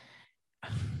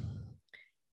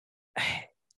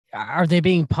 Are they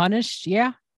being punished?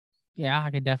 Yeah,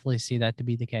 I could definitely see that to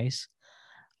be the case.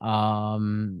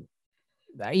 Either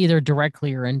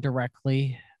directly or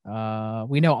indirectly.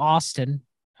 We know Austin,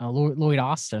 Lloyd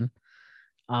Austin,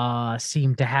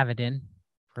 seemed to have it in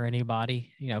for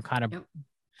anybody, you know, kind of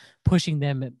pushing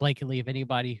them blatantly of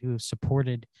anybody who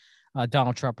supported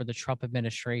Donald Trump or the Trump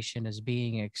administration as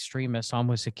being extremists,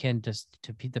 almost akin to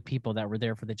the people that were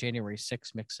there for the January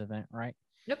 6th mix event, right?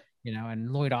 Yep. You know,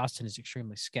 and Lloyd Austin is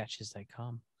extremely sketch as they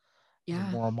come.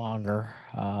 Yeah. Warmonger.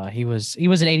 He was an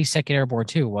 82nd Airborne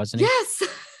too, wasn't he? Yes.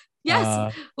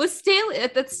 Yes. Was Stanley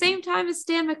at the same time as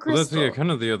Stan McChrystal? Well, that's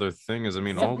kind of the other thing is, I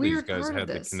mean, all these guys had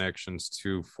the this. connections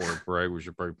to Fort Bragg, we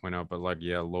should probably point out, but like,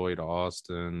 yeah, Lloyd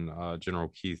Austin,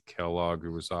 General Keith Kellogg,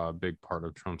 who was a big part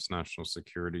of Trump's national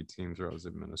security team throughout his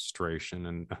administration.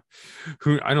 And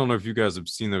who, I don't know if you guys have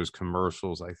seen those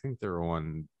commercials. I think they're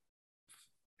on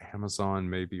Amazon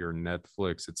maybe or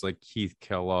Netflix. It's like Keith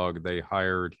Kellogg. They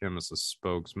hired him as a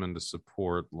spokesman to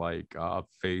support like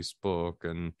Facebook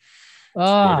and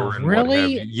Twitter and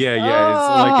really? Yeah.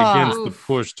 It's like against the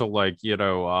push to like, you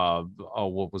know,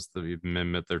 what was the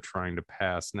amendment they're trying to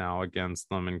pass now against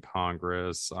them in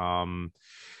Congress?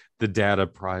 The data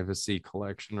privacy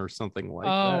collection or something like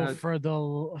that. For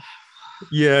the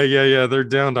Yeah. They're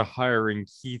down to hiring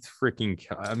Keith freaking.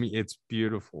 I mean, it's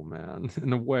beautiful, man,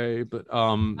 in a way. But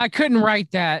I couldn't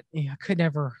write that. I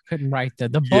couldn't write the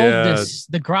boldness,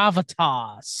 the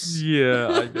gravitas.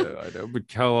 Yeah, I know. But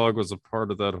Kellogg was a part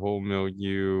of that whole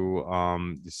milieu.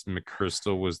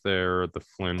 McChrystal was there. The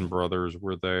Flynn brothers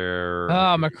were there.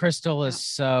 Oh, McChrystal is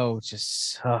so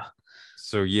just.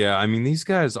 So, yeah, I mean, these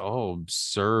guys all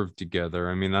served together.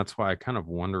 I mean, that's why I kind of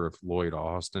wonder if Lloyd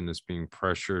Austin is being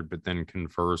pressured, but then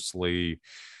conversely,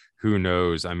 who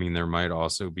knows? I mean, there might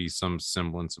also be some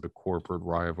semblance of a corporate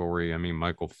rivalry. I mean,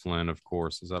 Michael Flynn, of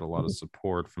course, has had a lot of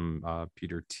support from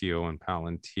Peter Thiel and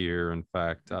Palantir. In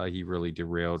fact, he really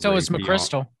derailed. So is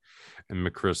McChrystal. And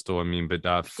McChrystal, I mean,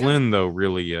 but Flynn, though,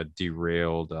 really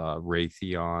derailed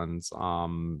Raytheon's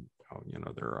you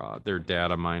know, their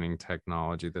data mining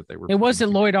technology that they were. It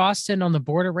wasn't Lloyd Austin on the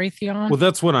board of Raytheon. Well,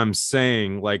 that's what I'm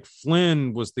saying. Like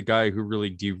Flynn was the guy who really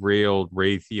derailed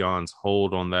Raytheon's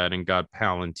hold on that and got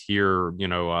Palantir, you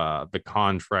know, the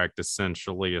contract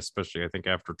essentially, especially I think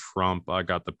after Trump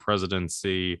got the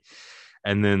presidency.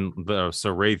 And then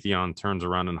so Raytheon turns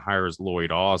around and hires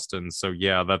Lloyd Austin. So,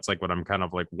 yeah, that's like what I'm kind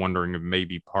of like wondering if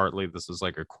maybe partly this is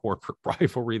like a corporate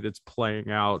rivalry that's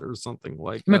playing out or something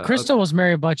like that. McChrystal was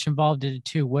very much involved in it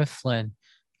too with Flynn,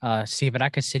 Stephen. I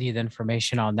could send you the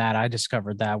information on that. I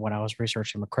discovered that when I was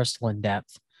researching McChrystal in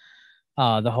depth.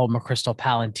 The whole McChrystal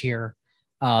Palantir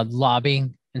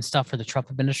lobbying and stuff for the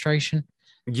Trump administration.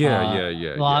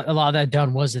 Yeah. A lot of that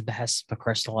done was at the behest of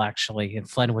McChrystal, actually. And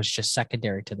Flynn was just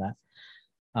secondary to that.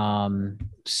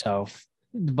 So,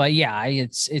 but yeah,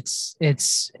 it's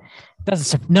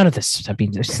doesn't none of this. I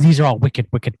mean, these are all wicked,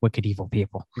 wicked, wicked evil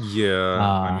people. Yeah,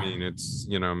 I mean, it's,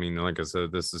 I mean, like I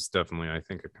said, this is definitely, I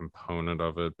think, a component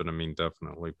of it, but I mean,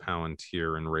 definitely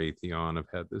Palantir and Raytheon have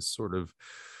had this sort of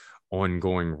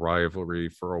ongoing rivalry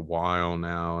for a while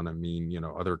now. And I mean,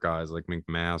 other guys like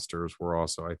McMasters were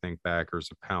also, I think, backers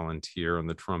of Palantir in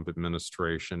the Trump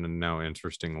administration. And now,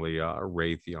 interestingly,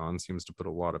 Raytheon seems to put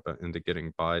a lot of into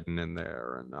getting Biden in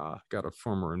there, and got a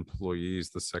former employee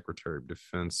as the Secretary of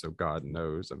Defense. So God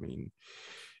knows, I mean,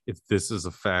 if this is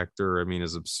a factor, I mean,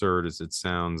 as absurd as it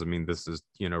sounds, I mean, this is,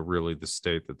 really the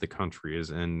state that the country is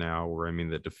in now, where, I mean,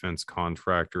 the defense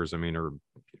contractors, I mean, are,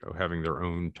 having their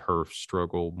own turf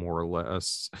struggle, more or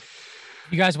less.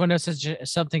 You guys want to know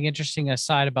something interesting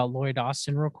aside about Lloyd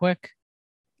Austin real quick?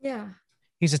 Yeah.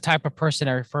 He's a type of person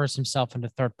that refers himself in the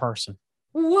third person.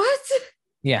 What?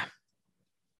 Yeah.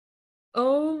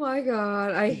 Oh my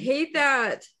God. I hate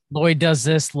that. Lloyd does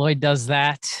this, Lloyd does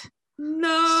that.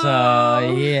 No.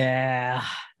 So yeah,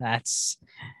 that's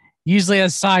usually a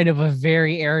sign of a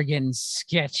very arrogant and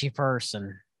sketchy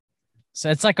person. So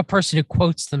it's like a person who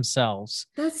quotes themselves.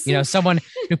 That's so someone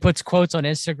who puts quotes on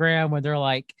Instagram where they're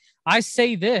like, I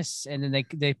say this, and then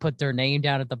they put their name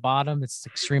down at the bottom. It's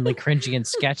extremely cringy and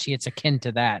sketchy. It's akin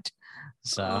to that.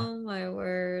 So oh my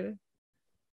word.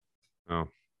 Oh.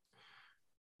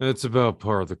 It's about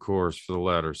par of the course for the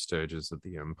latter stages of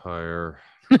the empire.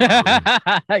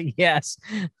 Yes.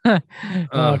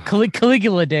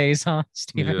 Caligula days, huh,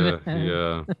 Steven?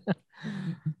 Yeah.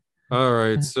 All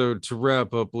right. So to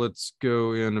wrap up, let's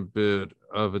go in a bit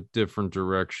of a different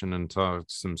direction and talk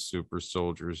some super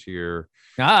soldiers here.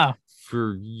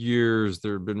 For years,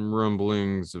 there have been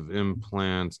rumblings of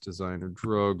implants, designer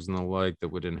drugs, and the like that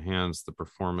would enhance the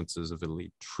performances of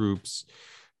elite troops.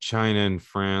 China and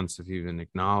France have even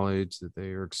acknowledged that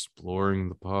they are exploring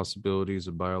the possibilities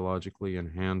of biologically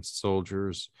enhanced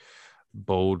soldiers.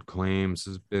 Bold claims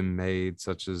have been made,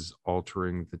 such as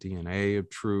altering the DNA of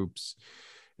troops.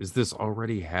 Is this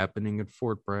already happening at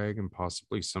Fort Bragg and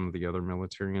possibly some of the other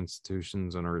military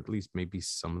institutions, and or at least maybe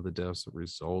some of the deaths a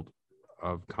result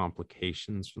of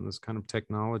complications from this kind of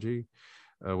technology?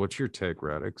 What's your take,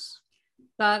 Radix?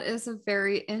 That is a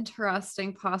very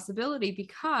interesting possibility,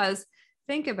 because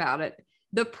think about it.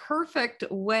 The perfect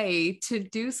way to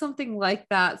do something like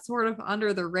that sort of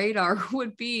under the radar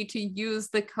would be to use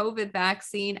the COVID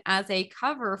vaccine as a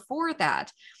cover for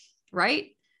that,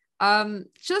 right?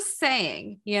 Just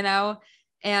saying,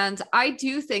 and I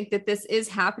do think that this is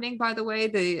happening, by the way,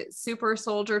 the super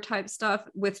soldier type stuff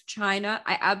with China.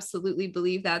 I absolutely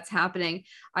believe that's happening.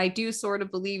 I do sort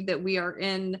of believe that we are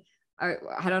in,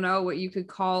 I don't know what you could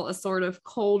call a sort of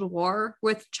Cold War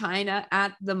with China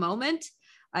at the moment.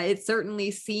 It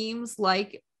certainly seems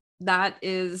like that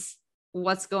is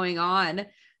what's going on.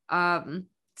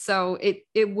 So it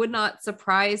would not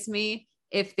surprise me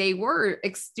if they were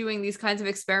doing these kinds of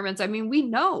experiments. I mean, we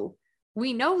know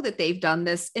that they've done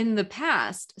this in the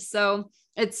past. So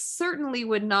it certainly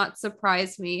would not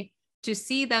surprise me to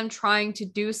see them trying to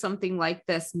do something like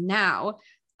this now.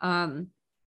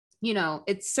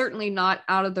 It's certainly not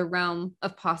out of the realm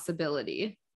of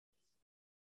possibility.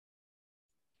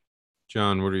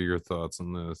 John, what are your thoughts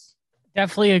on this?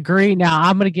 Definitely agree. Now,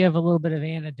 I'm going to give a little bit of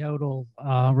anecdotal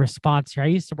response here. I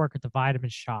used to work at the vitamin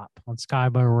shop on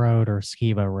Skybo Road or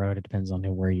Skibo Road. It depends on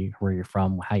where you're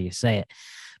from, how you say it.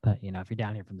 But, if you're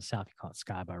down here from the South, you call it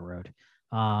Skybo Road.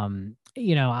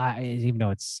 Even though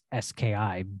it's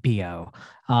Skibo.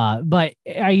 But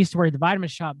I used to work at the vitamin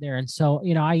shop there. And so,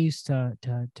 I used to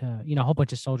a whole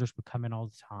bunch of soldiers would come in all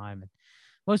the time. And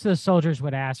most of the soldiers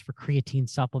would ask for creatine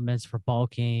supplements for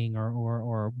bulking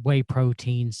or whey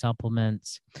protein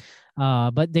supplements.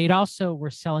 But they'd also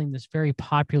were selling this very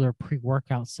popular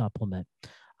pre-workout supplement.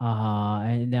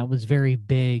 And that was very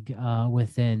big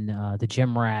within the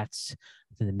gym rats,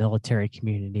 in the military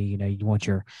community. You want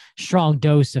your strong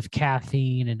dose of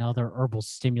caffeine and other herbal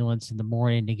stimulants in the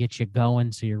morning to get you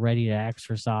going so you're ready to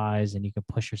exercise and you can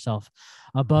push yourself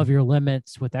above your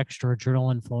limits with extra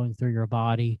adrenaline flowing through your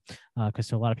body.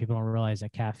 Because a lot of people don't realize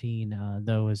that caffeine,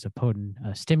 though, is a potent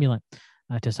stimulant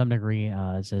to some degree,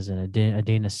 as an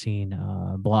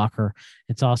adenosine blocker.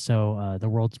 It's also the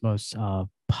world's most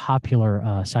popular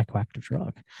psychoactive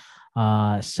drug.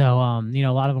 So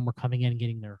a lot of them were coming in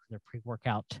getting their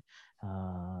pre-workout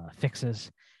fixes.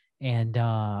 And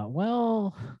a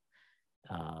lot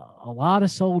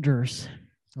of soldiers,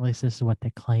 at least this is what they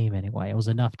claim anyway, it was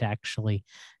enough to actually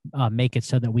make it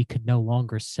so that we could no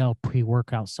longer sell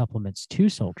pre-workout supplements to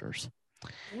soldiers.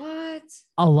 What?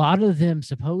 a lot of them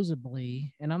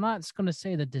supposedly, and I'm not going to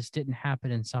say that this didn't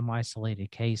happen in some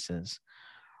isolated cases,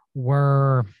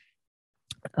 were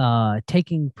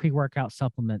taking pre-workout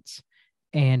supplements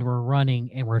and were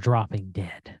running and were dropping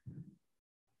dead.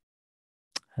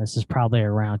 This is probably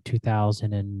around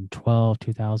 2012,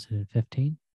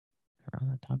 2015,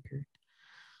 around that time period.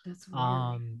 That's weird.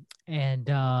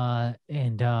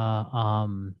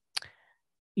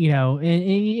 You know,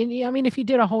 and I mean, if you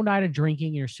did a whole night of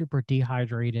drinking, you're super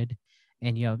dehydrated,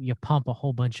 and you pump a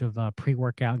whole bunch of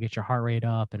pre-workout, get your heart rate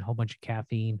up, and a whole bunch of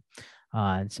caffeine,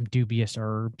 and some dubious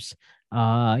herbs. You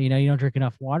know, you don't drink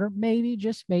enough water. Maybe,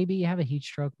 just maybe, you have a heat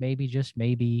stroke. Maybe, just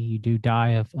maybe, you do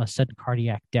die of a sudden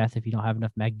cardiac death if you don't have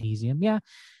enough magnesium. Yeah,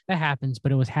 that happens,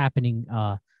 but it was happening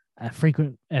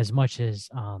frequent as much as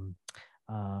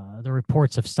the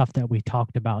reports of stuff that we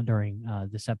talked about during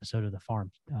this episode of The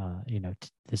Farm,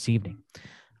 this evening.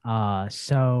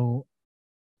 So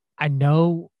I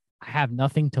know I have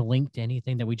nothing to link to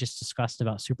anything that we just discussed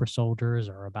about super soldiers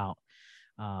or about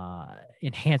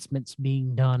enhancements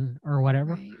being done or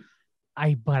whatever.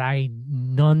 Right. But I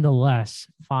nonetheless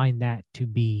find that to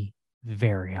be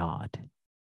very odd.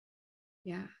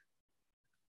 Yeah.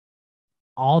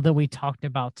 All that we talked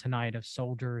about tonight of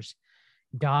soldiers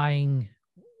dying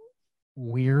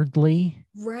weirdly,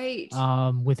 right,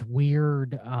 with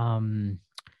weird not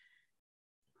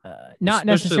Especially,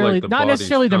 necessarily like, not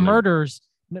necessarily the body's kinda, murders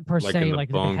per like, se, in the like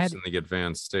the bunks behead. in the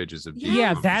advanced stages of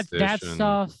Yeah, that decomposition.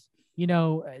 stuff, you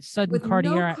know, sudden with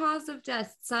cardiac no cause of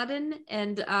death, sudden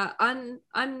and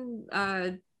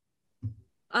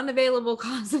unavailable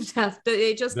cause of death.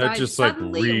 They just That died just like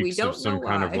suddenly, and we reeks of don't know some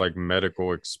kind of why. like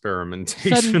medical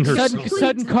experimentation or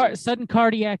something. sudden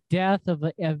cardiac death of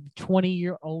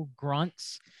 20-year-old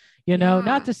grunts. You know, Yeah.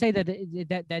 not to say that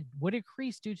that would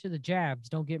increase due to the jabs.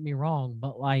 Don't get me wrong,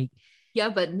 but like, Yeah,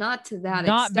 but not to that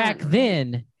not extent. back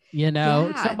then. You know,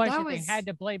 Yeah, so much that they had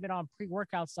to blame it on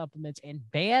pre-workout supplements and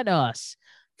ban us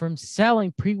from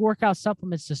selling pre-workout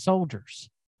supplements to soldiers.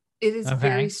 It is Okay.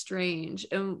 very strange.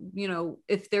 And, you know,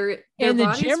 if their And the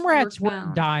bodies gym were rats weren't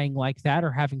found- dying like that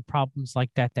or having problems like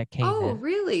that came Oh, in.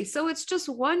 really? So it's just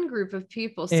one group of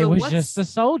people. It So was what's just the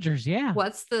soldiers, yeah.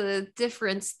 what's the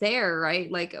difference there,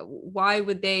 right? Like, why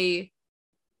would the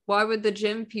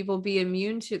gym people be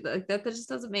immune to that? That just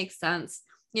doesn't make sense,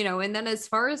 you know. And then as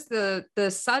far as the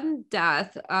sudden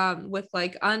death with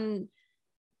like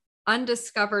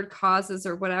undiscovered causes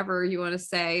or whatever you want to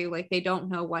say, like they don't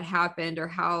know what happened or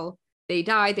how they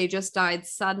died, they just died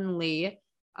suddenly.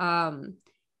 The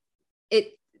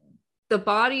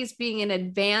bodies being in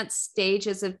advanced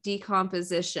stages of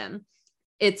decomposition,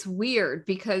 it's weird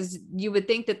because you would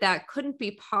think that couldn't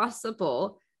be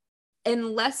possible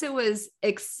unless it was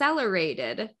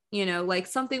accelerated, you know, like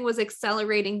something was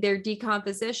accelerating their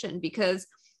decomposition, because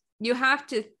you have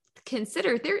to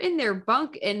consider they're in their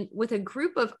bunk and with a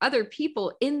group of other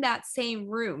people in that same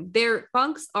room. Their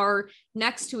bunks are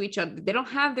next to each other. They don't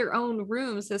have their own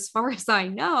rooms as far as I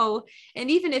know. And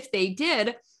even if they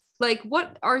did, like,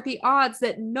 what are the odds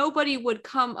that nobody would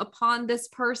come upon this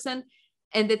person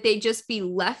and that they just be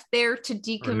left there to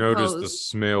decompose? Or notice the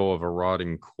smell of a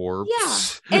rotting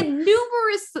corpse. Yeah, and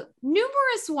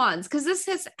numerous ones, because this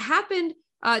has happened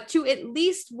to at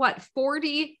least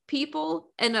 40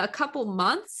 people in a couple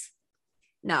months.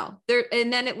 No, there,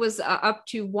 and then it was up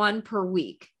to one per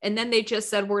week, and then they just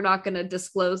said we're not going to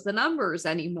disclose the numbers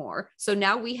anymore. So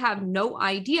now we have no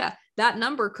idea. That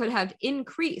number could have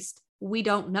increased. We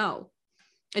don't know.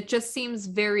 It just seems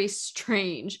very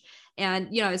strange. And,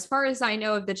 you know, as far as I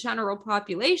know of the general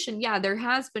population, yeah, there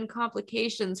has been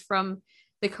complications from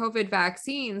the COVID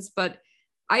vaccines, but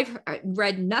I've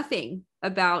read nothing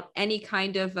about any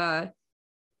kind of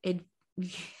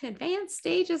advanced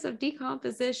stages of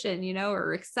decomposition, you know,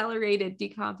 or accelerated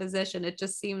decomposition. It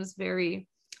just seems very,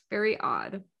 very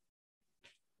odd.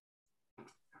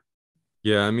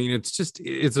 Yeah, I mean,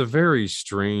 it's a very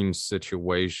strange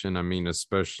situation. I mean,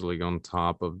 especially on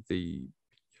top of the,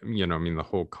 you know, I mean, the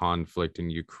whole conflict in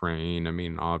Ukraine. I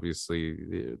mean, obviously,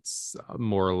 it's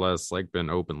more or less like been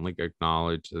openly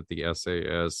acknowledged that the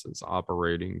SAS is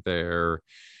operating there.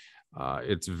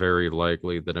 It's very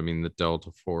likely that, I mean, the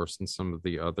Delta Force and some of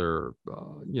the other,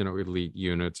 elite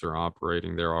units are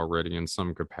operating there already in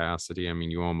some capacity. I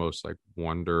mean, you almost like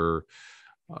wonder,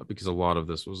 because a lot of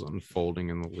this was unfolding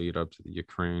in the lead up to the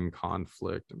Ukraine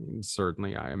conflict. I mean,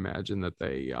 certainly I imagine that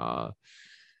they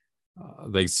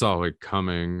saw it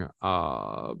coming.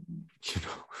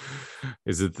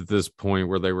 Is it at this point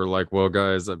where they were like, well,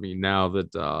 guys, I mean, now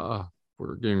that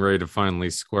we're getting ready to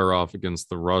finally square off against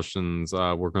the Russians,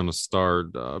 we're going to start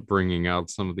bringing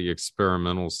out some of the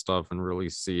experimental stuff and really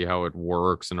see how it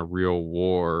works in a real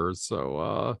war.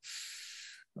 So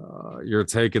you're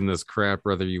taking this crap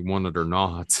whether you want it or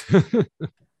not.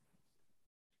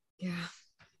 Yeah.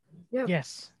 Yep.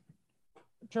 Yes.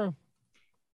 True.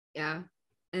 Yeah.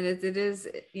 And it is,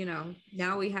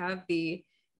 now we have the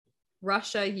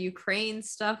Russia Ukraine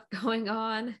stuff going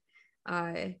on.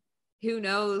 Who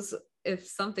knows if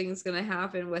something's going to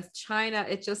happen with China?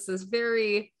 It just is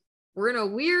we're in a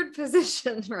weird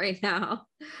position right now.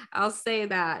 I'll say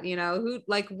that, who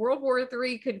like World War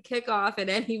III could kick off at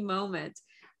any moment.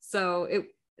 So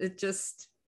it just,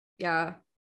 yeah,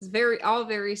 it's all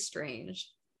very strange.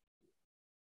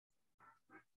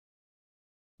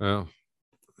 Well,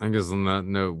 I guess on that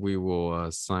note, we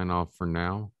will sign off for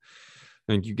now.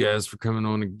 Thank you guys for coming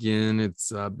on again.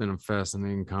 It's been a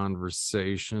fascinating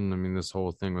conversation. I mean, this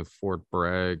whole thing with Fort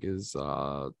Bragg is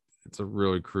it's a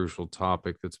really crucial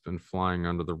topic that's been flying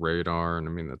under the radar, and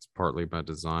I mean that's partly by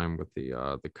design with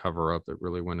the cover up that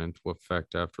really went into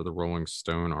effect after the Rolling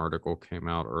Stone article came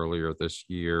out earlier this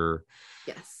year.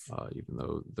 Yes. Even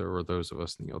though there were those of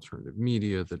us in the alternative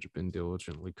media that have been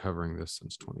diligently covering this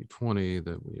since 2020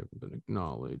 that we haven't been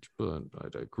acknowledged, but I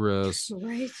digress.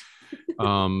 Right.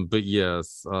 But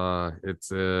yes,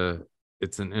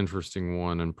 it's an interesting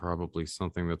one and probably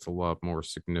something that's a lot more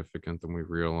significant than we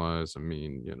realize. I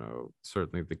mean,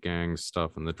 certainly the gang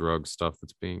stuff and the drug stuff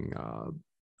that's being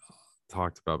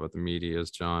talked about by the media,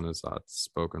 as John has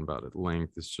spoken about at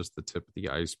length, is just the tip of the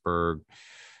iceberg.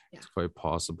 Yeah. It's quite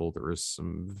possible there is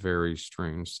some very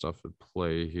strange stuff at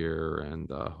play here, and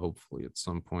hopefully at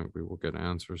some point we will get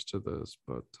answers to this,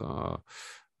 but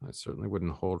I certainly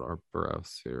wouldn't hold our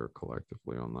breaths here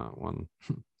collectively on that one.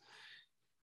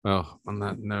 Well, on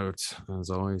that note, as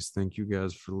always, thank you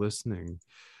guys for listening.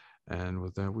 And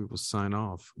with that, we will sign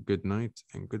off. Good night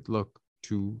and good luck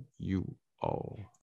to you all.